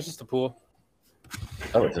 Oh, it's just a pool.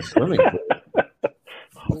 Oh, it's a swimming pool.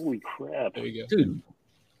 Holy crap! There you go. Dude,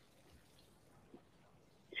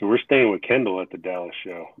 So we're staying with Kendall at the Dallas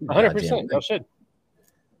show. 100%. goddamn Y'all should.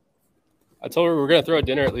 I told her we were gonna throw a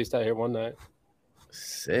dinner at least out here one night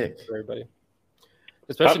sick. for everybody.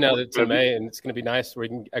 Especially now that it's in Have you- May and it's gonna be nice where we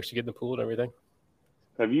can actually get in the pool and everything.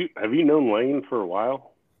 Have you known Lane for a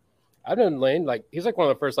while? I've known Lane, like he's like one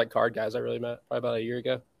of the first like card guys I really met, probably about a year and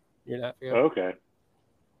a half ago. Okay,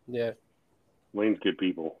 Yeah, Lane's good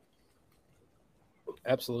people.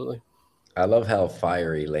 absolutely. I love how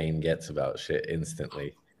fiery Lane gets about shit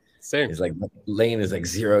instantly. Same. He's like Lane is like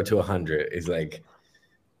 0 to 100. He's like,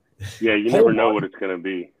 Yeah, you Hold never know on. what it's gonna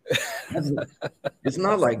be. it's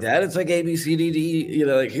not like that. It's like A, B, C, D, D. You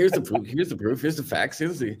know, like here's the proof, here's the proof, here's the facts.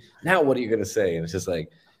 Here's the now. What are you gonna say? And it's just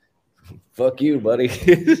like, fuck you, buddy.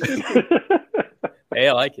 Hey,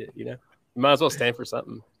 I like it. You know, you might as well stand for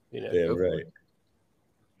something. You know, Yeah, go for it. right.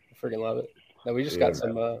 I freaking love it. No, we just Yeah, got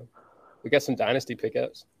some. We got some dynasty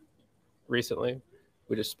pickups recently.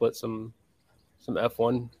 We just split some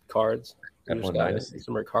F1 cards. We F1 just got Dynasty.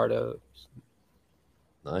 some Ricardo,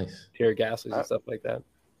 Nice. Pierre Gasly's and stuff like that.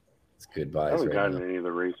 It's good I buys haven't right gotten now. any of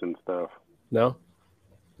the racing stuff. No,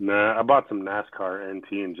 Nah, I bought some NASCAR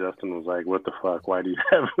NT, and Justin was like, "What the fuck? Why do you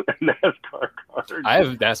have a NASCAR card?" I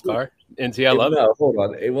have NASCAR. NT, I love it. No, hold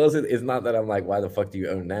on. It wasn't. It's not that I'm like, why the fuck do you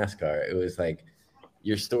own NASCAR? It was like,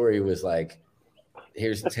 your story was like,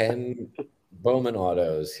 here's 10 Bowman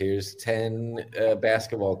autos. Here's 10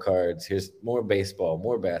 basketball cards. Here's more baseball,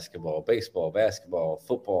 more basketball, baseball, basketball,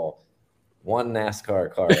 football. One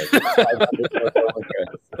NASCAR card.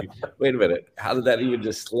 Wait a minute. How did that even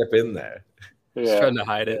just slip in there? Just trying to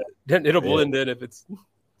hide it. It'll blend in if it's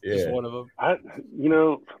just one of them. I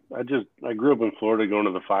grew up in Florida going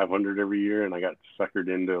to the 500 every year, and I got suckered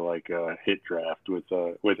into like a hit draft with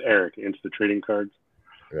Eric, Insta Trading Cards.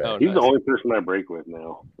 Right. He's the only person I break with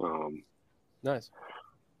now. Nice.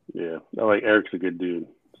 Yeah, I like Eric's a good dude.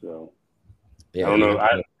 So yeah, I don't know.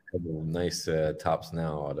 A couple nice Tops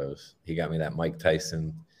Now autos. He got me that Mike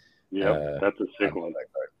Tyson. Yeah, that's a sick one.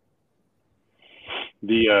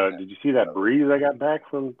 Did you see that Breeze I got back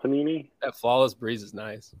from Panini? That Flawless Breeze is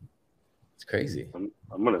nice. It's crazy. I'm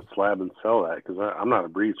gonna slab and sell that because I'm not a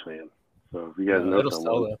Breeze fan. So if you guys know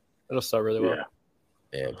someone, it'll sell really well.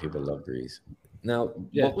 Yeah, people love Breeze. Now,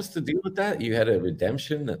 what was the deal with that? You had a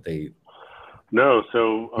redemption that they. No,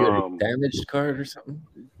 so you had a damaged card or something.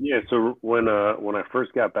 Yeah, so when I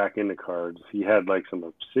first got back into cards, he had like some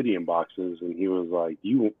Obsidian boxes, and he was like,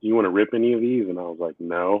 "You want to rip any of these?" And I was like,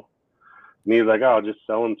 "No." And he was like, "Oh, I'll just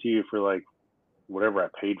sell them to you for like whatever I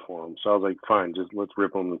paid for them." So I was like, "Fine, just let's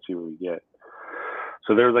rip them and see what we get."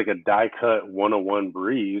 So there was like a die cut 101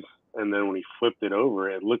 Breeze, and then when he flipped it over,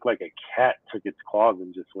 it looked like a cat took its claws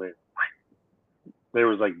and just went. There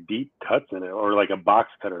was like deep cuts in it, or like a box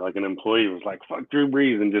cutter, like an employee was like, "Fuck Drew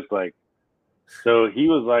Brees," and just like. So he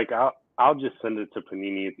was like, "I'll just send it to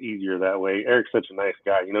Panini. It's easier that way." Eric's such a nice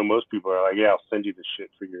guy. You know, most people are like, "Yeah, I'll send you the shit.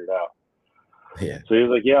 Figure it out." Yeah. So he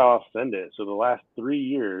was like, "Yeah, I'll send it." So the last 3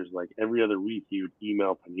 years, like every other week, he would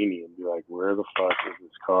email Panini and be like, "Where the fuck is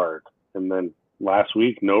this card?" And then last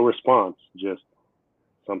week, no response, just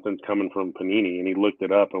something's coming from Panini. And he looked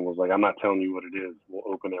it up and was like, "I'm not telling you what it is. We'll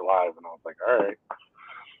open it live." And I was like, "All right."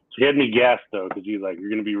 So he had me gassed though, because he's like, "You're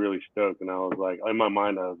gonna be really stoked." And I was like, in my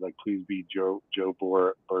mind, I was like, "Please be Joe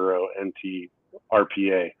Burrow NT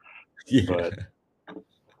RPA." Yeah.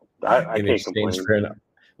 But I can't complain.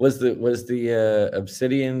 Was the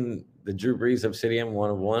Obsidian, the Drew Brees Obsidian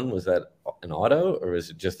 101? Was that an auto or was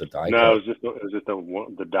it just a die? No, it was just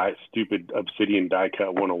the stupid Obsidian die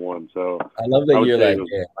cut 101. So I love that you're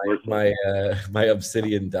like, my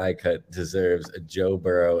Obsidian die cut deserves a Joe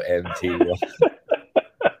Burrow NT.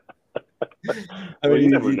 I mean, you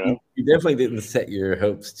never know. You definitely didn't set your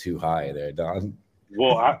hopes too high there, Don.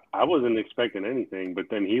 Well, I wasn't expecting anything, but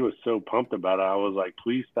then he was so pumped about it. I was like,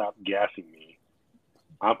 "Please stop gassing me."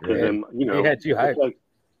 Then, you know, he had you high.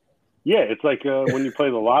 It's like when you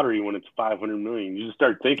play the lottery when it's 500 million. You just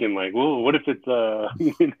start thinking like, "Well, what if it's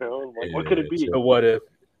you know, like, what could it be?" A what if?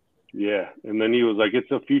 Yeah, and then he was like,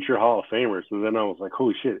 "It's a future Hall of Famer." So then I was like,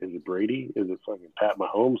 "Holy shit! Is it Brady? Is it fucking Pat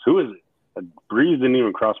Mahomes? Who is it?" Breeze didn't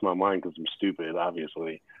even cross my mind because I'm stupid,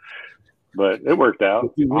 obviously. But it worked out.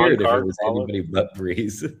 It'd be weird if it was anybody but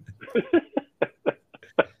Breeze. It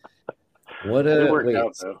worked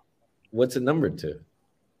out though. What's it numbered to?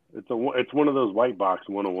 It's one of those white box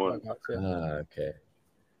 101. Okay.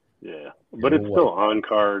 Yeah, but it's still on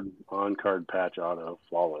card patch auto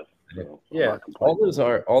flawless. So yeah, all those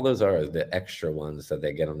are the extra ones that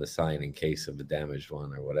they get on the sign in case of the damaged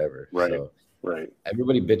one or whatever. Right. So right.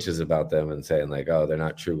 Everybody bitches about them and saying like, "Oh, they're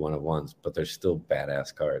not true 101s," but they're still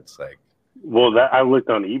badass cards. Like, well, I looked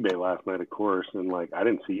on eBay last night, of course, and like I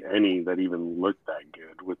didn't see any that even looked that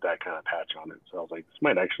good with that kind of patch on it. So I was like, this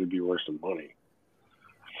might actually be worth some money.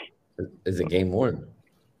 Is it game worn?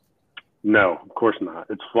 No, of course not.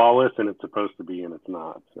 It's flawless, and it's supposed to be, and it's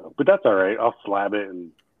not. So, but that's all right. I'll slab it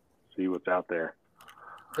and see what's out there.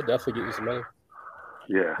 It'll definitely get you some money.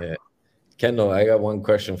 Yeah. Kendall, I got one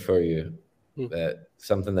question for you. That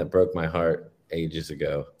something that broke my heart ages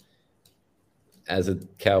ago. As a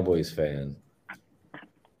Cowboys fan,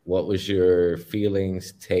 what was your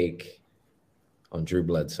feelings, take on Drew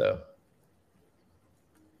Bledsoe?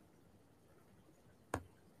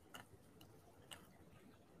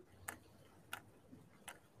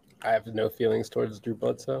 I have no feelings towards Drew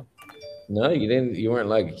Bledsoe. No, you didn't. You weren't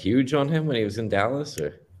like huge on him when he was in Dallas,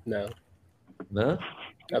 or no?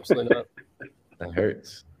 Absolutely Absolutely not. That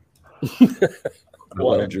hurts.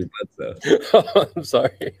 What? Drew Bledsoe. I'm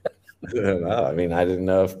sorry. No, I mean, I didn't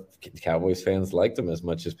know if Cowboys fans liked him as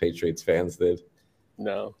much as Patriots fans did.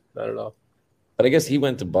 No, not at all. But I guess he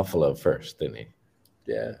went to Buffalo first, didn't he?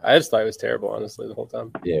 Yeah, I just thought it was terrible, honestly, the whole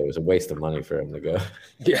time. Yeah, it was a waste of money for him to go.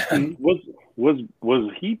 Yeah.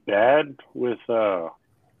 Was he bad with the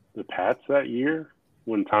Pats that year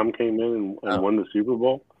when Tom came in and won the Super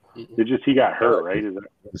Bowl? It just he got hurt, right? It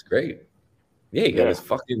was great. Yeah, he got his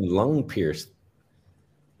fucking lung pierced.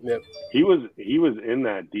 Yep. He was in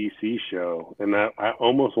that DC show, and I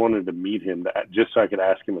almost wanted to meet him just so I could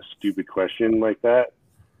ask him a stupid question like that.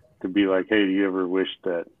 To be like, hey, do you ever wish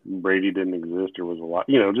that Brady didn't exist or was a lot,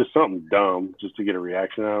 just something dumb, just to get a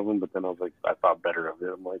reaction out of him. But then I was like, I thought better of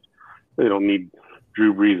it. I'm like, they don't need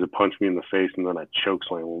Drew Brees to punch me in the face and then I choke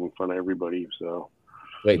slam him in front of everybody. So,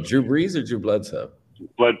 wait, Drew Brees or Drew Bledsoe?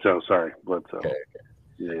 Bledsoe. Okay.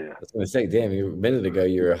 Yeah. I was gonna say, damn, a minute ago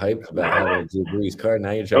you were hyped about having a Drew Brees card.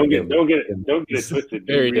 Now you're Don't trying get to it twisted.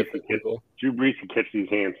 Very different people. Drew Brees can catch these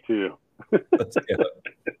hands too. Let's go.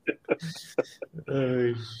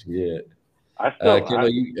 Oh shit! Kendall, are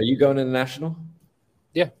you going to the National?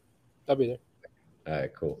 Yeah, I'll be there. All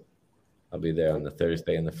right, cool. I'll be there on the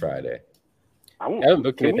Thursday and the Friday. I haven't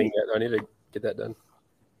booked anything yet. I need to get that done.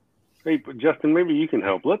 Hey, Justin, maybe you can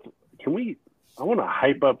help. I want to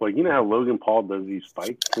hype up, like, how Logan Paul does these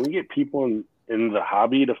fights. Can we get people in the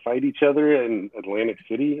hobby to fight each other in Atlantic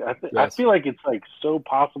City? I feel like it's like so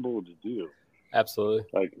possible to do. Absolutely.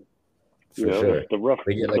 Like, For sure. the rough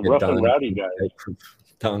Don and rowdy guys.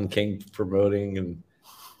 Don King promoting and.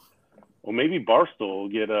 Well, maybe Barstool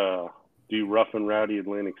will do rough and rowdy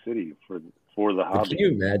Atlantic City for the hobby. Can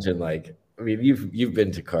you imagine, like, I mean, you've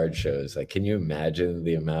been to card shows. Like, can you imagine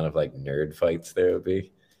the amount of like nerd fights there would be?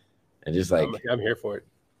 And just like I'm here for it.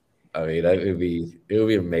 I mean, it would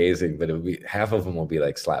be amazing, but it would be half of them will be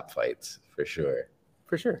like slap fights for sure.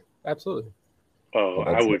 For sure, absolutely. Oh,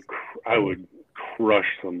 well, I would crush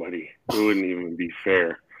somebody. It wouldn't even be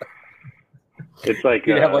fair. It's like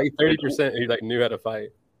you have like 30% who like knew how to fight,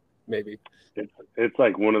 maybe. It's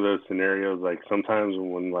like one of those scenarios. Like sometimes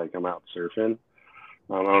when like I'm out surfing,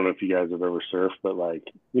 I don't know if you guys have ever surfed, but like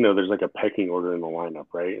there's like a pecking order in the lineup,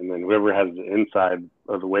 right? And then whoever has the inside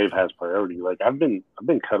of the wave has priority. Like I've been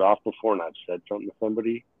cut off before, and I've said something to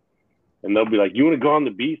somebody, and they'll be like, "You want to go on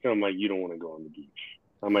the beach?" And I'm like, "You don't want to go on the beach."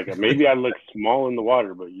 I'm like, maybe I look small in the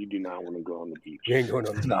water, but you do not want to go on the beach. You ain't going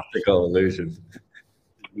on It's an optical illusion.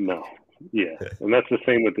 No, yeah, and that's the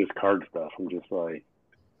same with this card stuff. I'm just like,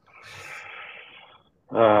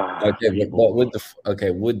 okay, but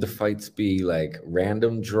would the fights be like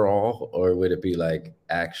random draw, or would it be like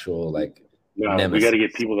actual like? No, nemesis? We got to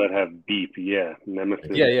get people that have beef. Yeah,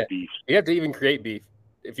 nemesis. Yeah. Beef. You have to even create beef.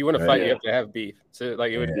 If you want to fight, you have to have beef. So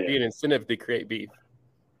like it would be an incentive to create beef.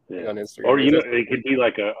 Yeah. On Instagram. Or it could be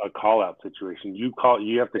like a call out situation. You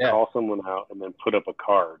have to call someone out and then put up a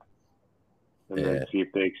card and then see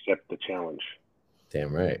if they accept the challenge.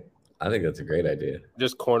 Damn right. I think that's a great idea.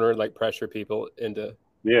 Just corner, like pressure people into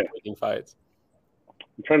making fights.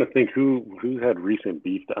 I'm trying to think who's had recent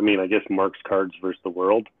beef. I mean, I guess Mark's Cards versus the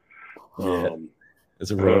World. Yeah.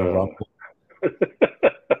 It's a Royal Rumble.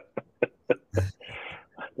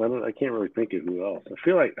 I can't really think of who else. I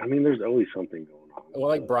feel like, there's always something going on. Well,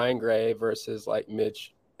 like Brian Gray versus like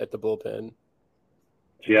Mitch at the bullpen.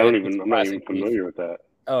 See, I'm not even familiar with that.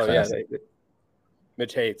 Oh, classic. Yeah.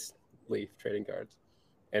 Mitch hates Leaf trading cards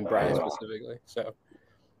and Brian specifically. So,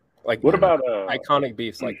 like, what about iconic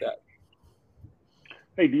beefs like that?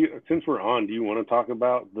 Hey, since we're on, do you want to talk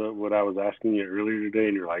about what I was asking you earlier today?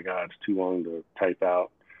 And you're like, it's too long to type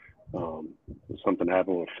out. Something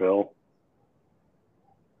happened with Phil.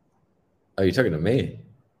 Are you talking to me?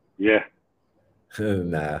 Yeah.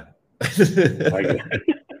 Nah. Too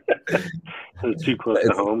close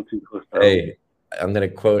to home. Too close to home. Hey, I'm going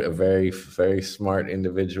to quote a very, very smart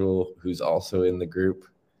individual who's also in the group.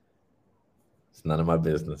 It's none of my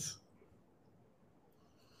business.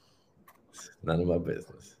 It's none of my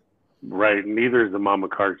business. Right. Neither is the Mama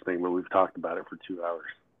Cards thing, but we've talked about it for 2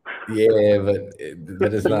 hours. Yeah,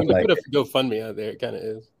 but it's not like put a GoFundMe out there. It kind of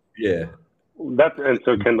is. Yeah. And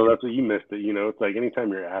so Kendall, that's what you missed it. It's like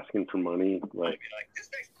anytime you're asking for money, like this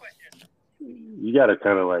next question, you got to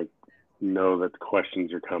kind of like know that the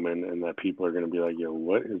questions are coming and that people are going to be like, "Yo,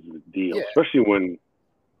 what is the deal?" Yeah. Especially when,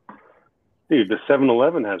 dude, the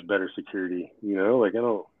 7-Eleven has better security. Like I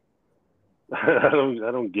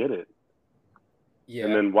don't get it. Yeah.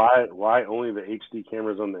 And then why only the HD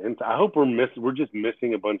cameras on the inside? I hope we're just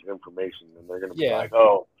missing a bunch of information, and they're going to be like,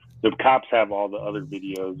 "Oh, the cops have all the other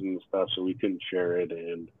videos and stuff, so we couldn't share it.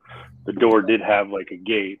 And the door did have like a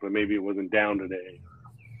gate, but maybe it wasn't down today."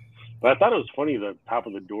 But I thought it was funny. The top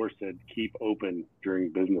of the door said "keep open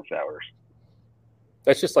during business hours."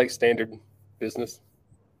 That's just like standard business,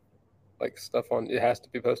 like stuff on it has to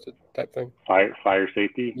be posted type thing. Fire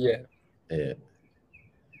safety. Yeah.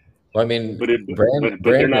 Well, I mean, but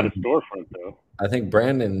they're not a storefront though. I think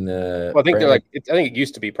Brandon. I think they're like. I think it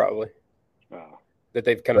used to be probably. That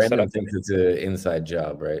they've kind of set up. Brandon thinks it's an inside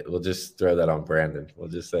job, right? We'll just throw that on Brandon. We'll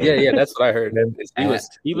just say, yeah, that's what I heard.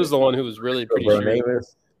 He was the one who was really pretty sure.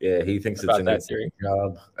 Yeah, he thinks it's About an that insane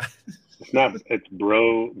job. It's not. It's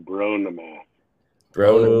Bronamath.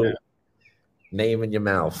 Bro, name in your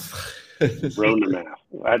mouth. Bronamath.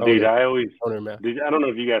 Owner. I always. Owner math. I don't know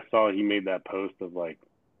if you guys saw. He made that post of like,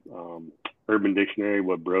 Urban Dictionary,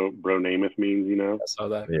 what bro Namath means. You know. I saw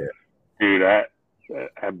that. Yeah. Dude,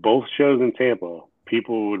 at both shows in Tampa,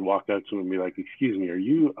 people would walk up to him and be like, "Excuse me, are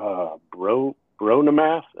you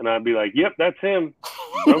Bronamath?" And I'd be like, "Yep, that's him,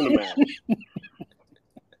 Bronamath."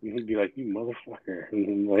 And he'd be like, "You motherfucker!" And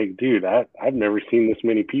I'm like, dude, I've never seen this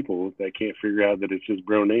many people that can't figure out that it's just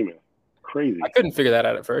Bronamath. Crazy. I couldn't figure that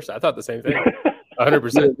out at first. I thought the same thing.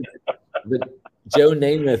 100%. But Joe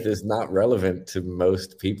Namath is not relevant to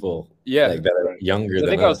most people. Yeah. Like that are younger than I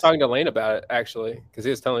think us. I was talking to Lane about it, actually, because he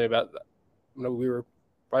was telling me about we were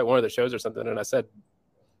probably one of the shows or something, and I said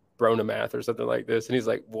Bronamath or something like this, and he's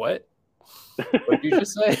like, "What? What did you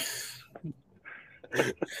just say?"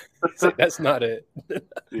 Like, that's not it.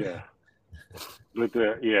 Yeah. But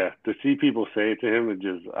to see people say it to him, I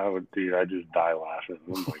just die laughing.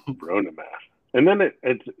 I'm like, Bronamath. And then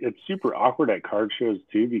it's super awkward at card shows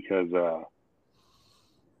too, because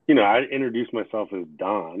I introduce myself as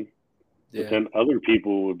Don, Yeah. but then other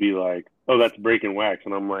people would be like, "Oh, that's Breaking Wax,"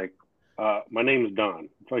 and I'm like, "My name is Don."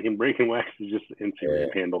 Fucking Breaking Wax is just an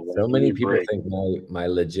Instagram handle. So many people break. think my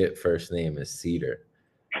legit first name is Cedar,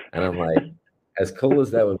 and I'm like, as cool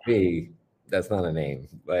as that would be, that's not a name.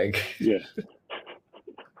 Like, Yeah.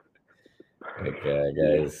 like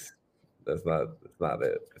guys, that's not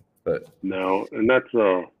it. But No, and that's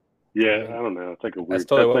I don't know. It's like a weird. That's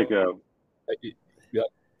totally like a. Like, you got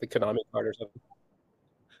the Konami card or something.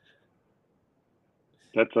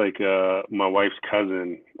 That's like my wife's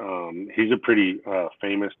cousin. He's a pretty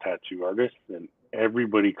famous tattoo artist, and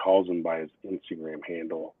everybody calls him by his Instagram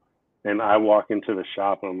handle. And I walk into the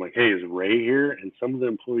shop and I'm like, "Hey, is Ray here?" And some of the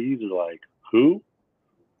employees are like, "Who?"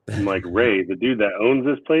 I'm like, "Ray, the dude that owns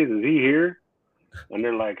this place, is he here?" And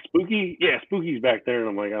they're like, "Spooky? Yeah, Spooky's back there." And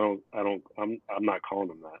I'm like, I'm not calling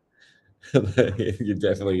him that. you're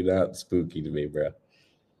definitely not spooky to me, bro.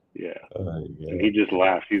 Yeah. Oh, And he just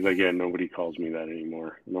laughs. He's like, "Yeah, nobody calls me that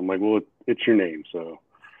anymore." And I'm like, "Well, it's your name." So,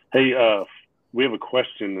 hey, we have a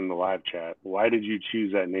question in the live chat. Why did you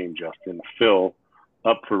choose that name, Justin? Phil,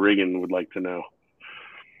 up for Riggin, would like to know.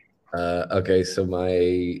 Okay, so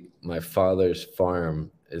my father's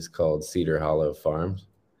farm is called Cedar Hollow Farms,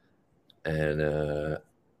 and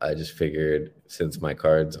I just figured since my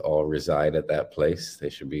cards all reside at that place, they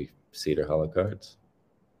should be Cedar Hollow cards.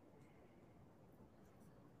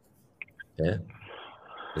 Yeah,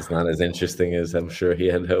 it's not as interesting as I'm sure he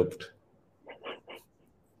had hoped.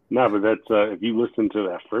 No, but that's if you listen to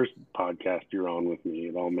that first podcast you're on with me,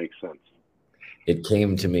 it all makes sense. It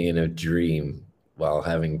came to me in a dream while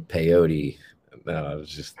having peyote. No, I was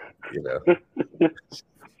just,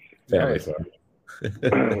 family farm.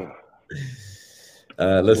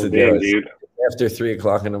 Listen, Well, damn, dude. after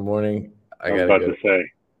 3:00 in the morning, I was gotta about go. to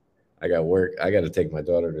say. I got work. I got to take my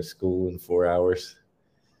daughter to school in 4 hours.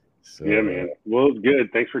 So, Yeah, man. Well, it's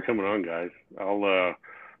good. Thanks for coming on, guys. I'll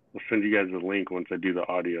send you guys the link once I do the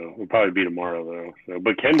audio. It'll probably be tomorrow though. So,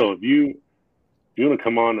 but Kendall, if you want to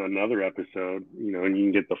come on another episode, and you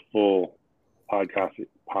can get the full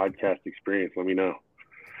podcast experience, let me know.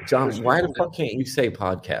 John, why the fuck can't you say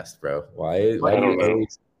podcast, bro? Why I don't do you know.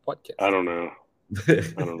 always... Podcast. I don't know.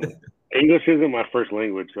 English isn't my first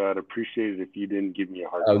language, so I'd appreciate it if you didn't give me a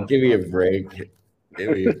hard time. Give me a break.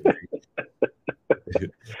 Give me a break.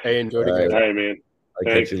 Hey, enjoy the All game. All right, man.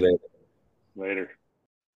 I'll catch you later. Later.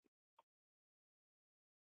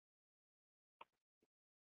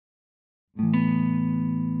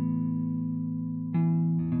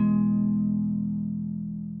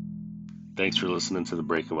 Thanks for listening to the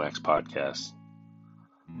Breaking Wax podcast.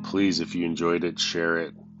 Please, if you enjoyed it, share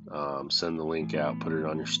it, send the link out, put it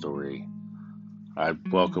on your story. I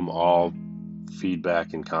welcome all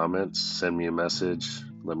feedback and comments. Send me a message.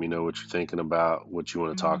 Let me know what you're thinking about, what you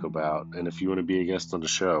want to talk about. And if you want to be a guest on the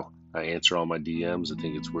show, I answer all my DMs. I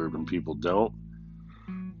think it's weird when people don't.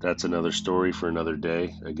 That's another story for another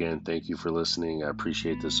day. Again, thank you for listening. I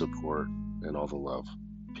appreciate the support and all the love.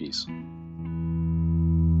 Peace.